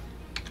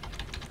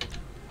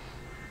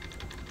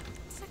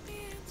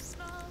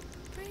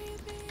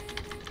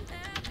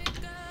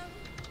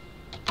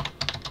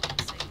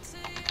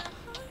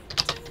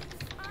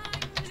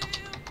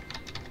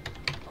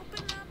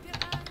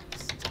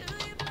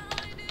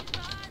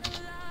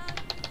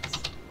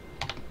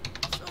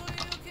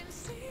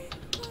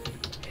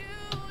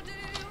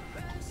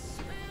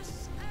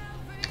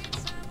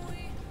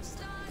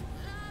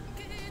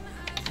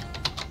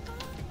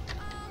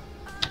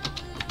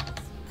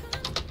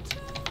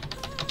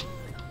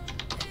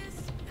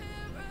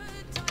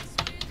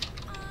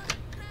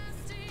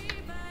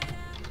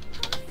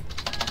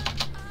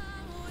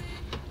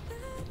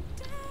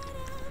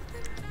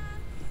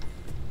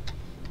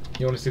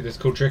 You want to see this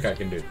cool trick I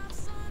can do?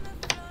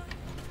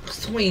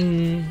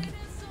 Swing!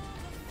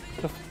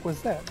 The fuck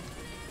was that?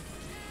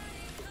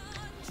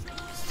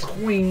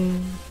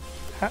 Swing!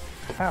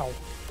 How?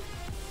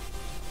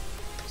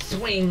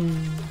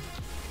 Swing!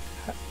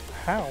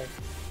 How?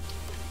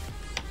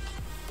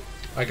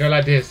 I go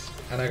like this,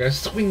 and I go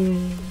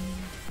swing!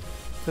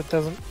 That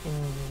doesn't...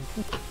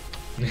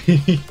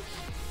 It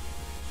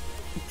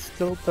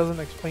still doesn't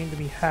explain to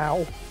me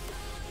how.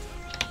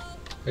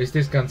 Is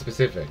this gun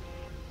specific?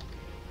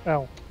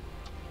 Oh.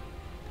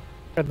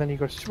 And then you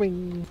go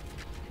swing.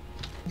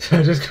 So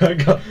I just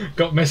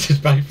got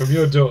message back from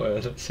your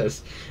daughter that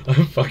says,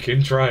 I'm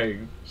fucking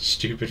trying,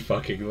 stupid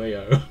fucking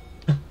Leo.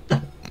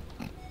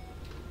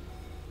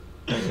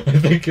 I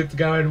think it's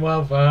going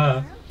well for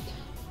her.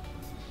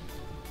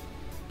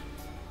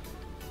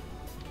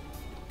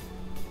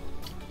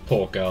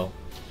 Poor girl,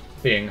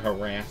 being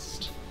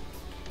harassed.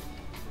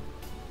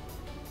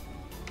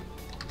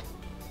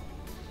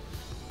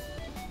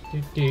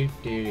 Do, do,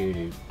 do, do,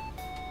 do.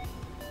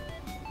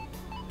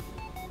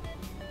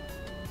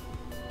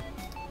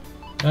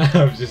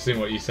 I've just seen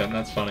what you sent,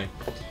 that's funny.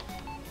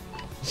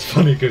 It's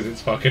funny because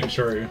it's fucking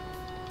true.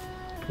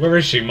 Where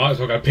is she? Might as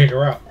well go pick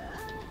her up.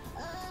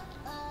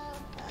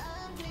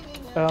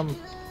 I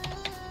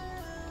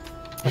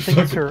think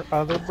it's her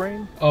other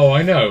brain. Oh,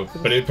 I know,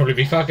 but it'd probably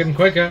be fucking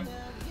quicker.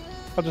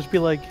 I'll just be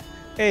like,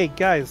 Hey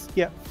guys,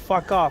 yeah,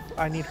 fuck off.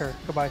 I need her.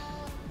 Goodbye.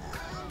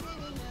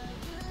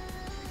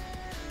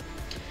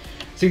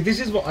 See, this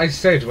is what I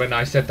said when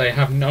I said they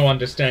have no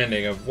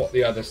understanding of what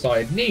the other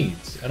side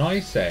needs. And I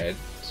said,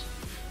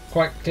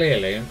 quite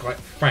clearly and quite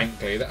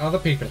frankly, that other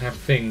people have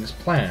things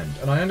planned.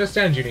 And I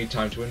understand you need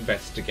time to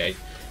investigate.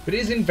 But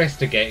is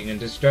investigating and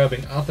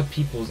disturbing other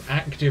people's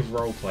active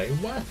roleplay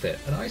worth it?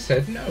 And I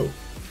said no.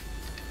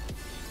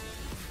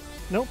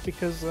 Nope,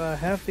 because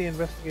half the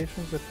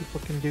investigations that people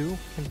can do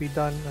can be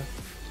done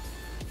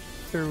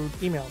through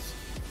emails.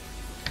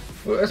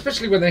 Well,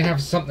 especially when they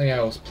have something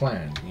else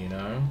planned, you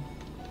know?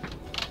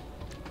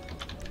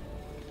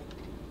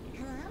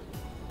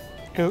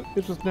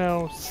 It is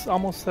now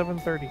almost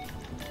 7:30.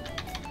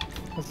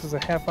 This is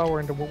a half hour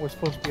into what was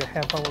supposed to be a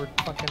half-hour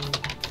fucking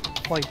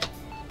flight.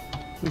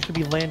 We should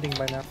be landing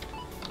by now.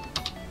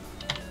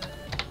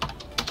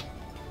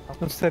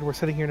 Instead, we're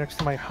sitting here next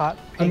to my hot.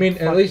 I mean,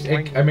 at least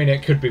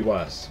it could be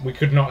worse. We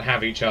could not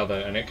have each other,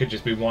 and it could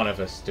just be one of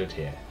us stood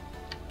here.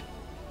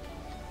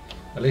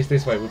 At least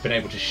this way, we've been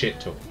able to shit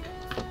talk.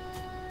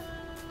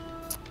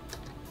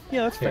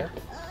 Yeah, that's fair.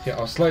 Yeah,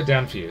 I'll slow it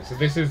down for you. So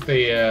this is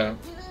the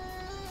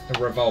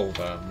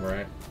revolver,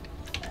 right?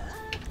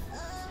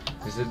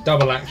 This is a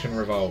double action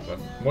revolver.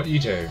 What you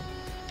do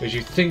is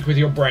you think with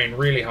your brain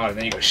really hard, and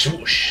then you go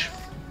swoosh.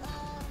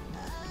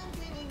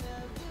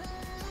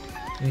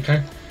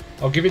 Okay.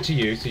 I'll give it to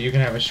you so you can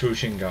have a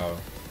swooshing go.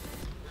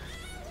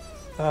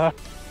 Now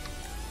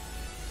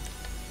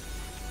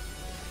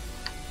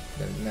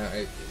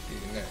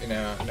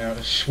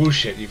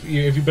swoosh it.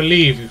 If you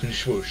believe you can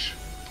swoosh.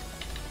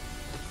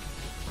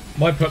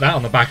 Might put that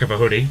on the back of a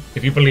hoodie.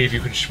 If you believe you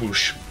can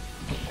swoosh.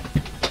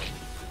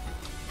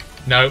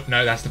 No,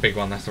 that's the big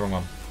one. That's the wrong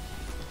one.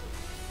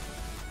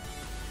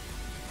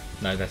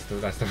 No, that's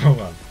the wrong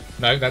one.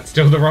 No, that's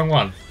still the wrong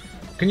one.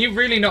 Can you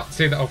really not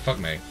see that? Oh, fuck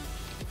me.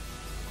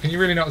 Can you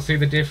really not see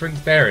the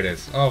difference? There it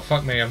is. Oh,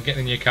 fuck me, I'm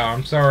getting in your car,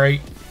 I'm sorry.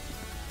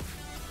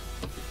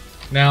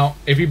 Now,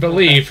 if you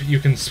believe, you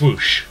can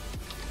swoosh.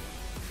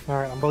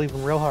 Alright, I'm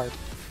believing real hard.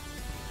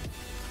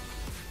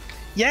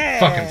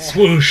 Yeah! Fucking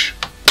swoosh!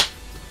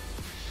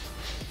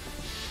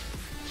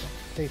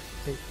 Hey,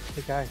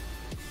 guy.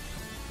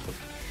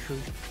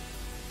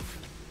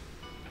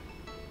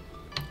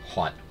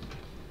 What?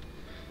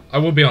 I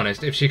will be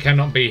honest, if she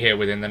cannot be here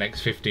within the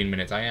next 15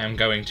 minutes, I am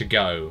going to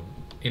go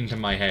into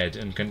my head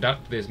and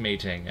conduct this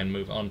meeting and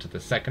move on to the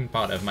second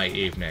part of my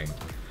evening,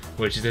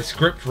 which is a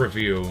script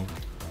review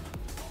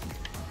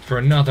for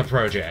another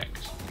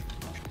project.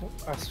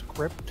 A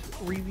script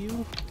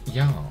review?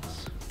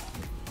 Yes.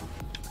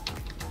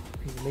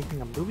 Are you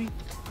making a movie?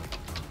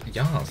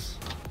 Yes.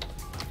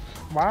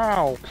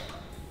 Wow.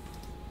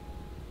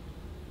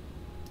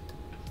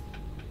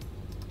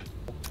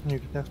 You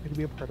can ask me to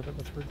be a part of it.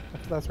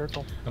 That's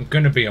hurtful. I'm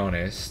gonna be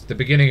honest. The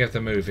beginning of the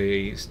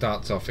movie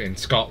starts off in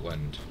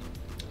Scotland.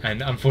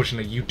 And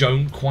unfortunately, you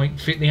don't quite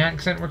fit the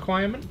accent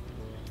requirement.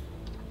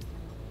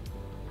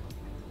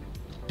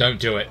 Don't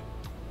do it.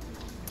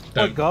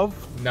 Don't. What,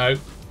 Gov? No.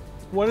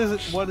 What is it?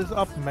 What is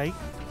up, mate?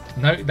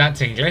 No, that's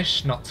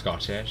English, not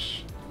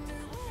Scottish.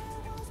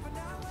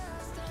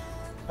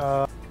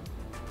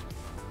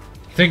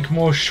 Think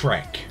more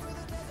Shrek.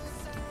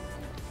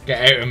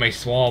 Get out of my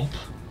swamp.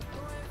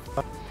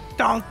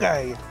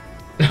 Donkey!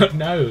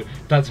 No,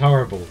 that's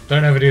horrible.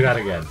 Don't ever do that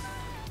again.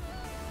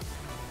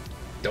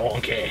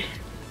 Donkey.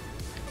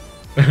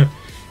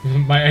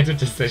 My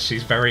editor says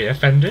she's very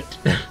offended.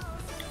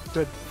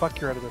 Good.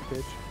 Fuck your editor,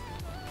 bitch.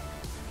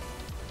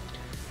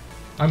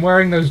 I'm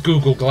wearing those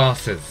Google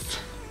glasses.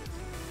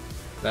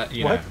 That,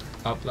 you know,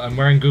 I'm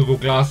wearing Google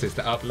glasses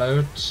to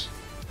upload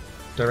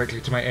directly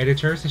to my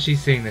editor, so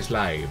she's seeing this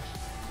live.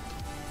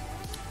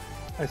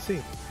 I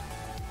see.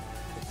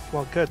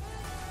 Well, good.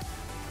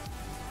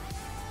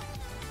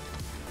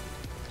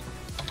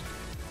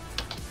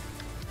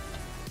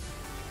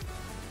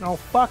 Oh,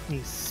 fuck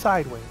me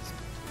sideways.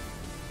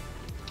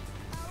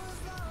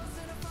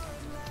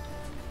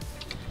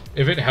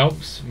 If it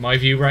helps, my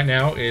view right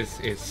now is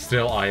it's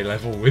still eye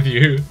level with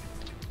you.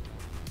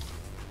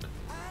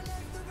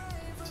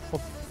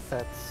 Well,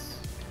 that's...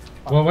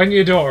 Well, when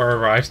your daughter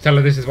arrives, tell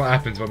her this is what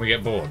happens when we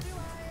get bored.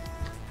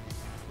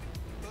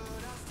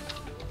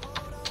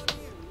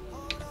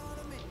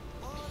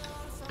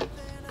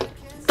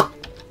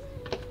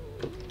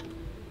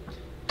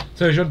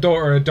 So is your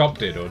daughter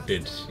adopted, or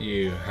did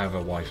you have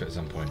a wife at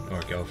some point, or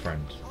a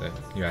girlfriend that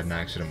you had an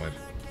accident with?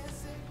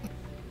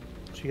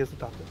 She is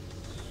adopted.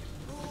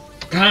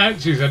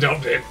 She's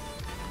adopted.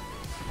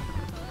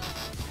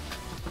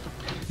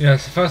 Yeah,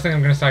 it's the first thing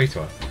I'm going to say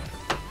to her.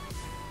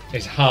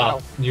 Is, ha,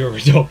 you're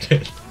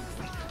adopted.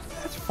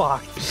 That's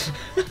fucked.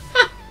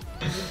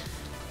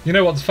 You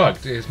know what's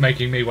fucked? Is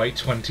making me wait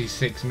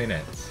 26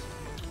 minutes.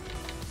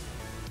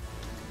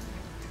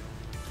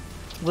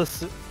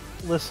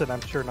 Listen,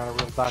 I'm sure not a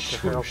real Dr.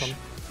 Harrelson.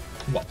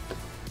 What?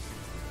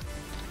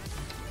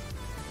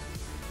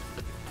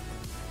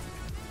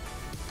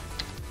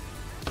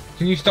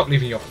 Can you stop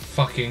leaving your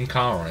fucking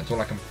car on? It's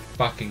all I can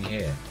fucking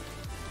hear.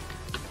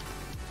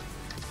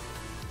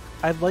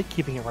 I like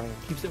keeping it running.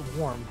 It keeps it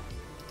warm.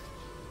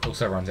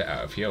 Also runs it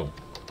out of fuel.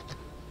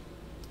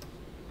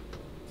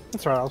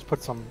 That's alright. I'll just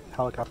put some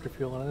helicopter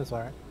fuel in it. It's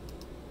alright.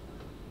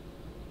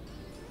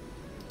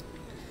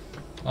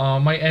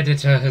 My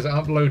editor has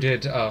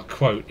uploaded a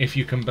quote, if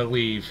you can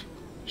believe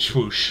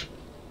swoosh.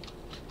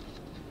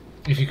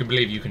 If you can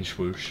believe you can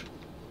swoosh.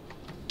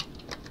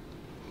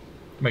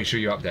 Make sure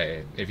you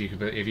update it. If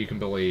you can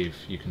believe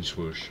you can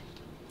swoosh.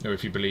 Or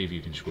if you believe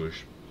you can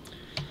swoosh.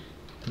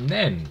 And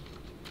then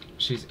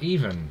she's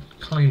even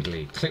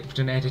kindly clipped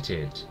and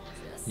edited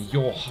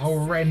your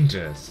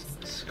horrendous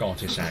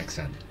Scottish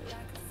accent.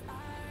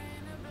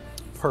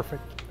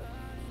 Perfect.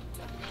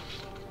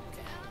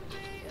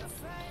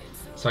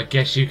 So I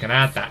guess you can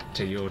add that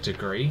to your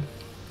degree,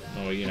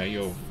 or you know,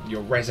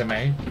 your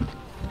resume.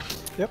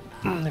 Yep.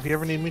 If you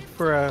ever need me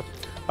for a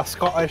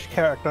Scottish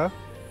character.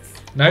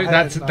 No,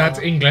 that's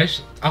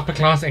English, upper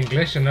class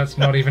English, and that's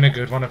not even a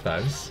good one of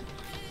those.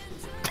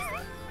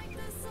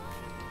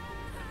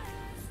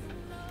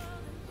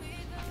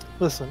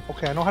 Listen,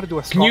 okay, I know how to do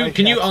a Scottish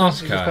Can you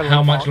ask accent. her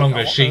how much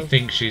longer she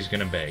thinks she's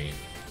gonna be?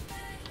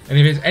 And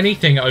if it's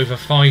anything over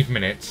 5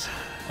 minutes,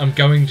 I'm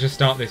going to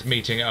start this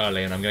meeting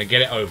early, and I'm going to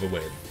get it over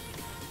with.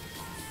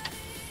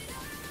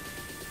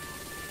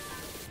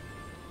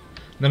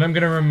 Then I'm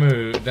going to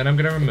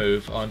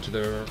remove onto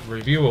the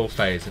review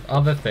phase of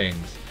other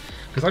things,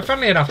 because I,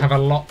 funnily enough, have a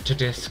lot to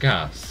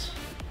discuss.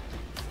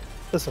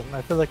 Listen,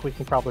 I feel like we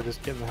can probably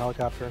just get in the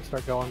helicopter and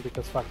start going,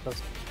 because fuck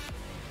this.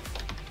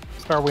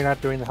 So are we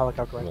not doing the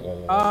helicopter right?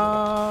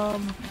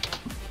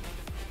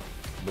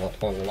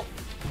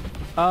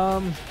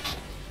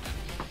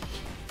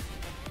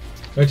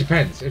 It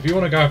depends. If you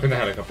want to go up in the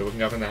helicopter, we can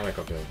go up in the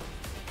helicopter.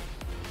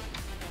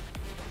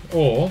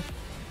 Or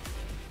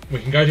we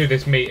can go do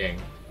this meeting,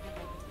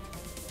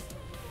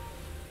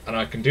 and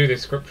I can do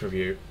this script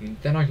review, and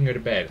then I can go to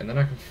bed, and then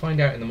I can find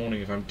out in the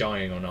morning if I'm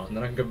dying or not, and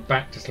then I can go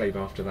back to sleep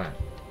after that.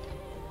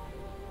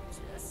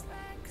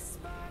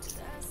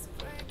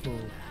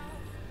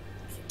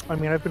 I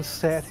mean, I've been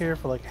sat here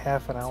for like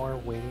half an hour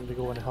waiting to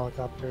go in a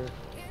helicopter.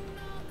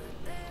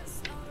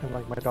 And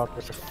like my doctor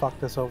said, fuck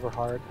this over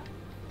hard.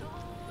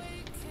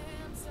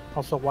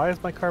 Also, why is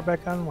my car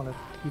back on when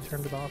you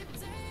turned it off?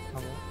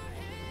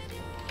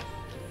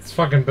 It's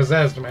fucking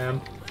possessed, man.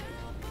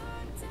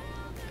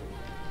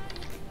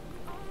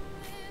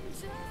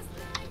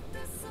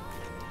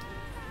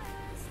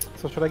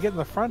 So should I get in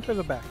the front or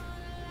the back?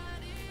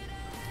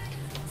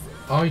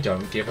 I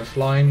don't give a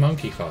flying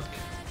monkey fuck.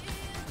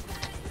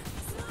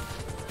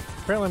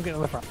 Apparently I'm getting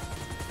in the front.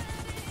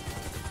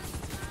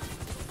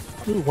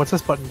 Ooh, what's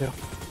this button do?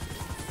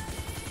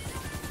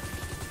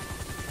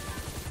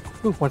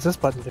 Ooh, what's this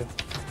button do?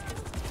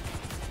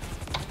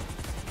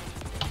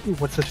 Ooh,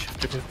 what's this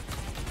shifter do?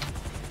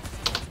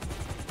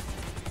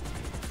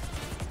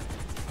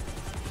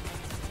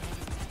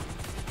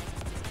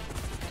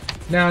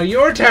 Now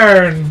your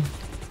turn!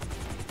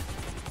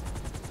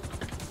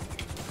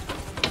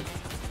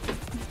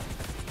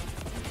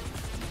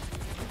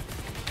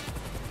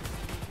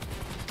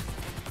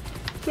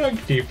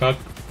 Monkey fuck.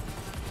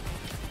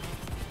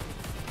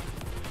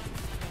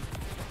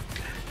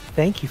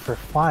 Thank you for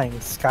flying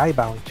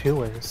Skybound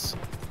Tours.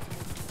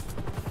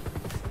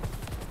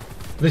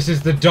 This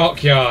is the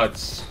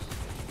dockyards.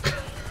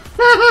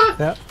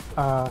 Yep.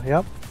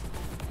 Yep.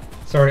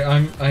 Sorry,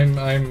 I'm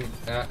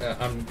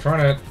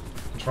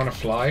trying to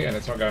fly, and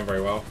it's not going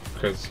very well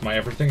because my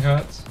everything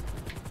hurts.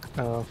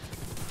 Oh.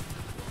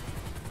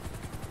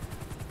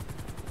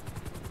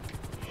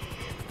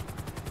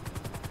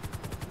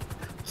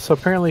 So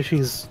apparently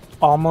she's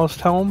almost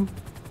home.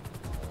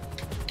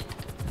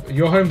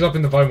 Your home's up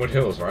in the Vinewood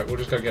Hills, right? We'll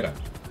just go get her.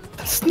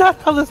 That's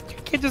not how this. You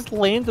can't just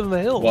land in the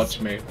hills.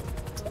 Watch me.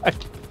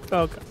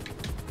 Oh god.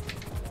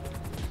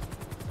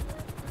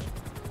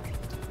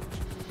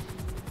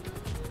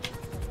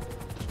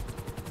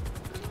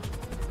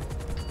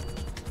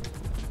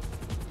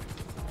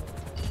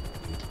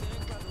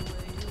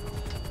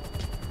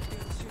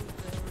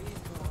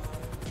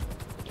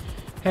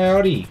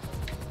 Howdy.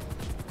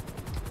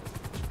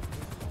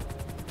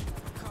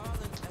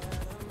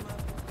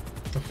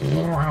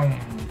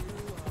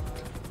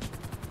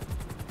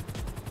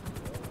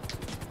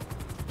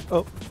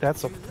 Oh,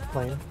 that's a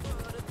plane.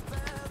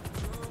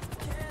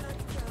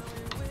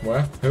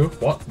 Where? Who?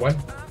 What? When?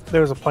 There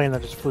was a plane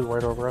that just flew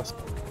right over us.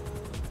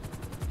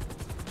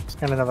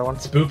 And another one.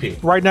 Spoopy.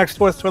 Right next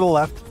to us to the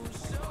left.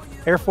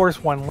 Air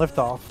Force One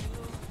liftoff.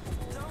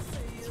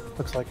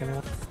 Looks like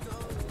anyway.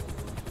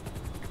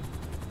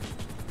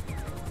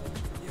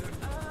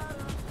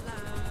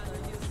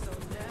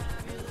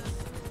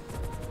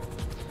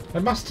 I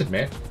must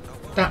admit,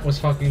 that was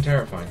fucking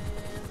terrifying.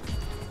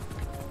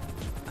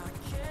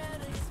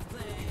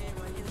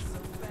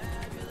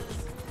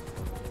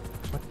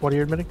 What are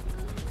you admitting?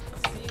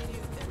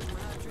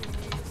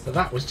 So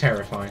that was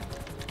terrifying.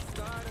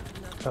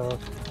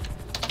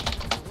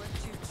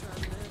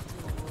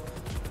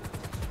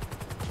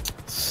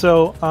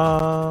 So,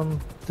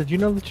 did you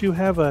know that you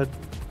have a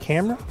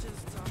camera?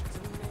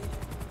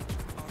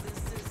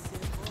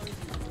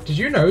 Did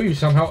you know you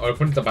somehow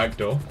opened the back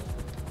door?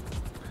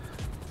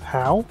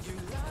 How?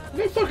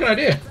 No fucking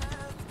idea.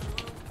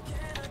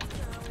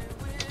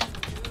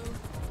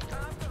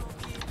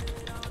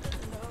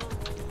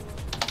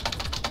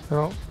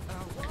 No.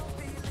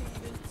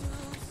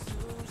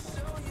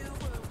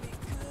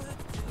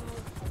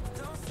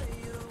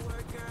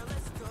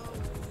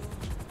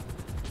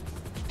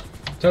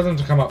 Tell them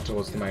to come up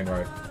towards the main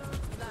road.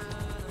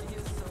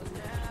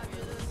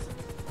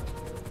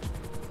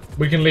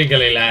 We can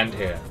legally land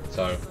here,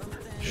 so...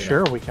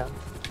 Sure we can.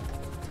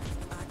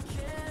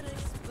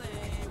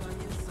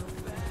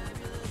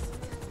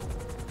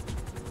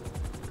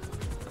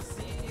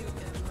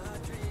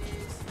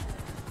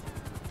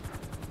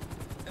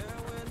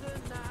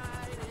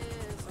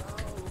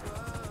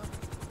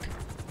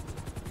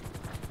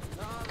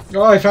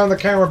 Oh, I found the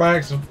camera by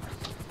accident.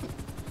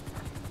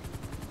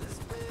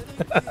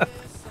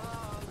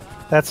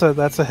 That's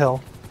a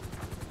hill.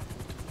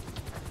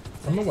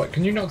 I'm what?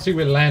 Can you not see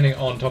we're landing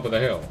on top of the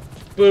hill?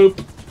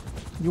 Boop.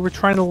 You were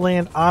trying to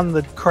land on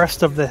the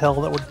crest of the hill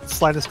that would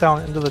slide us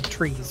down into the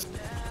trees.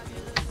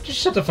 Just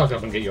shut the fuck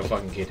up and get your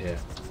fucking kid here.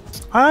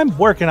 I'm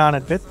working on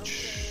it,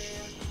 bitch.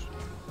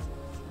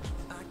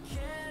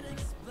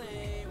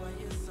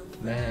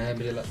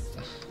 Fabulous.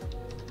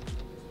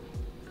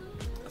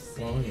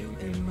 Falling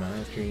in my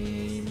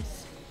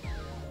dreams.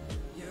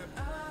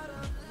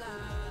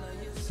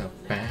 So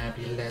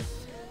fabulous.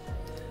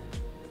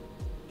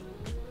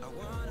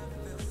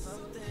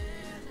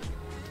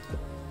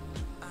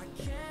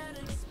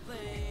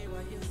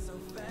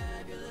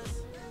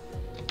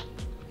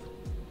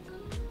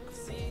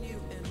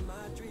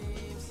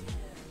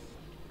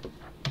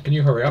 Can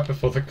you hurry up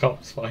before the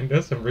cops find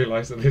us and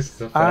realize that this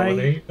is a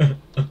felony? I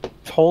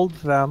told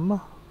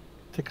them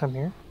to come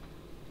here.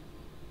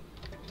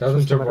 Tell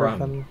them to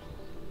run.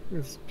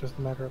 It's just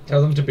a matter of...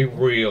 Tell them to be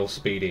real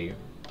speedy.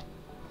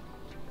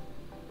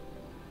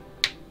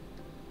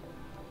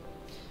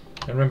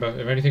 And remember,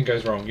 if anything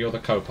goes wrong, you're the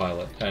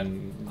co-pilot,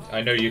 and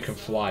I know you can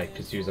fly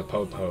because you're a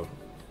po-po.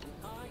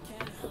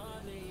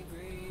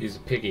 He's a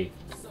piggy.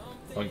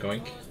 Oink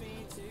oink.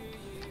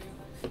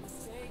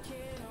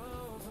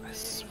 I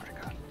swear to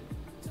God.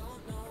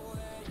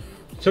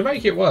 To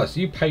make it worse,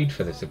 you paid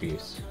for this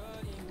abuse.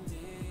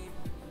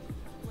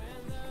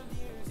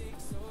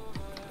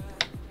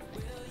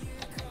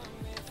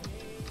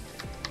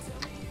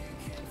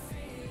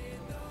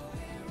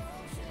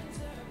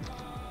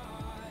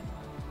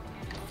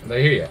 Are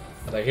they here yet?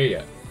 Are they here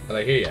yet? Are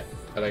they here yet?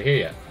 Are they here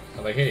yet?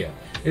 Are they here yet?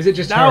 Is it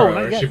just her,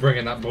 or is she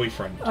bringing that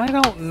boyfriend? I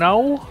don't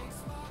know.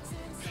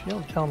 She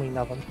don't tell me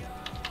nothing.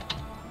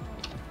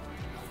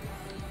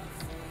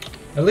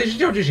 At least she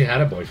told you she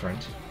had a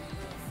boyfriend.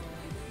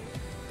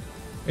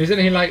 Isn't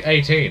he like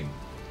 18?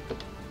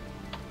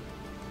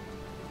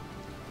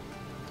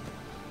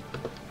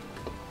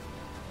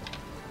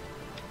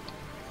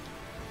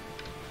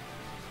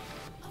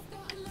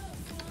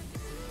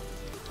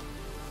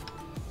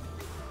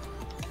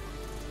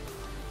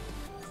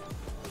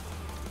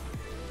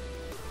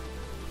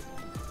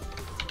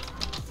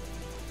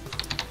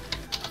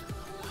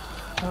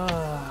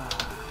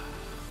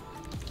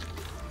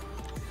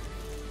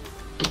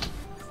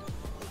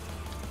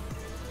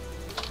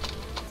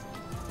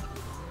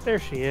 There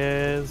she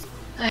is.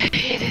 I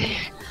hate it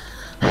here.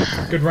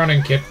 Good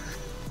running, kid.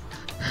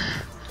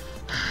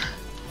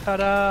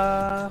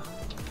 Ta-da!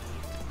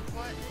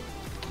 What?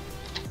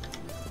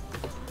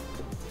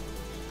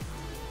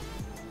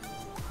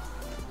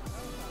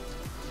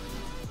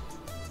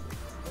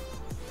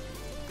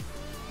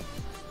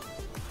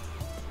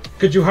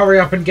 Could you hurry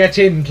up and get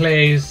in,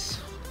 please?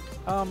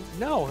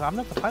 No, I'm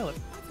not the pilot.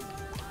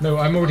 No,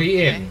 I'm already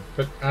Okay. in,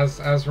 but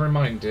as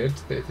reminded,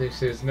 that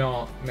this is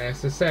not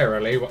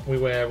necessarily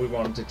where we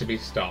wanted to be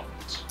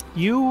stopped.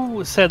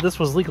 You said this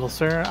was legal,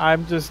 sir.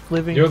 I'm just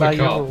living You're by the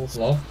your cop, rules.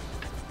 lol.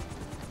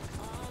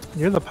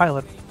 You're the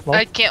pilot. Well,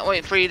 I can't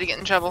wait for you to get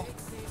in trouble.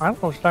 I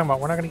don't know what you're talking about.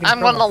 We're not going to get in I'm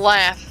trouble. gonna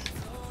laugh.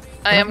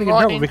 I am We're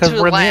not gonna get in trouble going because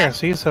to we're in the air, laugh.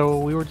 see? So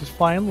we were just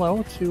flying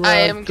low to I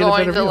am get a going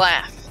better to view.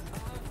 laugh.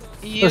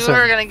 You Listen.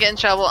 are gonna get in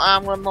trouble.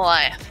 I'm gonna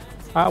laugh.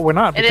 We're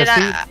not, And because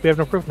then see, we have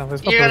no proof now.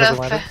 There's no You're proof that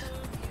gonna. we landed.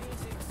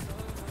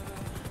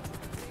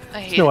 I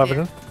hate There's no it.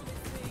 evidence.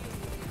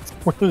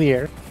 We're in the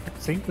air.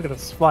 See? Look at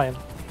us flying.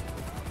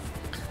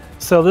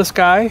 So this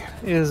guy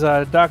is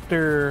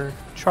Dr.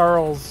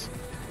 Charles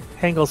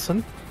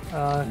Hangelson.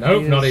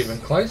 Nope, he not is- even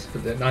close,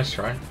 but nice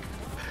try.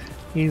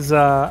 He's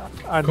a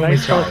Call me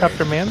nice Charlie.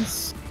 helicopter man.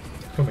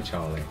 Call me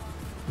Charlie.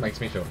 Makes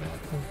me feel bad.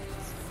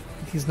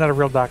 He's not a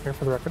real doctor,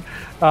 for the record.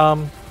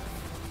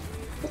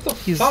 What the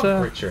He's, fuck,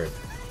 Richard?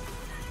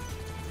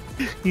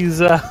 He's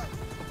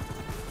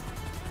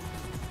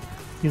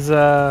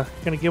gonna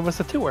give us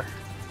a tour.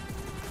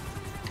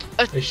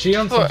 Is she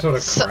on some sort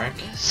of So- crack?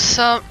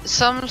 Some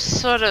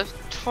sort of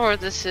tour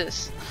this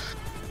is.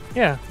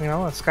 Yeah, you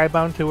know, a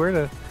skybound tour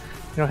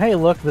to, hey,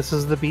 look, this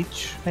is the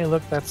beach. Hey,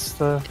 look, that's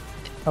a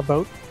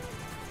boat.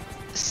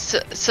 So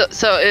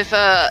if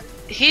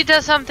he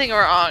does something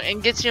wrong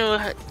and gets you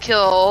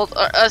killed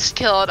or us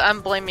killed, I'm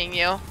blaming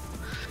you.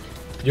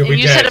 You'll And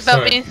be you dead, said about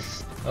so me.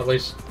 At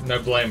least no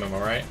blame him,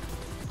 alright?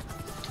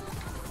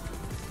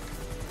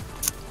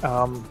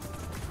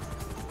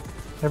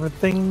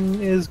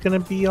 Everything is gonna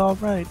be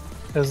alright,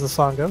 as the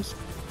song goes.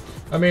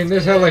 I mean,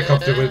 this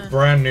helicopter with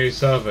brand new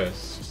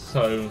service,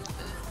 so,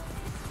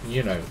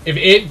 you know, if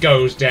it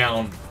goes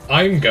down,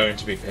 I'm going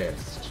to be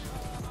pissed.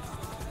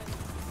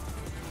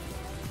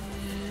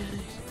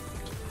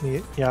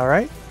 You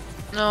alright?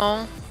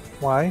 No.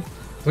 Why?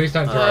 Please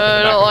don't throw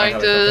I don't like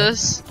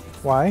this.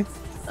 Why?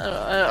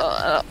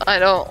 I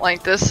don't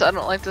like this. I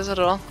don't like this at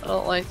all. I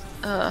don't like.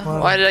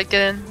 Why did I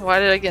get in? Why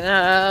did I get in?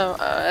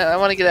 I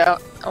want to get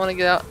out. I want to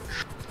get out.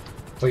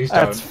 Please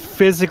don't. That's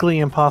physically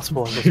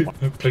impossible at this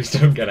point. Please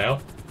don't get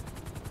out.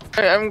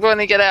 I'm going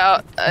to get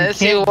out. I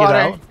see can't water.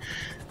 get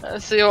out. I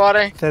see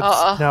water.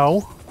 That's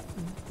no.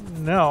 Okay.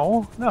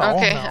 No.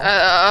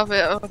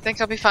 I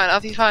think I'll be fine. I'll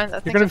be fine.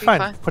 You're gonna be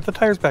fine. Put the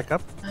tires back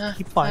up.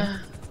 Keep flying.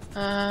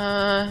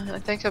 I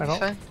think I'll be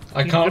fine.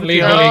 I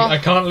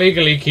can't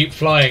legally keep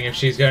flying if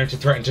she's going to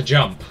threaten to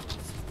jump.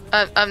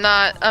 I'm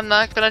not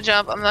gonna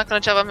jump. I'm not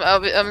gonna jump.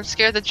 I'm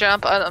scared to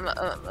jump.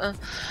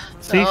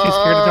 See, she's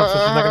scared to jump, so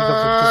she's not gonna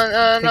jump.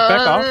 So just take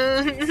back off.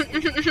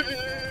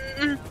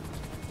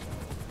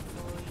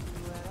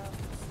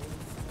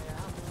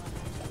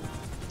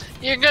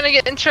 You're gonna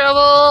get in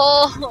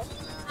trouble.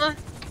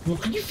 Well,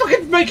 can you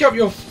fucking make up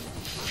your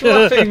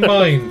fluffy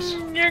mind?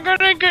 You're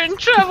gonna get in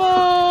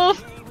trouble.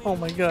 Oh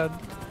my god.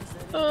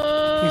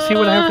 You see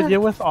what I have to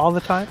deal with all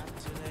the time?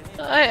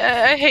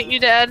 I hate you,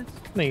 Dad.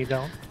 No, you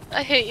don't.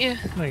 I hate you.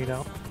 No, you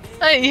don't.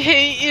 I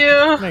hate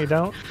you. No, you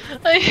don't.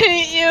 I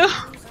hate you.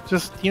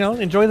 Just, you know,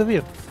 enjoy the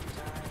view.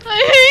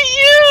 I hate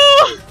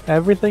you.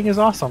 Everything is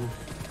awesome.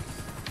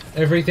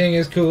 Everything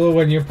is cool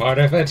when you're part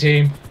of a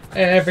team.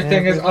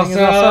 Everything is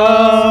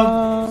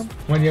awesome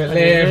when you're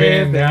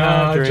living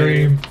our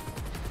dream.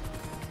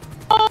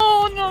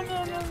 Oh, no.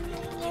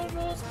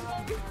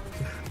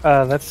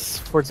 That's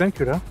Fort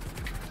Zenkuda.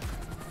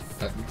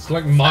 It's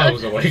like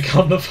miles away.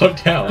 Calm the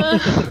fuck down.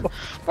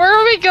 Where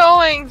are we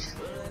going?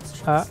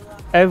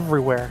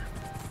 Everywhere.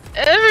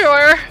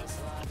 Everywhere.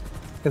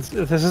 This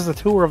is a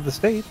tour of the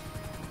state.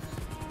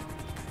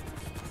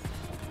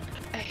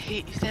 I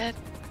hate you, Dad.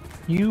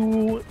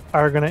 You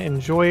are gonna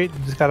enjoy it. You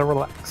just gotta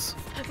relax.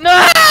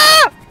 No!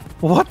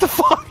 What the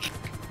fuck?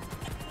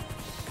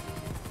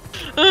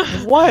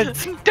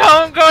 What?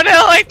 Don't go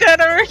down like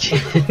that, Archie.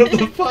 What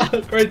the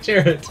fuck, Red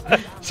Jared?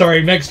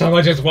 Sorry, next time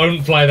I just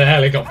won't fly the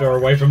helicopter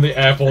away from the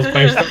Air Force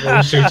base that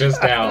will shoot us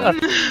down.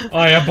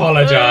 I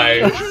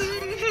apologize.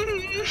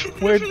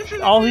 Where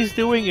all he's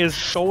doing is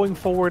going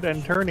forward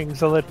and turning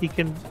so that he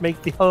can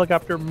make the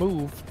helicopter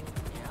move.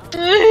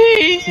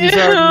 These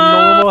are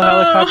normal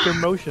helicopter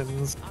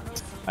motions.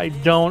 I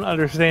don't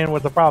understand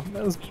what the problem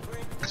is.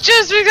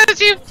 Just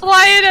because you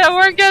fly it at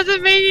work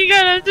doesn't mean you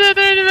gotta sit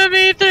there to put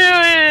me through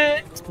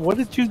it. What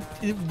did you...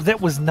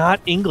 That was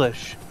not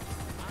English.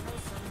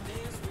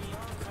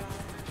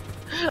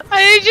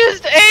 I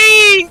just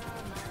ate!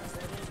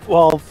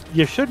 Well,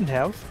 you shouldn't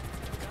have.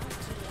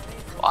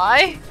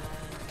 Why?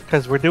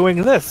 Because we're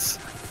doing this.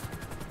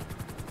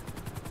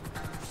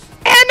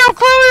 I had no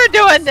clue we were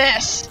doing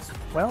this!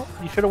 Well,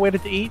 you should have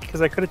waited to eat,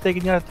 because I could have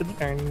taken you out to dinner,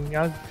 and you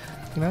know,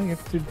 you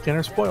have to do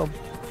dinner spoiled.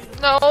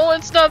 No,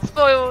 it's not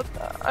spoiled.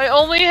 I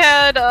only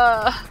had,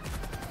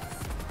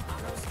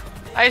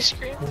 ice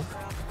cream.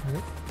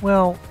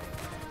 Well,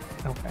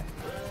 okay.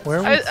 Where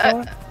are we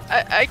going?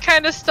 I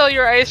kinda stole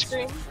your ice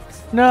cream.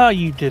 No,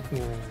 you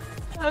didn't.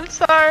 I'm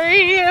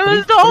sorry, it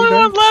was the only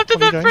one left in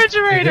the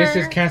refrigerator. This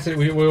is Cassidy.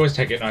 We always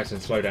take it nice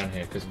and slow down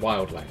here, because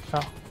wildlife.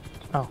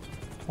 Oh.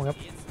 Well,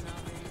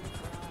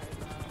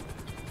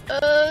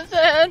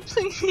 Dad,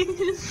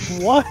 please.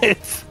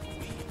 what?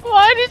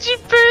 Why did you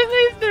put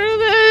me through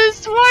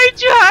this?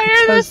 Why'd you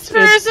hire this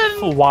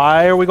person?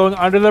 Why are we going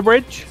under the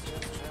bridge?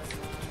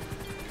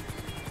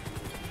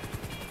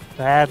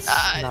 That's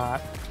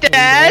not.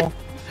 Dad, legal.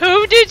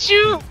 who did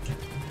you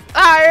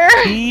hire?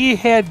 He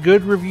had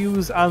good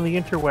reviews on the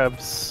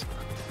interwebs.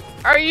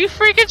 Are you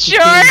freaking He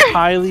sure? came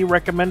highly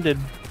recommended.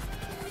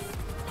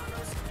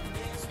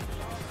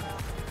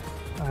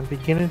 I'm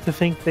beginning to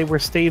think they were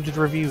staged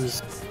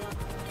reviews.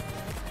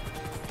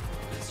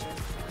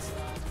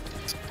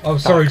 Oh,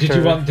 sorry. Did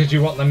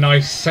you want the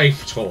nice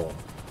safe tour?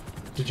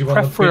 Did you want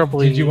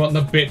Preferably. did you want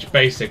the bitch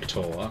basic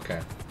tour? Okay.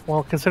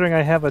 Well, considering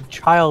I have a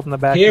child in the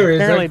back, Here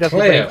is apparently a doesn't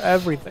cliff. have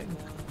everything.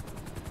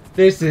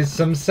 This is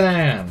some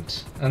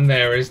sand, and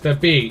there is the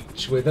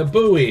beach with a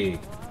buoy.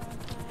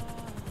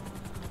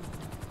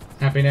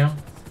 Happy now?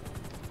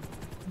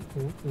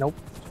 Nope.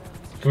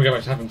 Can we go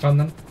back to having fun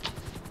then?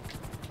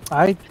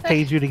 I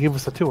paid you to give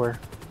us a tour.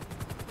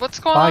 What's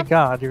going By on?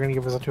 God, you're gonna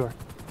give us a tour.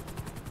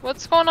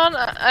 What's going on?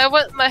 I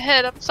went in my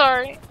head. I'm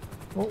sorry.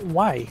 Well,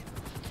 why?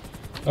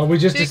 Oh, we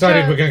just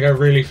decided we're gonna go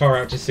really far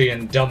out to sea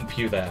and dump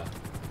you there.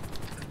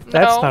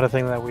 That's No. not a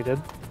thing that we did.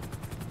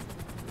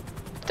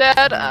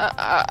 Dad,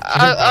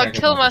 I'll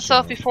kill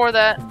myself before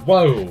that.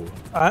 Whoa.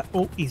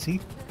 Oh, easy.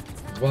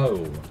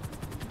 Whoa.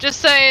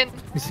 Just saying.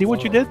 You see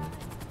what you did?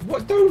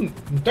 What?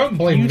 Don't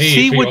blame You me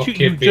see for what your you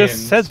kid just being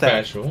said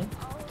that. special.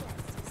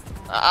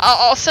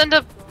 I'll send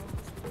a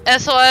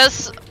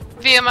SOS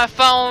via my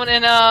phone,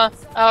 and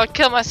I'll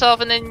kill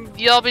myself, and then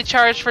you'll be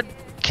charged for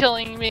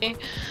killing me.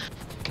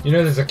 You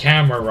know there's a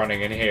camera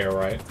running in here,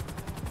 right?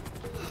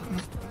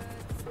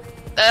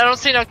 I don't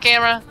see no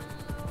camera.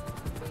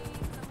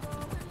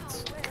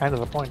 It's kind of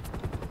the point.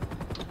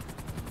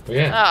 Well,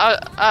 yeah.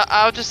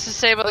 I'll just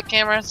disable the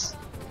cameras.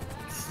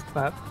 It's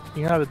not,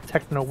 you're not a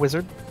techno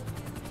wizard.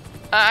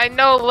 I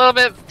know a little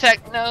bit of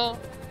techno.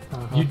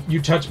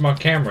 You touch my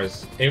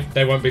cameras,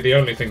 they won't be the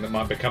only thing that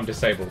might become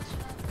disabled.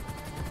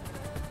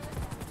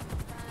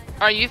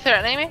 Are you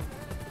threatening me?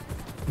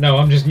 No,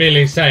 I'm just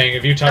merely saying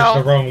if you touch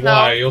the wrong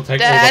wire, you'll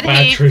take all the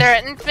batteries. He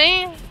threatened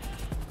me?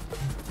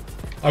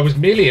 I was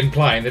merely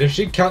implying that if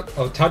she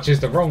touches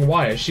the wrong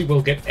wire, she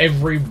will get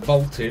every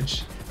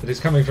voltage that is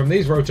coming from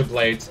these rotor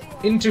blades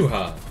into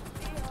her.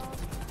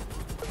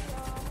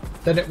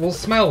 Then it will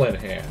smell in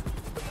here.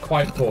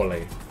 Quite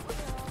poorly.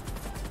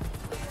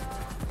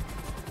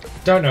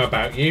 Don't know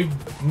about you.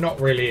 Not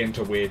really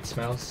into weird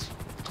smells.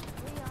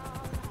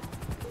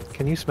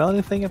 Can you smell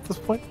anything at this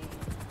point?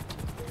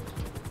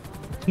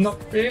 Not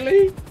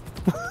really.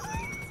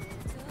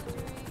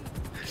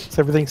 Does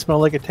everything smell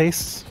like it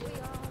tastes?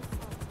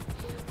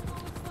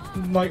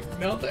 Like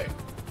nothing.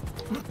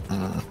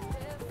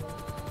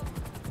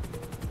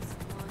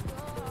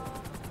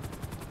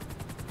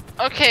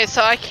 Okay,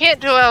 so I can't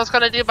do what I was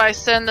gonna do by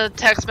sending a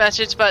text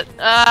message, but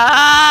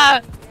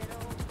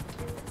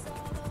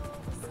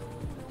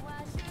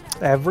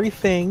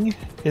everything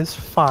is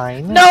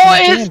fine. No,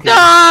 it's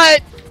not!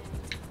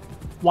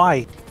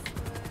 Why?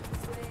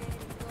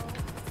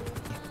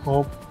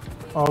 Well,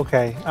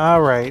 okay,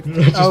 alright.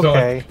 Just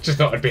okay.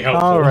 thought it'd be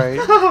helpful.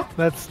 Alright.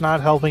 That's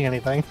not helping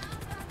anything.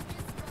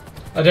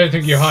 I don't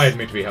think you hired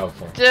me to be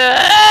helpful.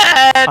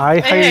 Dad, I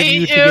hired hate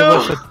you to give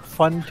us a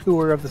fun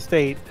tour of the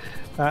state,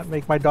 not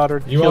make my daughter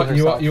kill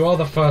herself. You are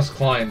the first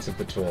clients of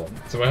the tour,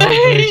 so we're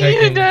hopefully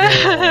taking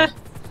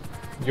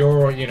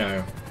your you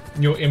know,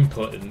 your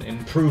input in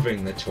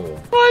improving the tour.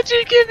 What'd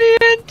you get me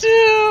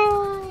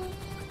into?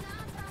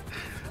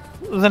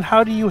 Then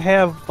how do you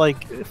have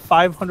like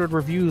 500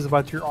 reviews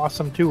about your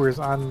awesome tours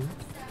on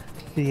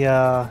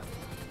the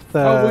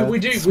we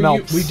do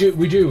tour.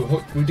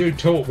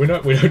 We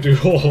don't do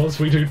hauls.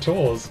 We do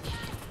tours.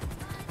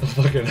 Oh,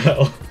 fucking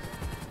hell!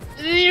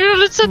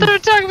 You sit there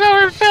and talk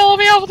about her filling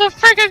me up with a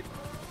freaking.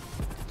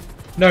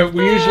 No,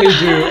 we usually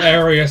do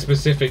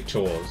area-specific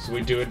tours.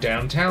 We do a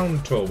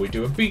downtown tour. We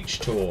do a beach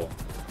tour,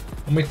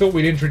 and we thought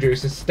we'd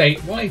introduce a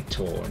statewide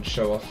tour and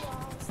show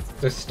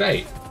off the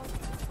state.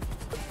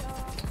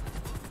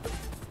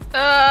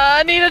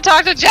 I need to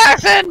talk to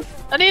Jackson.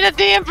 I need a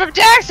DM from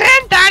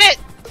Jackson. Darn it!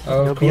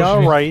 Oh, you'll be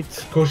alright.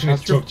 Of course you need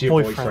to talk to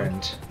your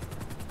boyfriend.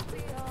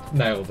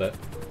 Nailed it.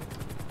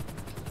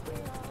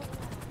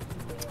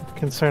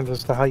 Concerned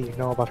as to how you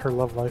know about her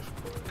love life.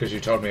 Because you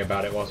told me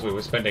about it whilst we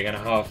were spending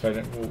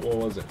what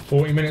was it,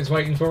 40 minutes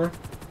waiting for her?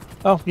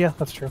 Oh, yeah,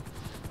 that's true.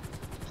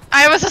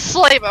 I was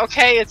asleep,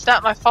 okay? It's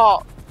not my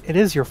fault. It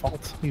is your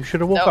fault. You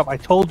should have woke up. I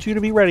told you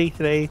to be ready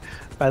today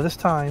by this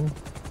time.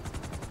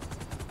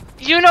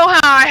 You know how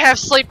I have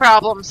sleep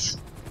problems.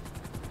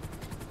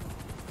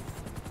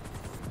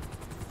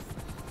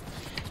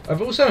 I've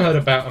also heard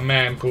about a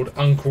man called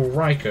Uncle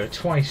Riker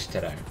twice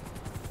today.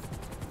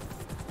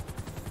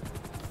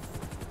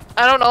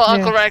 I don't know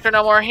Uncle Riker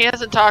no more. He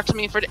hasn't talked to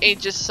me for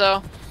ages,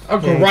 so...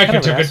 Uncle Riker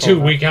took a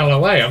 2-week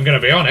LOA, I'm gonna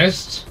be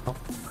honest.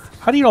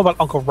 How do you know about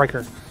Uncle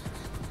Riker?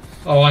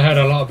 Oh, I heard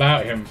a lot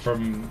about him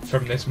from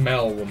this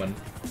Mel woman.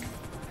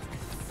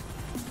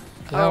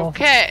 Well,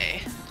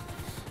 okay.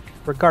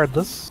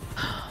 Regardless,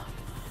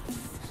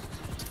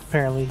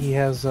 apparently he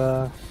has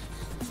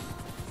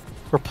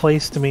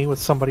replaced me with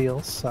somebody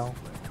else, so...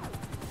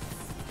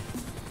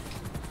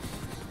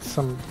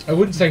 I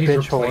wouldn't say he's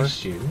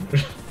replaced you.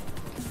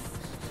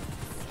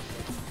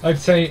 I'd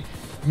say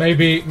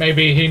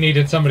maybe he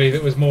needed somebody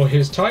that was more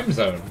his time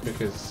zone,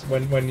 because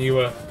when you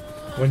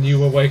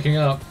were waking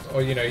up,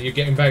 or you know, you're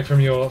getting back from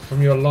your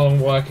long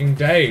working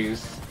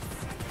days,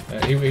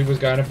 he was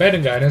going to bed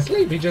and going to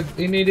sleep.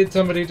 He needed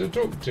somebody to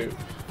talk to.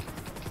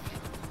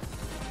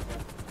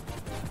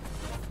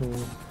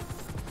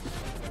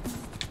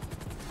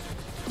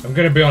 I'm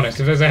gonna be honest,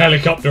 if there's a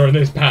helicopter on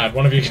this pad,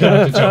 one of you gonna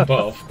have to jump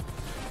off.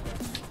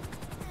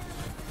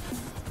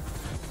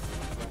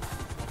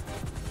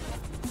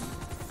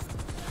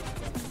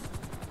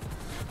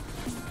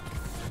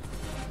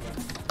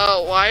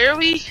 Oh, why are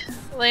we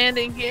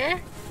landing here?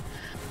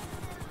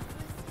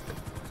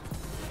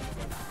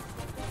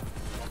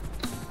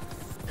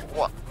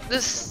 What?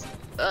 This,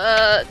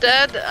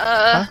 Dad,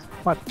 Huh?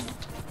 What?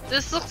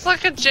 This looks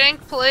like a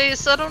jank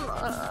place. I don't,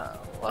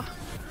 what?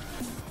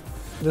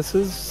 This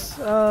is,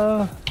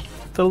 the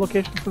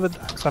location for the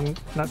docks. I'm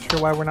not sure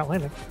why we're not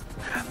landing.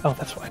 Oh,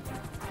 that's why.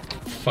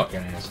 Fucking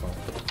asshole.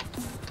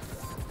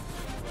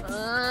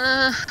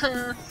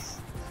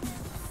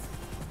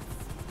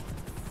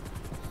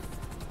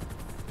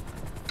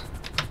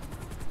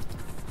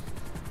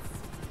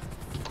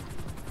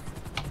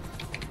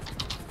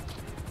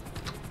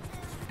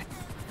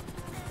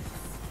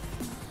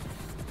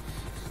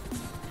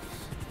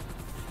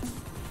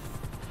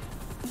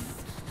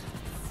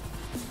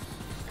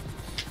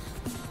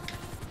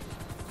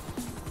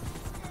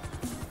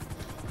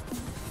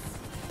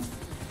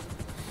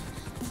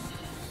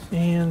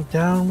 And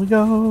down we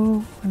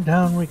go, and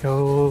down we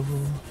go.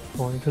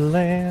 Going to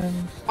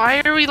land.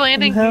 Why are we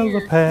landing on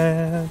here?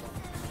 helipad.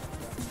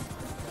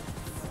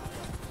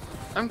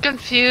 I'm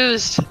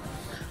confused.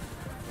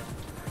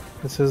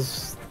 This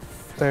is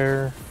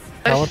their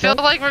I feel helipad?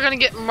 like we're gonna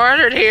get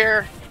murdered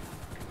here.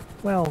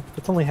 Well,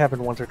 it's only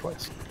happened once or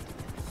twice.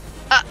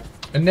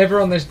 And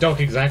never on this dock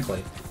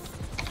exactly.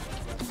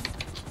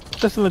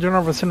 Just in the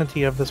general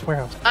vicinity of this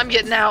warehouse. I'm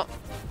getting out.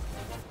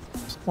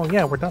 Well,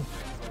 yeah, we're done.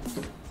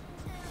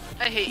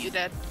 I hate you,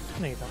 Dad.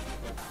 No, you don't.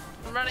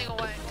 I'm running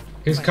away.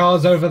 His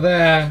car's over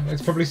there.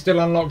 It's probably still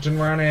unlocked and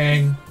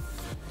running.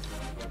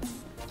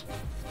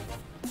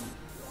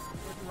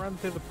 Run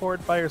through the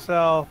port by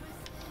yourself.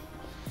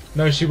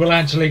 No, she will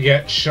actually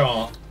get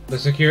shot. The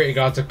security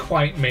guards are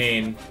quite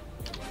mean.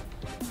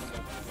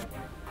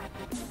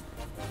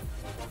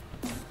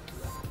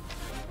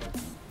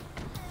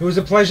 It was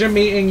a pleasure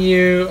meeting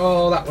you.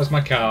 Oh, that was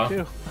my car.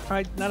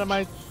 None of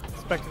my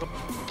spectacle.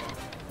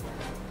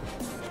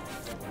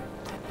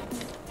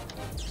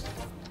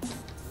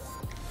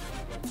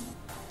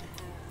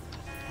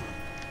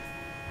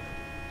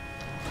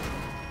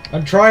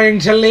 I'm trying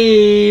to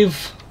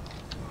leave.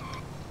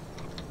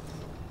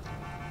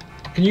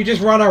 Can you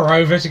just run her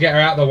over to get her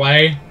out of the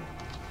way?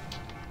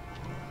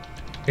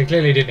 He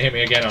clearly didn't hit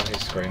me again on his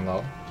screen,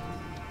 lol.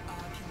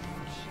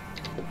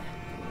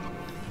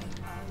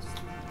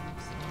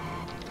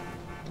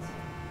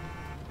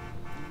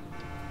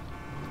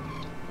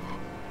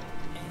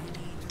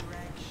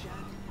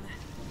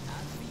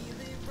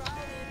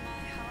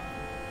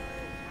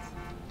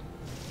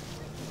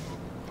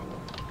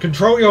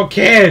 Control your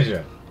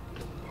kid!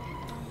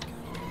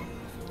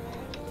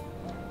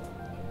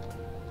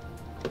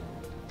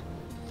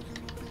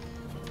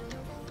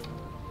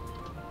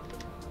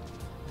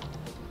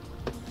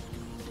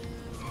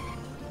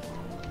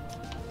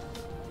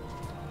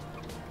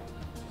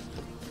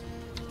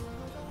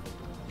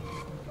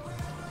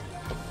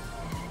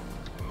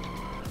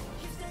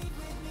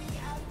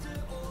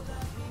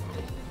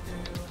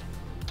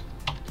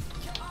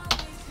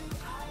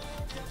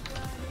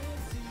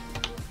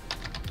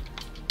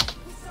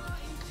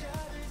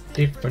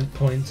 Different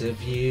points of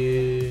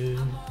view.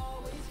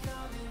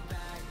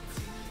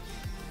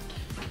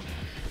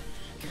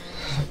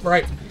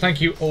 Right,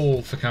 thank you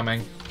all for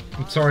coming.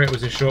 I'm sorry it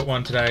was a short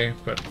one today,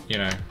 but you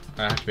know,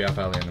 I have to be up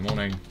early in the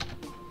morning.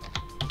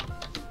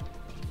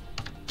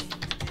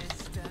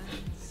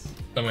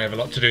 And we have a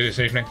lot to do this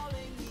evening.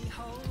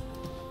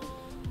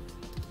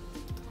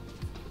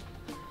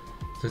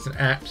 So it's an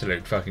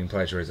absolute fucking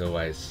pleasure as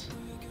always.